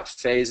about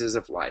phases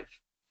of life.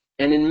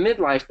 And in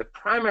midlife, the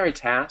primary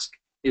task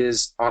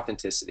is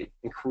authenticity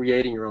and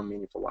creating your own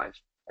meaningful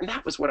life. And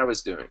that was what I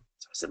was doing.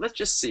 So I said, let's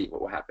just see what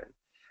will happen.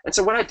 And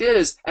so what I did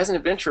is, as an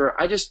adventurer,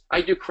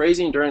 I do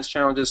crazy endurance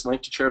challenges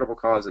linked to charitable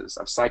causes.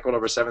 I've cycled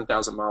over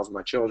 7,000 miles with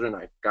my children.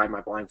 I guide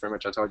my blind friend,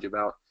 which I told you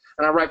about.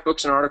 And I write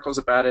books and articles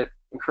about it,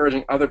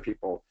 encouraging other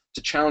people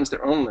to challenge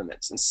their own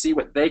limits and see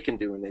what they can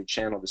do when they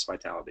channel this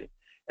vitality.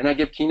 And I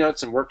give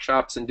keynotes and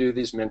workshops and do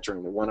these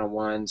mentoring, the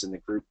one-on-ones and the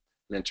group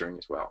mentoring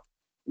as well.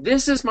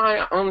 This is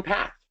my own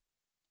path.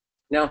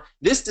 Now,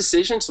 this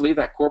decision to leave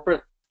that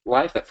corporate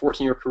life, that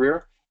 14-year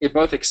career, it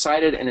both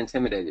excited and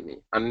intimidated me.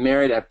 I'm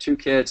married, I have 2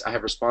 kids, I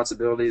have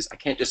responsibilities. I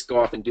can't just go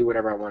off and do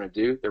whatever I want to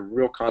do. There are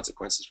real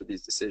consequences for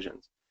these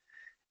decisions.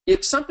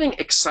 If something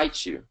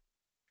excites you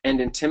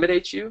and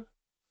intimidates you,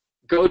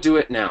 go do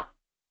it now.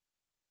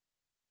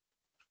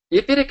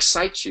 If it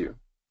excites you,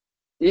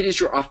 it is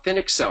your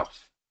authentic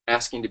self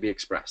asking to be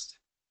expressed.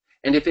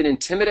 And if it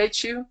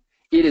intimidates you,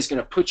 it is going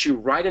to put you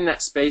right in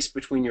that space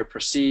between your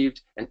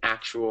perceived and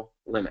actual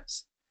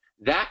limits.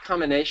 That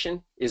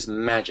combination is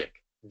magic.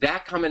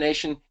 That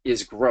combination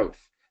is growth.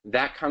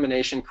 That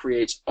combination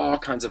creates all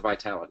kinds of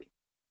vitality.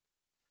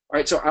 All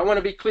right, so I want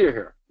to be clear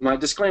here. My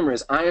disclaimer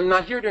is I am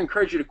not here to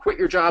encourage you to quit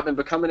your job and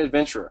become an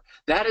adventurer.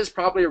 That is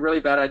probably a really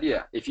bad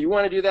idea. If you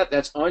want to do that,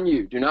 that's on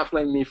you. Do not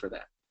blame me for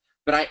that.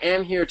 But I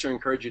am here to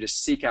encourage you to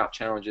seek out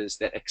challenges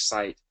that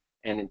excite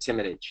and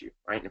intimidate you,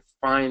 right? And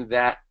find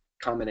that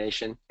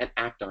combination and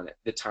act on it.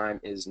 The time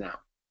is now.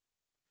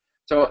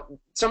 So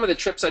some of the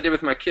trips I did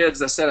with my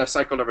kids, I said I've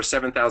cycled over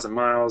 7,000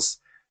 miles.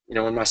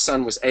 When my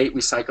son was 8,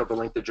 we cycled the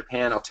length of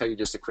Japan. I'll tell you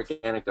just a quick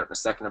anecdote in a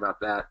second about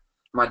that.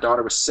 My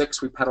daughter was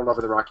 6. We pedaled over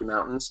the Rocky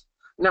Mountains.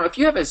 Now, if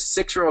you have a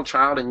 6-year-old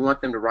child and you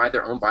want them to ride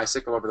their own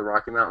bicycle over the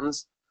Rocky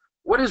Mountains,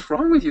 what is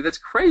wrong with you? That's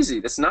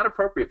crazy. That's not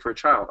appropriate for a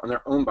child on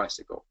their own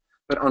bicycle.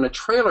 But on a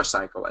trailer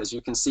cycle, as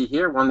you can see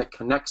here, one that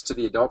connects to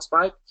the adult's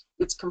bike,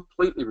 it's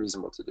completely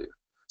reasonable to do.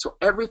 So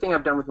everything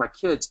I've done with my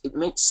kids, it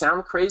may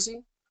sound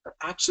crazy, but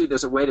actually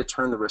there's a way to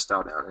turn the wrist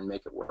dial down and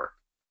make it work.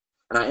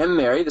 And I am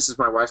married. This is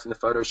my wife in the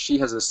photo. She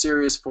has a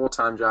serious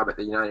full-time job at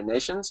the United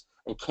Nations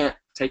and can't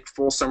take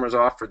full summers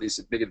off for these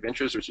big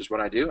adventures, which is what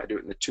I do. I do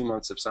it in the 2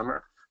 months of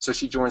summer. So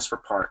she joins for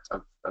part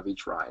of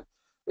each ride.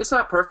 It's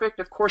not perfect.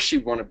 Of course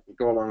she'd want to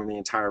go along the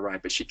entire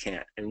ride, but she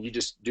can't. And you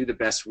just do the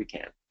best we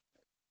can.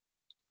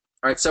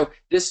 All right, so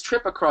this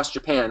trip across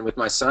Japan with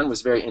my son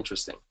was very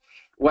interesting.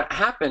 What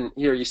happened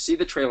here, you see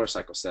the trailer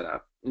cycle set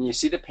up, and you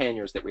see the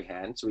panniers that we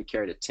had. So we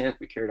carried a tent.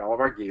 We carried all of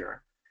our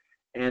gear.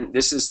 And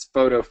this is a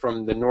photo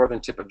from the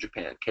northern tip of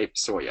Japan, Cape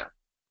Soya.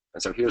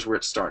 And so here's where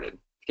it started.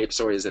 Cape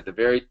Soya is at the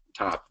very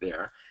top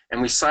there.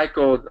 And we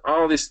cycled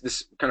all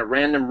this kind of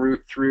random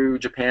route through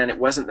Japan. It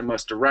wasn't the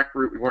most direct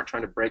route. We weren't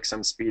trying to break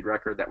some speed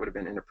record. That would have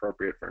been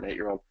inappropriate for an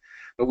 8-year-old.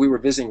 But we were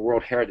visiting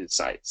World Heritage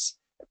Sites,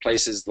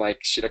 places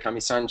like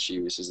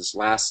Shirakami-sanchi, which is this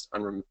last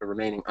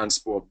remaining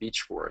unspoiled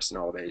beach forest in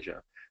all of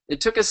Asia. It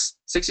took us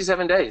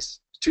 67 days,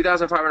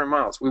 2,500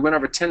 miles. We went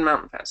over 10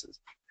 mountain passes.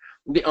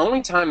 The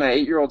only time my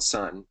 8-year-old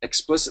son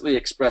explicitly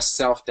expressed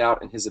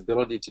self-doubt in his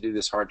ability to do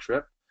this hard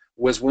trip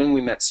was when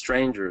we met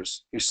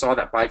strangers who saw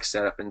that bike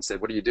setup and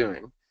said, "What are you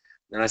doing?"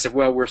 And I said,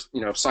 "Well, we're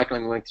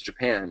cycling the length to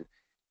Japan."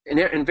 And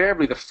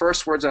invariably, the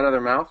first words out of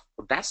their mouth,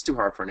 "Well, that's too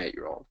hard for an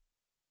 8-year-old."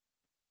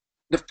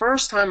 The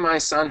first time my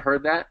son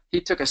heard that,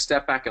 he took a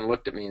step back and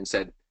looked at me and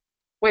said,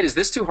 "Wait, is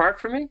this too hard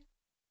for me?"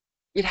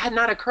 It had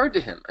not occurred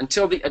to him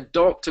until the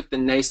adult took the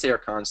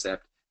naysayer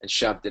concept and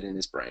shoved it in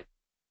his brain.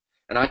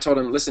 And I told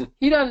him, "Listen,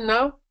 he doesn't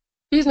know.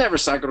 He's never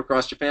cycled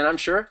across Japan, I'm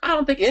sure. I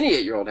don't think any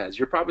 8-year-old has.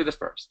 You're probably the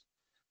first.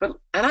 And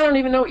I don't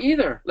even know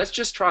either. Let's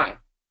just try."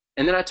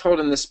 And then I told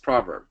him this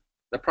proverb.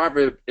 The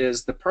proverb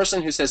is, the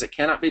person who says it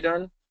cannot be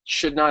done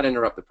should not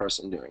interrupt the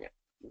person doing it.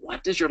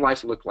 What does your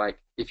life look like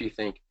if you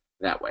think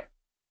that way?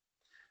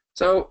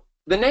 So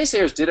the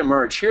naysayers did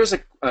emerge. Here's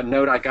a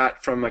note I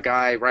got from a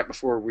guy right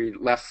before we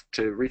left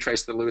to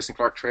retrace the Lewis and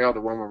Clark Trail, the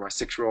one where my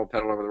 6-year-old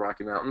pedaled over the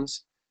Rocky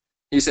Mountains.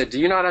 He said, "Do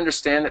you not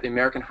understand that the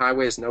American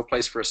highway is no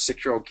place for a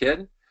 6-year-old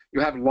kid?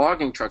 You have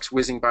logging trucks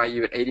whizzing by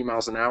you at 80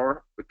 miles an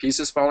hour with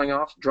pieces falling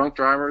off, drunk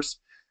drivers,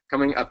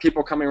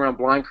 people coming around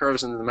blind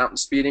curves into the mountain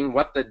speeding.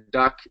 What the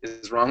duck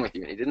is wrong with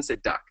you?" And he didn't say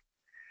duck.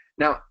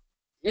 Now,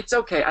 it's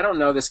okay. I don't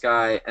know this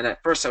guy, and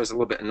at first I was a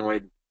little bit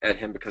annoyed at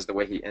him because the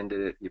way he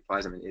ended it, he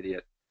applies I'm an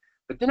idiot.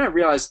 But then I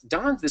realized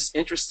Don's this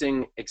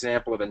interesting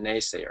example of a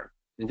naysayer,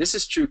 and this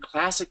is true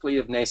classically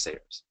of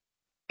naysayers.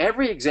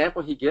 Every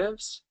example he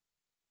gives,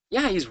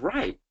 yeah, he's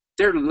right.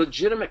 They're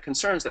legitimate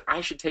concerns that I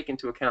should take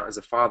into account as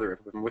a father if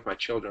I'm with my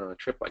children on a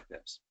trip like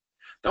this.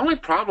 The only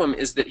problem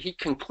is that he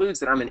concludes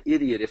that I'm an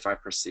idiot if I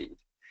proceed.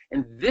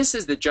 And this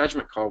is the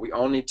judgment call we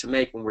all need to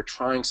make when we're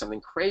trying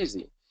something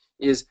crazy,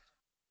 is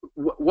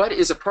what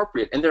is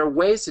appropriate. And there are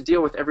ways to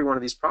deal with every one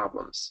of these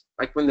problems.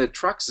 Like when the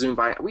trucks zoom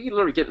by, we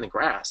literally get in the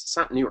grass. It's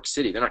not New York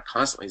City. They're not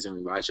constantly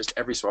zooming by. It's just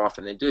every so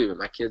often they do. And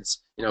my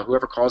kids,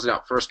 whoever calls it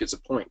out first gets a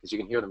point because you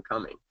can hear them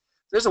coming.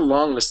 There's a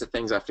long list of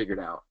things I figured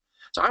out.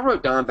 So I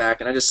wrote Don back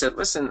and I just said,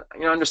 "Listen,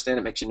 I understand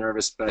it makes you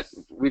nervous, but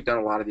we've done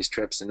a lot of these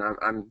trips and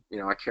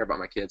I care about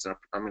my kids and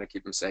I'm going to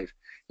keep them safe.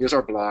 Here's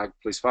our blog.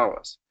 Please follow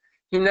us."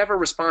 He never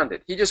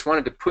responded. He just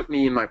wanted to put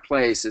me in my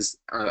place as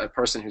a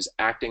person who's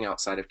acting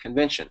outside of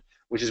convention,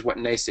 which is what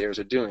naysayers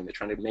are doing. They're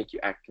trying to make you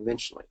act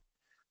conventionally.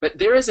 But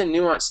there is a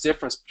nuanced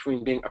difference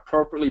between being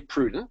appropriately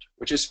prudent,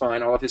 which is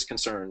fine, all of his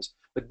concerns,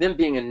 but then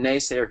being a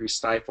naysayer who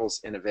stifles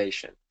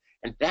innovation.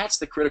 And that's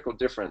the critical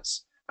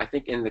difference, I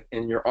think,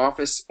 in your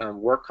office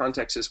work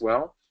context as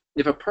well.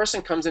 If a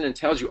person comes in and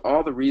tells you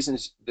all the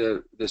reasons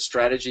the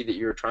strategy that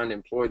you're trying to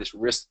employ, this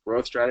risk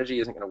growth strategy,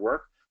 isn't going to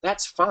work,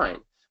 that's fine.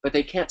 But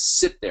they can't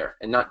sit there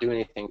and not do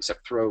anything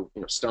except throw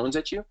stones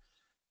at you.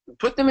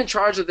 Put them in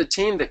charge of the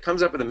team that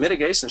comes up with a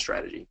mitigation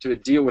strategy to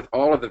deal with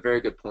all of the very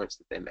good points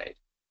that they made.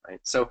 Right?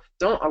 So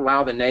don't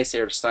allow the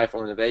naysayer to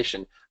stifle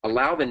innovation.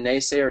 Allow the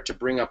naysayer to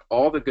bring up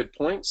all the good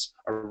points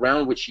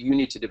around which you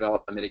need to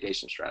develop a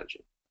mitigation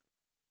strategy.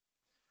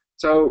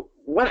 So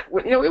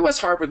it was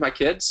hard with my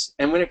kids,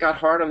 and when it got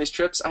hard on these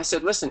trips, I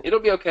said, "Listen, it'll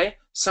be okay.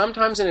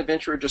 Sometimes an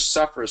adventurer just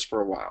suffers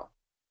for a while."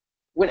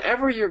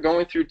 Whenever you're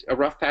going through a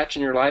rough patch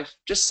in your life,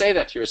 just say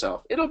that to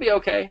yourself. It'll be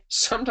okay.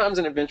 Sometimes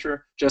an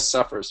adventurer just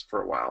suffers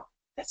for a while.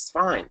 That's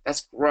fine.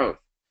 That's growth.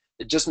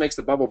 It just makes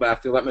the bubble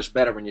bath feel that much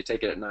better when you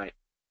take it at night.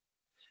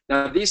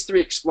 Now, these 3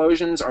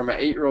 explosions are my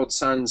 8-year-old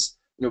son's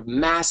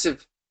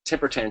massive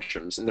temper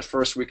tantrums in the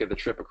first week of the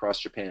trip across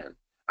Japan.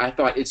 I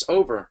thought, it's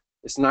over.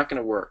 It's not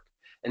going to work.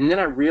 And then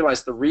I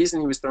realized the reason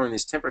he was throwing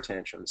these temper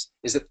tantrums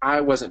is that I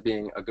wasn't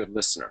being a good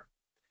listener.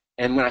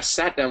 And when I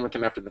sat down with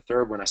him after the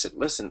 3rd one, I said,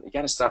 "Listen, you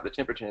got to stop the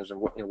temper tantrums.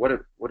 And what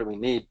do we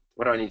need?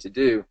 What do I need to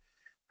do?"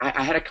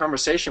 I had a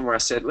conversation where I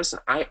said, "Listen,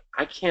 I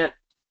can't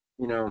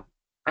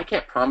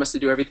promise to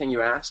do everything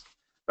you ask,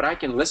 but I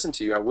can listen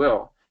to you. I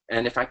will.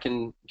 And if I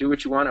can do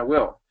what you want, I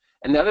will.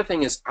 And the other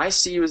thing is, I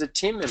see you as a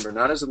team member,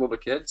 not as a little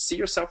kid. See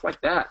yourself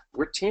like that.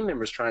 We're team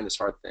members trying this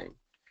hard thing.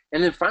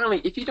 And then finally,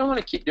 if you don't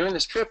want to keep doing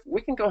this trip,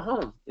 we can go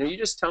home. You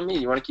just tell me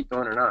you want to keep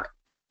going or not."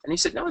 And he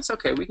said, "No, it's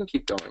okay. We can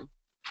keep going."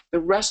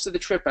 The rest of the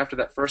trip after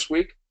that first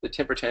week, the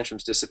temper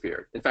tantrums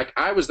disappeared. In fact,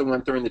 I was the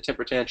one throwing the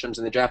temper tantrums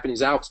in the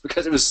Japanese Alps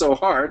because it was so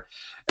hard.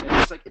 And I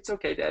was like, "It's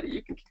okay, Daddy.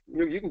 You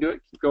can do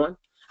it. Keep going."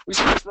 We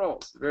switched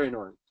roles. Very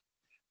annoying.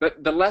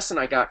 But the lesson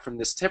I got from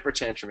this temper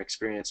tantrum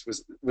experience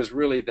was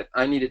really that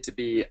I needed to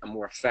be a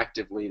more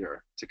effective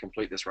leader to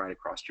complete this ride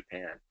across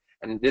Japan.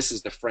 And this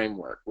is the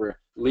framework where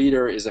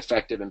leader is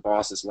effective and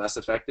boss is less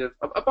effective.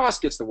 A boss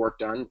gets the work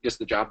done, gets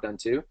the job done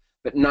too,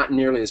 but not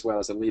nearly as well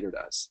as a leader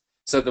does.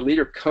 So the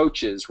leader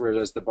coaches,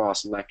 whereas the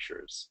boss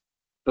lectures.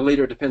 The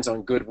leader depends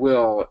on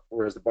goodwill,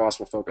 whereas the boss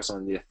will focus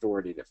on the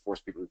authority to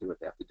force people to do what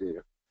they have to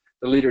do.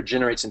 The leader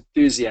generates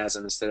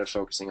enthusiasm instead of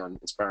focusing on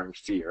inspiring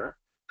fear.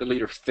 The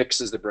leader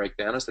fixes the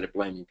breakdown instead of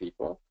blaming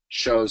people,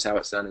 shows how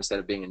it's done instead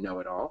of being a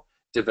know-it-all,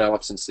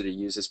 develops instead of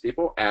uses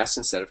people, asks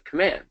instead of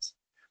commands.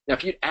 Now,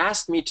 if you'd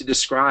asked me to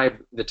describe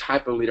the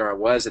type of leader I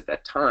was at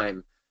that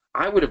time,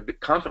 I would have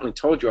confidently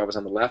told you I was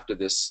on the left of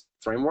this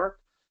framework.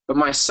 But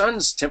my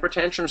son's temper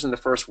tantrums in the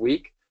first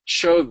week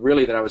showed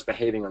really that I was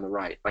behaving on the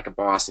right, like a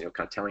boss, kind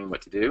of telling him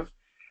what to do.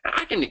 And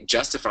I can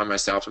justify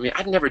myself. I mean,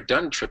 I'd never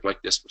done a trip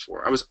like this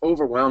before. I was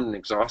overwhelmed and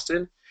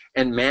exhausted,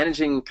 and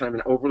managing kind of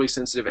an overly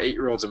sensitive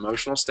 8-year-old's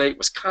emotional state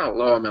was kind of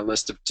low on my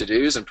list of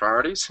to-dos and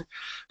priorities.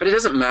 But it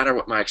doesn't matter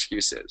what my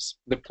excuse is.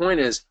 The point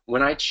is,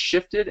 when I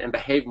shifted and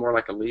behaved more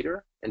like a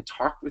leader and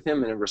talked with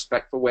him in a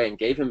respectful way and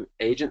gave him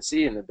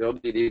agency and the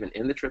ability to even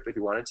end the trip if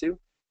he wanted to,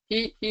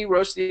 he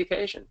rose to the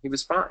occasion. He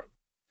was fine.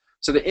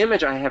 So the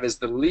image I have is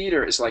the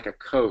leader is like a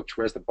coach,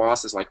 whereas the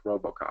boss is like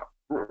RoboCop.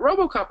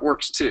 RoboCop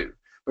works too,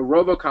 but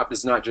RoboCop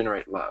does not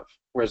generate love,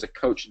 whereas a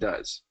coach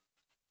does.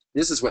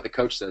 This is what the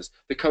coach does.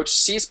 The coach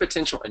sees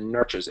potential and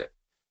nurtures it.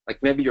 Like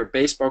maybe you're a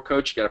baseball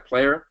coach, you got a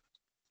player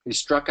who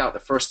struck out the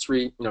first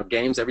 3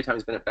 games every time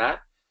he's been at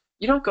bat.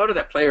 You don't go to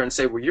that player and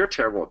say, well, you're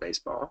terrible at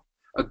baseball.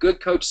 A good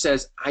coach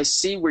says, I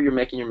see where you're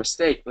making your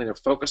mistake.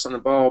 Focus on the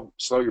ball,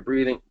 slow your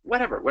breathing,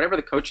 whatever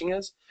the coaching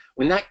is.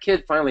 When that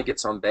kid finally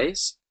gets on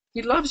base,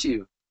 he loves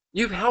you.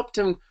 You've helped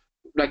him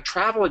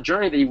travel a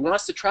journey that he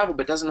wants to travel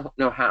but doesn't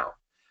know how.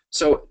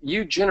 So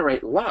you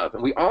generate love,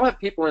 and we all have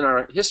people in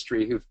our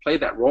history who've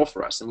played that role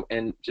for us,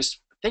 and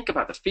just think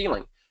about the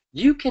feeling.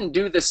 You can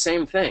do the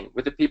same thing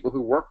with the people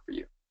who work for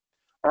you.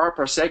 R.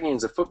 Parsegian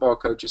is a football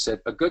coach who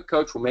said, a good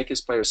coach will make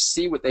his players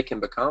see what they can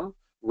become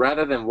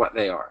rather than what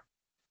they are.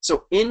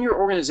 So in your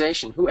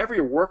organization, whoever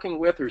you're working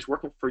with or is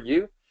working for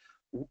you,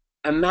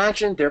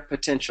 imagine their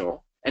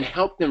potential and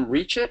help them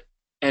reach it,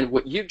 and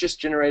what you've just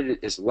generated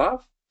is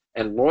love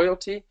and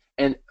loyalty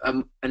and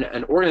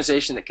an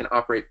organization that can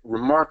operate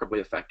remarkably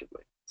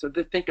effectively. So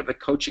think of the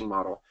coaching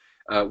model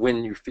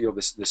when you feel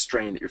the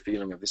strain that you're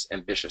feeling of this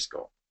ambitious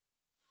goal.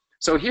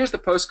 So here's the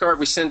postcard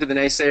we send to the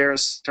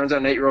naysayers. Turns out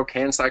an 8-year-old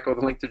can cycle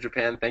the link to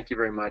Japan. Thank you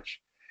very much.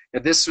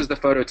 Now, this was the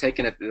photo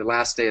taken at the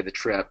last day of the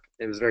trip.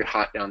 It was very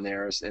hot down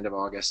there. It was the end of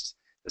August,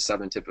 the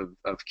southern tip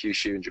of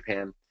Kyushu in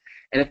Japan.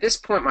 And at this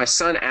point, my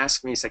son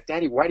asked me, he's like,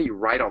 Daddy, why do you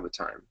write all the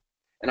time?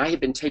 And I had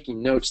been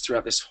taking notes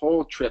throughout this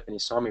whole trip, and he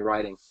saw me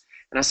writing.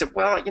 And I said,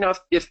 well,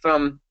 if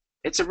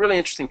it's a really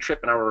interesting trip,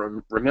 and I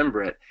will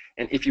remember it.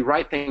 And if you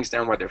write things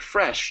down while they're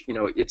fresh,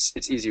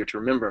 it's easier to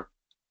remember,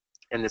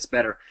 and it's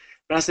better.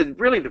 But I said,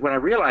 really, what I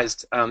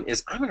realized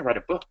is I'm going to write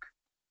a book.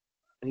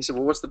 And he said,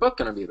 well, what's the book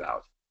going to be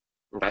about?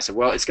 And I said,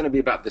 well, it's going to be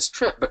about this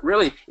trip, but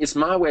really, it's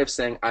my way of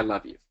saying I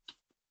love you.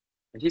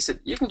 And he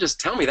said, you can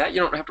just tell me that. You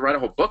don't have to write a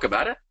whole book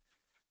about it.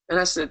 And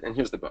I said, and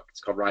here's the book.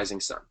 It's called Rising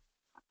Sun.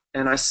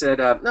 And I said,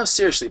 no,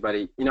 seriously,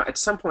 buddy, at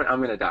some point I'm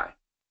going to die.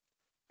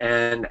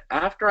 And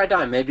after I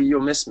die, maybe you'll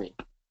miss me.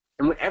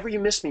 And whenever you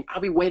miss me, I'll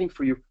be waiting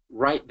for you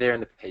right there in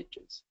the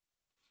pages.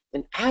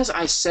 And as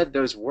I said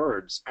those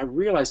words, I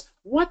realized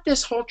what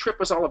this whole trip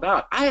was all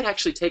about. I had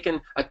actually taken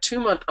a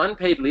 2-month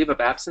unpaid leave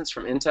of absence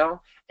from Intel,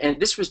 and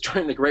this was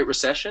during the Great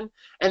Recession.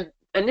 And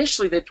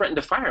initially, they threatened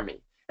to fire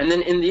me. And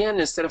then in the end,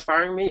 instead of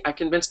firing me, I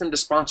convinced them to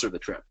sponsor the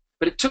trip.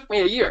 But it took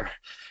me a year.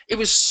 It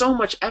was so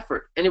much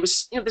effort. And it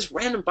was this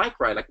random bike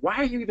ride. Like, why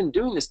are you even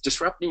doing this,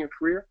 disrupting your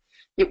career?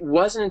 It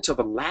wasn't until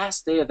the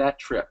last day of that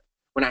trip,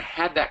 when I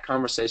had that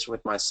conversation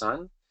with my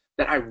son,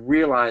 that I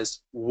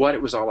realized what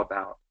it was all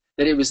about.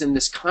 That it was in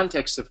this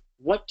context of,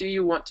 what do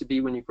you want to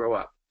be when you grow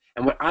up?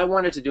 And what I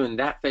wanted to do in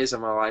that phase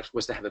of my life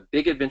was to have a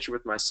big adventure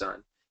with my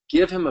son,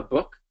 give him a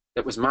book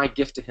that was my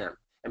gift to him.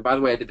 And by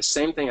the way, I did the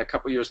same thing a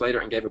couple years later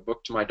and gave a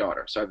book to my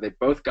daughter. So they've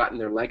both gotten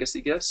their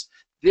legacy gifts.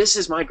 This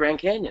is my Grand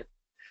Canyon.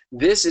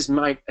 This is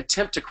my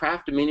attempt to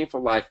craft a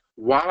meaningful life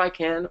while I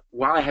can,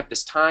 while I have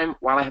this time,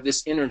 while I have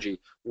this energy.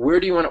 Where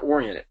do you want to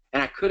orient it?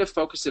 And I could have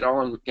focused it all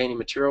on gaining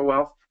material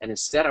wealth, and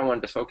instead I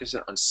wanted to focus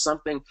it on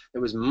something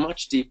that was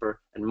much deeper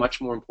and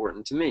much more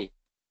important to me.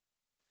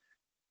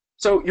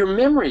 So your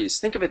memories,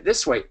 think of it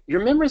this way.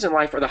 Your memories in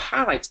life are the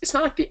highlights. It's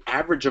not like the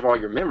average of all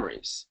your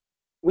memories.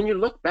 When you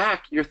look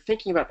back, you're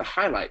thinking about the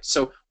highlights.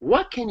 So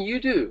what can you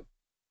do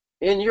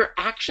in your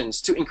actions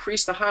to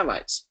increase the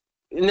highlights?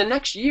 In the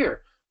next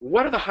year,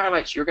 what are the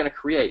highlights you're going to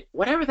create?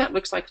 Whatever that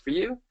looks like for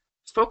you,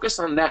 focus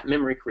on that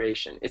memory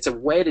creation. It's a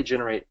way to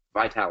generate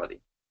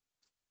vitality.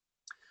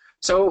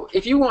 So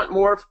if you want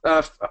more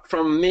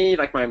from me,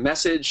 like my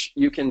message,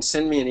 you can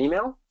send me an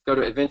email. Go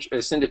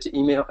to send it to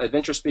email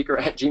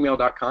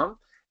adventurespeaker@gmail.com.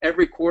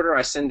 Every quarter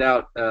I send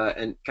out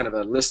kind of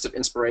a list of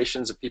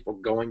inspirations of people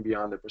going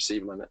beyond their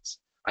perceived limits.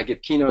 I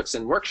give keynotes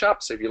and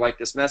workshops, so if you like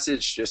this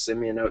message, just send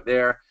me a note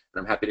there, and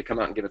I'm happy to come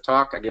out and give a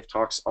talk. I give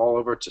talks all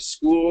over to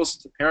schools,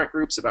 to parent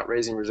groups about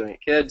raising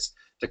resilient kids,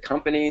 to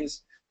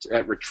companies,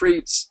 at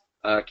retreats,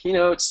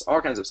 keynotes,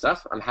 all kinds of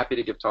stuff. I'm happy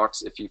to give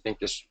talks if you think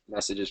this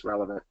message is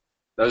relevant.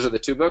 Those are the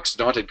 2 books,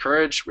 Daunted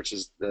Courage, which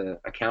is the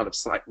account of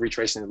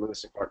retracing the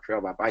Lewis and Clark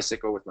Trail by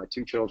bicycle with my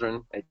 2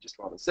 children, ages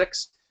 12 and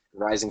 6,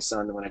 Rising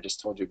Sun, the one I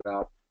just told you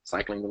about,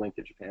 cycling the link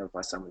to Japan with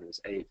my son when he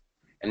was 8.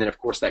 And then, of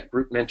course, that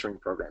group mentoring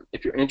program.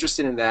 If you're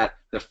interested in that,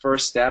 the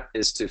first step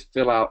is to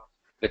fill out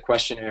the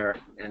questionnaire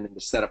and then to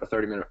set up a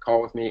 30-minute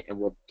call with me, and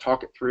we'll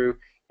talk it through.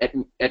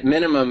 At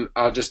minimum,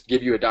 I'll just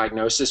give you a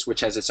diagnosis,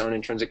 which has its own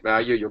intrinsic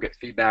value. You'll get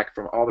feedback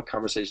from all the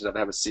conversations I've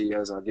had with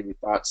CEOs, and I'll give you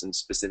thoughts and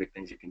specific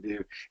things you can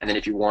do. And then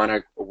if you want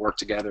to work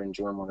together and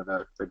join one of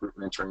the group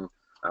mentoring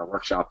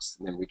workshops,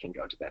 then we can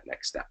go to that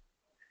next step.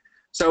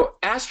 So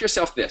ask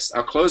yourself this.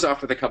 I'll close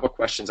off with a couple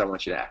questions I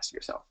want you to ask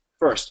yourself.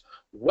 First,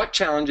 what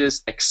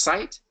challenges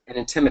excite and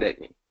intimidate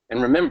me?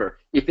 And remember,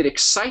 if it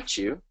excites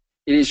you,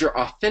 it is your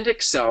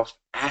authentic self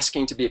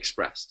asking to be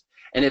expressed.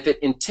 And if it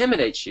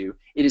intimidates you,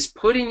 it is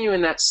putting you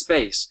in that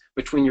space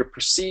between your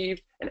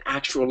perceived and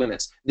actual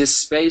limits, this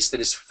space that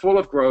is full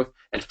of growth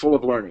and full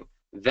of learning.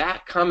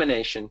 That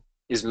combination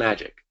is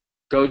magic.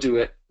 Go do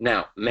it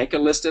now. Make a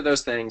list of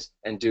those things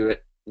and do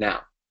it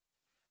now.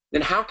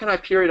 Then how can I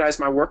periodize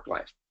my work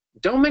life?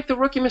 Don't make the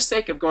rookie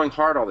mistake of going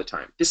hard all the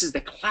time. This is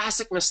the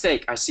classic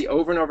mistake I see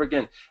over and over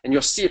again. And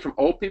you'll see it from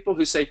old people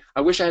who say,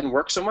 I wish I hadn't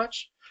worked so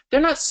much. They're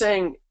not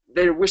saying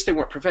they wish they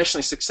weren't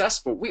professionally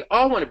successful. We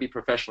all want to be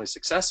professionally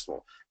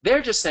successful.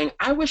 They're just saying,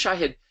 I wish I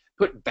had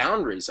put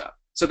boundaries up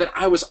so that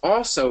I was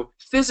also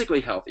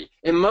physically healthy,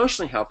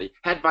 emotionally healthy,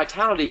 had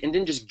vitality, and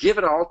didn't just give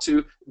it all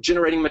to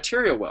generating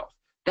material wealth.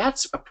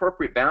 That's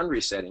appropriate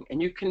boundary setting,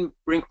 and you can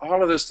bring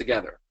all of those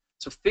together.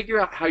 So figure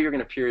out how you're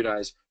going to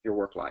periodize your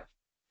work life.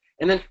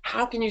 And then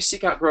how can you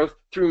seek out growth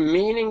through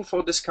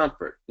meaningful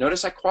discomfort?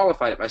 Notice I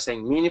qualified it by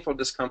saying meaningful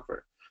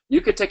discomfort.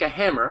 You could take a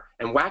hammer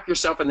and whack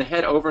yourself in the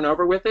head over and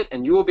over with it,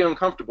 and you will be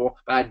uncomfortable,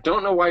 but I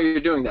don't know why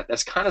you're doing that.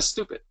 That's kind of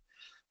stupid.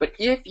 But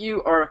if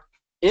you are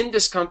in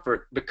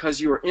discomfort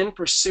because you are in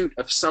pursuit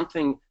of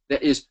something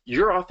that is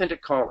your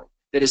authentic calling,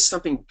 that is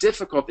something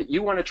difficult that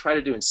you want to try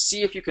to do and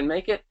see if you can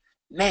make it,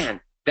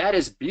 man, that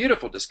is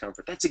beautiful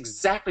discomfort. That's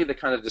exactly the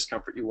kind of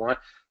discomfort you want.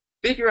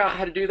 Figure out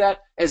how to do that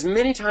as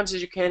many times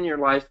as you can in your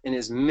life in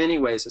as many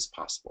ways as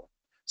possible.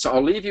 So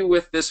I'll leave you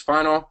with this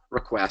final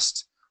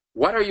request.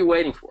 What are you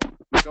waiting for?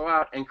 Go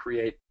out and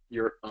create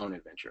your own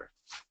adventure.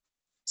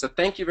 So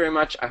thank you very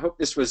much. I hope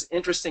this was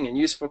interesting and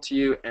useful to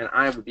you, and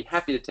I would be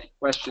happy to take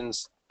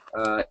questions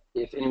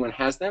if anyone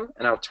has them,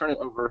 and I'll turn it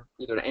over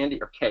either to Andy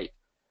or Kate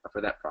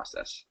for that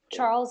process.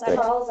 Charles,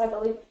 I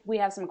believe we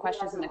have some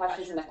questions in the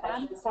questions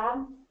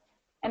tab.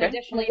 And Okay.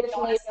 additionally, if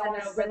you want to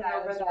send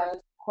over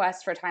those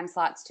requests for time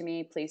slots to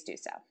me, please do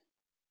so.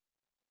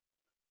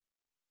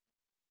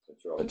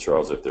 And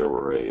Charles, if there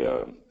were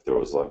there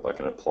was like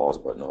an applause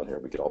button on here,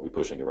 we could all be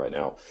pushing it right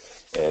now.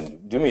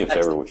 And do me a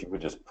favor, if you would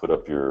just put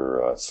up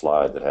your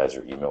slide that has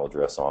your email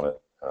address on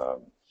it.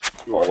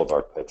 All of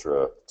our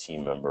Petra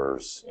team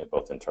members,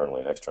 both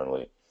internally and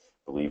externally,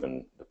 believe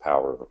in the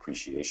power of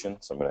appreciation.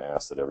 So I'm going to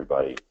ask that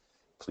everybody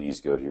please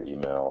go to your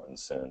email and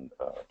send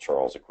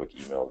Charles a quick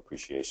email of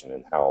appreciation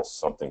and how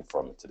something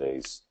from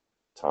today's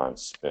time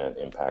spent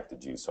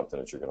impacted you, something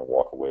that you're going to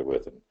walk away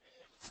with, and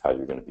how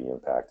you're going to be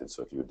impacted.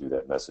 So if you would do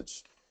that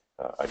message,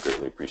 I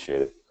greatly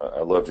appreciate it.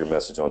 I loved your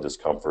message on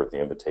discomfort, the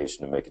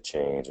invitation to make a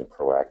change and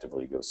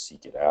proactively go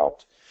seek it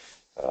out.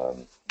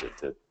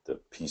 The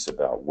piece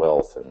about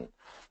wealth and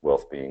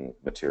wealth being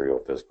material,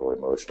 physical,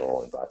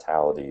 emotional, and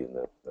vitality, and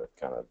the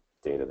kind of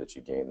data that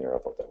you gained there, I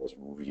thought that was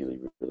really,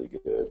 really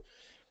good.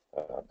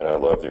 And I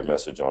love your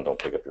message on don't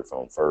pick up your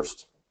phone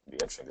first. It'd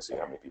be interesting to see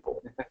how many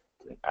people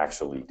can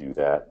actually do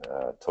that.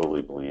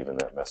 Totally believe in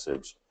that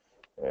message.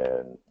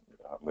 And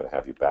I'm going to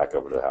have you back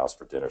over to the house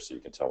for dinner so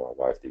you can tell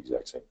my wife the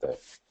exact same thing.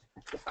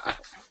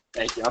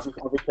 Thank you.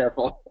 I'll be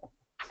careful.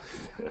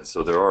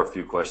 So there are a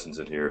few questions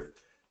in here.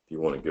 If you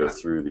want to go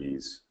through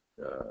these,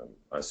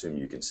 I assume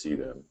you can see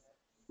them.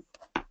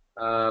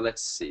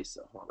 Let's see.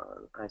 So hold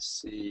on. I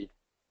see.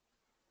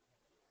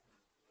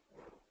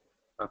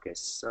 Okay,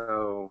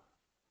 so.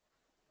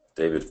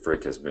 David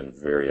Frick has been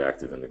very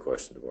active in the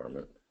question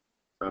department.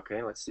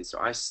 Okay, let's see. So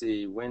I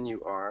see when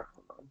you are.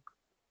 Hold on.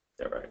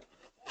 Yeah, right.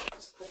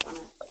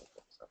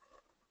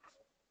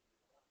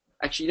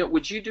 Actually,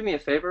 would you do me a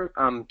favor?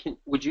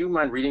 Would you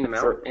mind reading them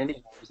out, Sure.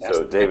 Andy?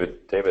 So David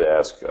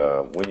asked,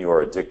 when you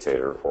are a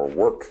dictator or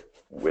work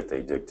with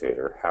a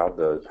dictator, how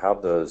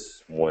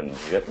does one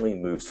gently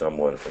move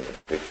someone from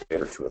a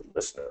dictator to a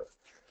listener,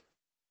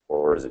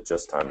 or is it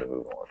just time to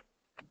move on?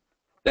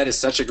 That is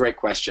such a great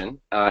question,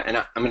 and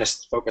I'm going to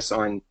focus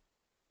on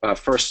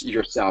first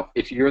yourself.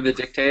 If you're the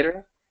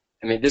dictator,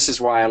 I mean, this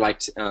is why I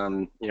liked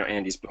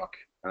Andy's book,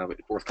 the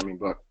forthcoming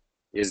book,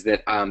 is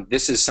that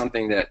this is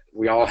something that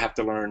we all have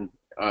to learn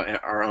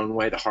our own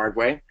way, the hard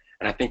way.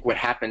 And I think what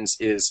happens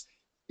is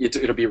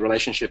it'll be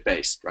relationship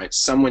based, right?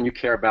 Someone you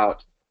care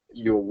about,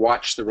 you'll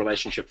watch the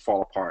relationship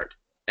fall apart,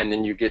 and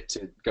then you get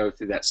to go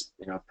through that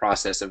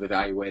process of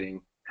evaluating.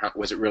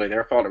 Was it really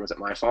their fault or was it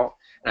my fault?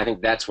 And I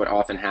think that's what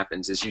often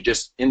happens is you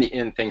just, in the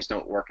end, things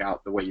don't work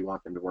out the way you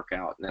want them to work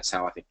out. And that's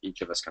how I think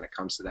each of us kind of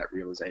comes to that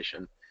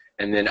realization.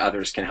 And then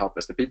others can help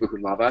us. The people who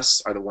love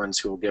us are the ones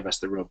who will give us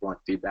the real blunt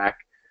feedback.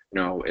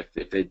 If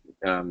they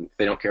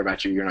don't care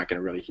about you, you're not going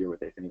to really hear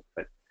what they think.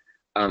 But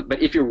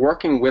if you're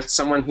working with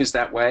someone who's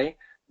that way,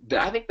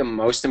 I think the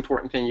most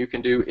important thing you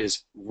can do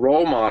is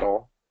role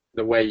model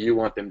the way you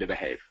want them to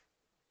behave.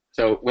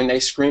 So when they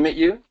scream at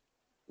you,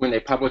 when they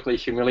publicly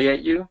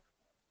humiliate you,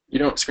 you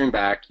don't scream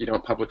back, you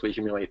don't publicly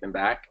humiliate them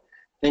back.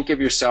 Think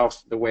of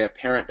yourself the way a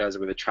parent does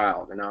with a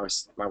child. And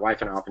my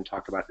wife and I often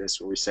talk about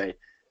this, where we say,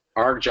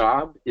 our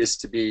job is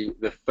to be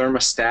the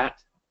thermostat,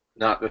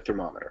 not the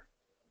thermometer,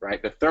 right?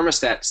 The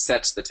thermostat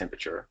sets the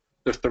temperature.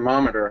 The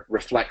thermometer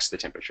reflects the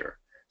temperature.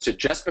 So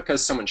just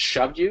because someone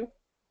shoved you,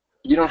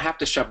 you don't have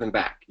to shove them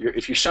back.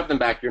 If you shove them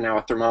back, you're now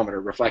a thermometer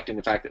reflecting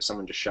the fact that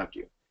someone just shoved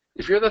you.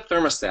 If you're the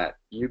thermostat,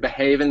 you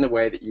behave in the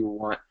way that you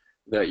want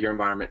your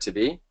environment to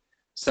be.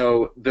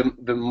 So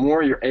the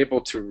more you're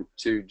able to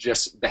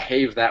just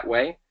behave that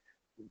way,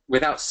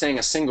 without saying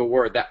a single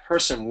word, that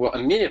person will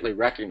immediately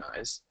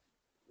recognize,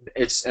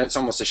 it's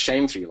almost a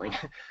shame feeling,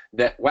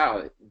 that,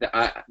 wow,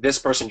 this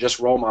person just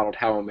role modeled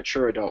how a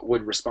mature adult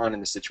would respond in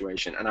the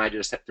situation, and I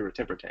just threw a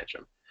temper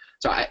tantrum.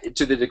 So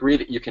to the degree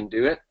that you can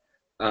do it,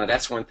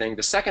 that's one thing.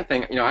 The second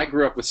thing, I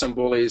grew up with some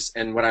bullies,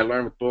 and what I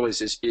learned with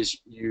bullies is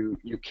you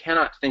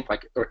cannot think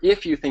like, or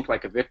if you think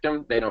like a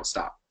victim, they don't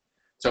stop.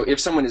 So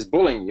if someone is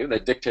bullying you, the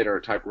dictator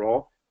type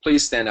role,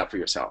 please stand up for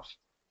yourself.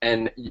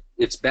 And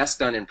it's best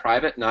done in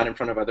private, not in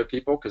front of other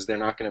people, because they're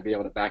not going to be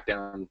able to back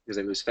down because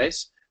they lose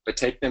face. But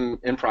take them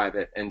in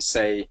private and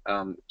say,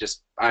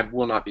 I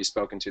will not be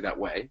spoken to that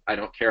way. I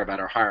don't care about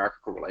our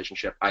hierarchical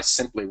relationship. I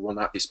simply will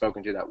not be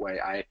spoken to that way.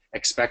 I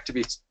expect to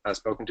be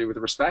spoken to with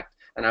respect,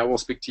 and I will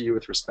speak to you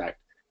with respect.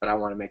 But I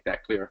want to make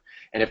that clear.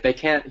 And if they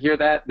can't hear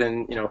that,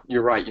 then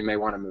you're right. You may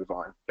want to move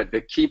on. But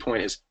the key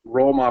point is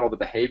role model the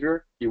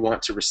behavior you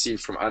want to receive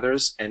from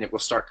others, and it will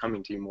start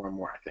coming to you more and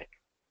more, I think.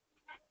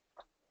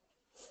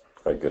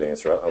 All right, good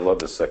answer. I love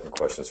the second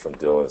question. It's from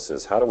Dylan. It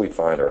says, how do we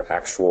find our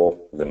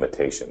actual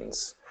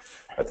limitations?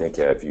 I think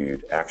I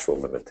viewed actual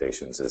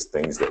limitations as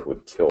things that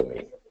would kill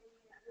me.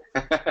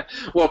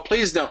 Well,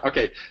 please don't.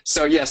 Okay,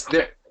 so yes,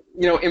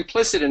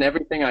 implicit in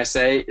everything I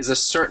say is a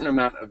certain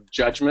amount of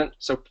judgment.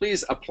 So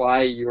please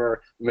apply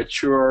your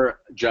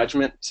mature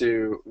judgment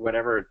to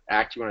whatever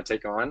act you want to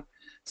take on.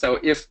 So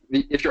if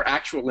your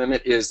actual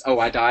limit is, oh,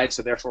 I died,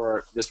 so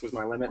therefore this was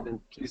my limit, then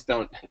please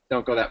don't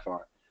go that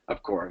far.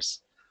 Of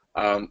course,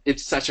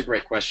 it's such a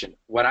great question.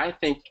 What I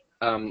think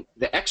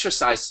the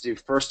exercise to do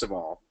first of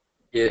all,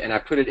 and I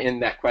put it in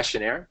that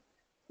questionnaire,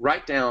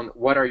 write down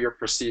what are your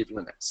perceived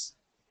limits.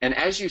 And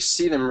as you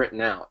see them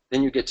written out,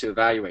 then you get to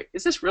evaluate,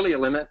 is this really a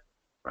limit,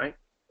 right,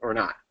 or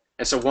not?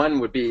 And so one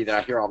would be that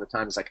I hear all the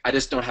time is like, I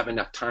just don't have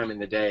enough time in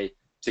the day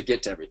to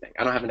get to everything.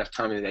 I don't have enough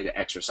time in the day to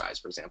exercise,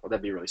 for example.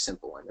 That'd be a really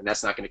simple one, and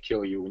that's not going to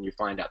kill you when you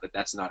find out that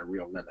that's not a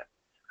real limit.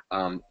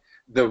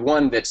 The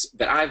one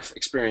that I've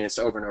experienced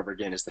over and over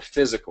again is the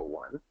physical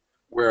one,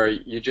 where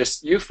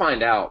you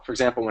find out, for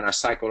example, when I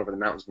cycle over the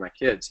mountains with my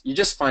kids, you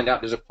just find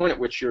out there's a point at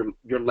which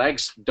your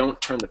legs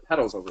don't turn the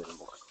pedals over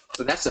anymore.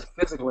 So that's a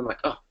physical one, like,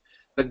 oh.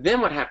 But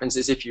then what happens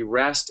is if you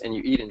rest and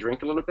you eat and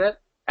drink a little bit,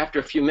 after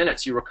a few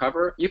minutes you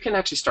recover, you can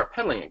actually start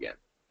pedaling again.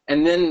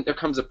 And then there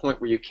comes a point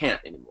where you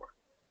can't anymore.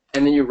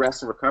 And then you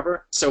rest and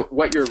recover. So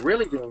what you're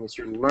really doing is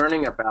you're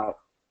learning about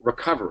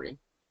recovery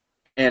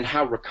and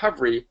how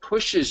recovery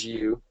pushes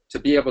you to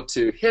be able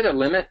to hit a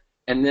limit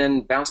and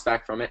then bounce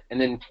back from it and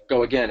then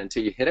go again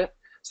until you hit it.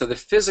 So the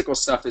physical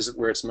stuff is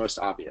where it's most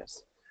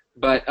obvious.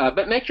 But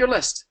make your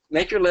list.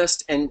 Make your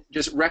list and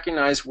just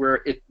recognize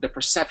where the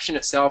perception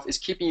itself is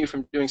keeping you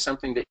from doing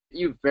something that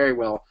you very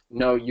well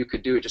know you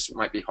could do. It just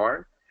might be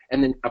hard.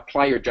 And then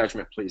apply your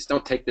judgment, please.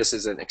 Don't take this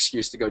as an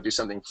excuse to go do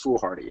something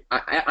foolhardy.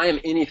 I am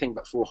anything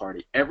but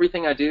foolhardy.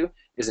 Everything I do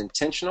is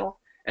intentional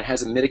and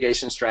has a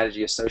mitigation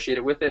strategy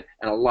associated with it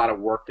and a lot of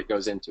work that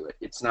goes into it.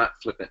 It's not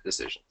flippant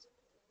decisions.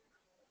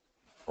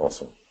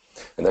 Awesome.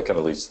 And that kind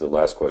of leads to the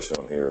last question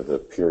on here. The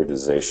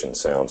periodization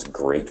sounds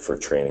great for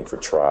training for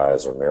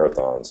tries or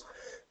marathons,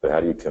 but how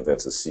do you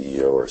convince a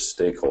CEO or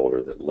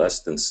stakeholder that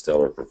less than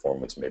stellar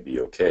performance may be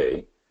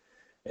okay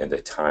and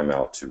a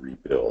timeout to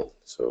rebuild?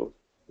 So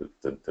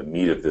the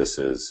meat of this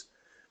is,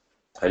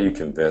 how do you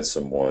convince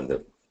someone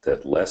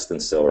that less than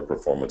stellar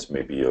performance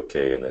may be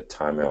okay and that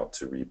timeout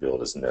to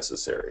rebuild is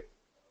necessary?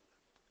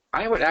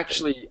 I would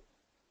actually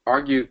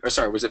argue, or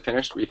sorry, was it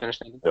finished? Were you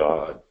finished, Nathan?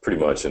 Pretty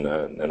much, and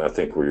I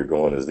think where you're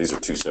going is these are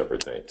two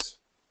separate things.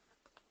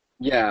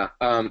 Yeah,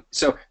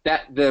 so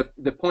that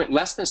the point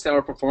less than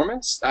stellar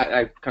performance,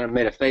 I kind of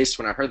made a face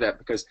when I heard that,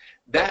 because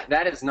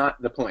that is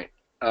not the point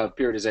of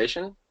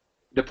periodization.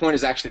 The point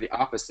is actually the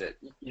opposite.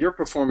 Your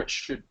performance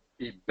should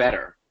be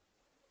better.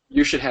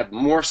 You should have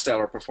more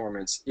stellar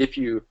performance if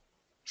you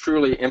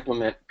truly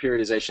implement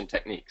periodization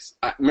techniques.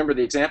 Remember,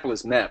 the example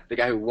is Meb, the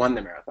guy who won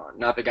the marathon,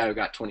 not the guy who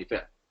got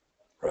 25th.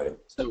 Right.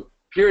 So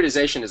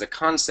periodization as a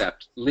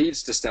concept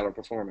leads to stellar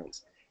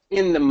performance.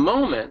 In the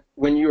moment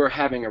when you are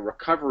having a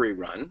recovery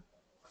run,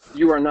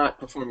 you are not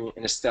performing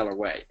in a stellar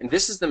way. And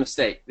this is the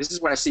mistake. This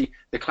is what I see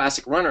the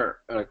classic runner,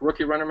 like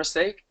rookie runner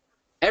mistake.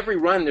 Every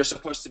run they're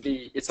supposed to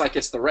be, it's like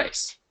it's the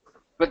race.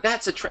 But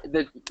that's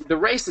the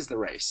race is the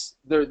race.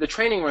 The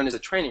training run is a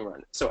training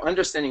run. So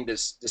understanding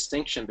this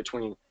distinction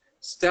between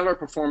stellar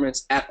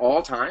performance at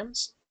all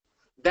times,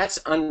 that's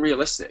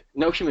unrealistic.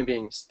 No human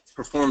being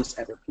performs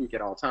at their peak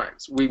at all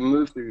times. We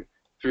move through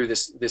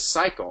this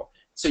cycle.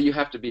 So you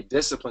have to be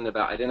disciplined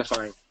about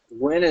identifying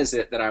when is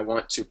it that I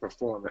want to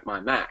perform at my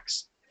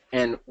max,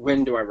 and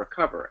when do I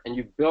recover? And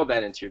you build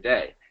that into your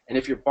day. And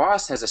if your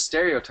boss has a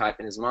stereotype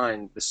in his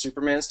mind, the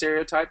Superman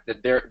stereotype,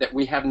 that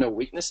we have no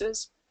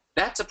weaknesses,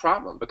 that's a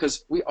problem,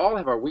 because we all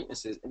have our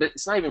weaknesses. But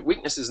it's not even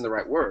weaknesses in the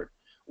right word.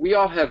 We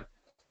all have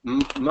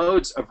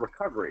modes of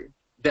recovery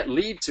that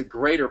lead to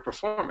greater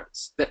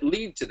performance, that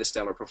lead to the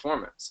stellar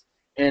performance.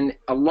 And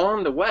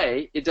along the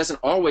way, it doesn't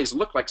always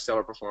look like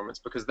stellar performance,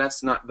 because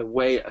that's not the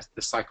way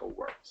the cycle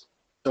works.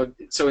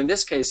 So in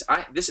this case,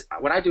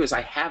 what I do is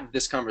I have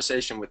this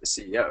conversation with the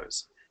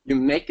CEOs. You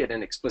make it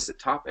an explicit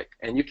topic,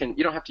 and you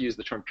don't have to use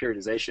the term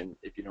periodization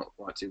if you don't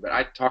want to, but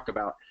I talk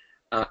about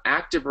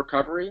active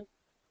recovery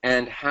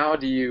and how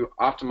do you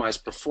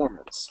optimize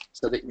performance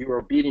so that you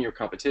are beating your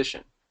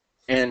competition.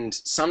 And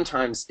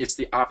sometimes it's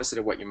the opposite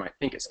of what you might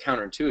think. It's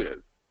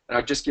counterintuitive. And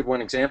I'll just give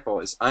one example.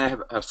 Is I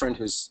have a friend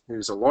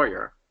who's a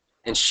lawyer,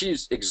 and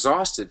she's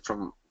exhausted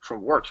from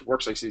work. She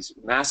works like these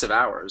massive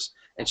hours,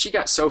 and she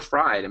got so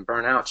fried and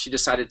burnt out, she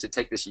decided to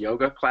take this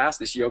yoga class,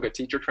 this yoga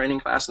teacher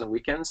training class on the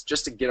weekends,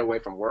 just to get away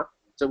from work.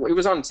 So it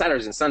was on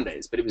Saturdays and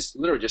Sundays, but it was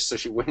literally just so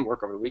she wouldn't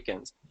work over the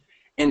weekends.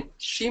 And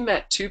she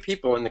met two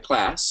people in the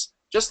class,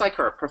 just like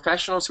her,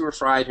 professionals who were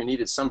fried, who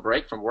needed some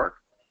break from work.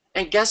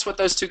 And guess what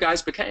those two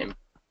guys became?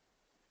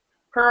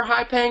 Her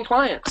high-paying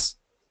clients.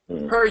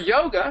 Her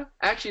yoga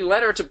actually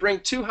led her to bring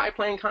two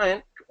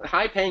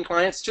high-paying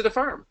clients to the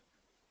firm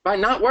by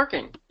not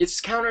working. It's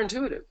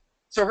counterintuitive.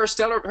 So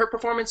her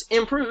performance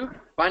improved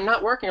by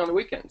not working on the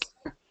weekends,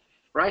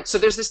 right? So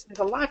there's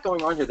a lot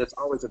going on here that's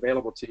always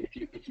available to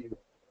you if you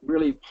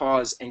really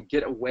pause and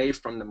get away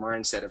from the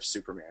mindset of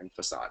Superman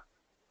facade.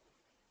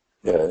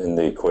 Yeah, and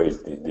the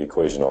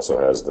equation also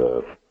has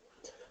the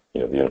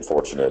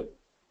unfortunate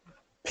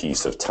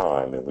piece of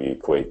time, and we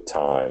equate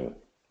time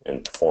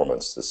and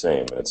performance the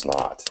same, and it's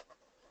not.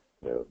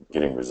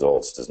 Getting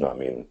results does not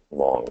mean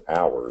long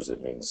hours.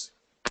 It means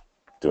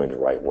doing the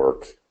right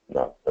work,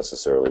 not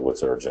necessarily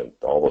what's urgent.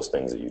 All those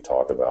things that you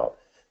talk about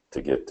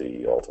to get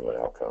the ultimate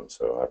outcome.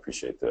 So I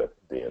appreciate the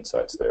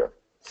insights there.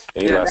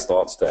 Any last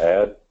thoughts to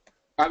add?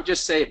 I would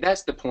just say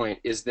that's the point,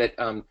 is that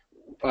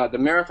the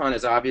marathon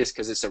is obvious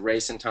because it's a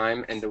race in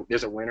time, and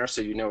there's a winner,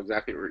 so you know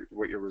exactly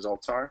what your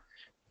results are.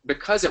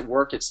 Because at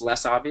work it's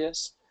less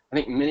obvious, I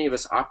think many of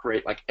us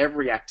operate like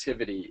every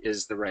activity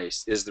is the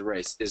race, is the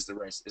race, is the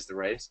race, is the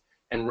race.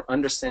 And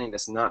understanding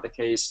that's not the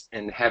case,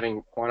 and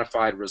having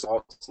quantified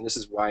results, and this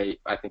is why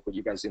I think what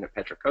you guys do at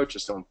Petra Coach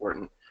is so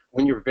important.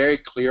 When you're very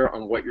clear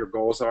on what your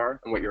goals are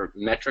and what your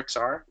metrics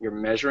are, you're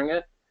measuring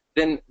it,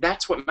 then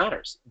that's what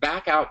matters.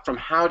 Back out from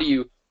how do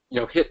you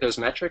hit those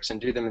metrics and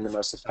do them in the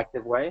most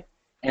effective way.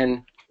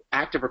 And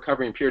active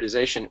recovery and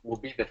periodization will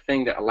be the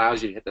thing that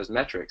allows you to hit those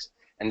metrics.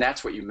 And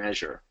that's what you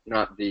measure,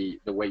 not the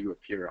way you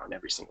appear on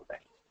every single day.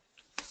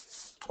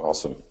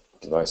 Awesome.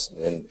 Nice.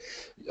 And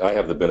I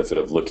have the benefit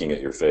of looking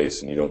at your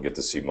face, and you don't get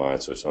to see mine,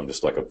 so I'm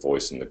just like a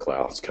voice in the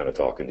clouds kind of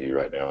talking to you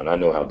right now. And I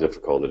know how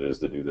difficult it is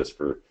to do this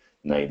for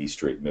 90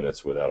 straight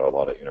minutes without a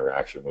lot of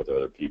interaction with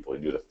other people.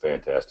 You did a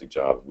fantastic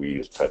job. We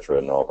as Petra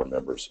and all of our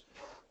members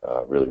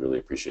really, really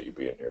appreciate you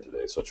being here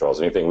today. So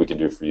Charles, anything we can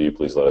do for you,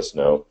 please let us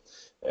know.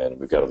 And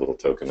we've got a little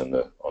token on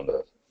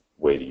the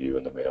way to you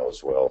in the mail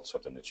as well,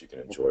 something that you can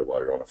enjoy while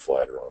you're on a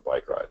flight or on a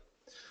bike ride.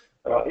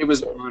 Well, it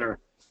was an honor.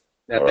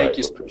 Thank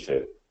you.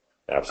 Appreciate it.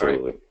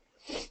 Absolutely.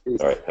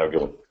 All right. Have a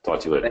good one. Talk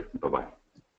to you later. Bye-bye.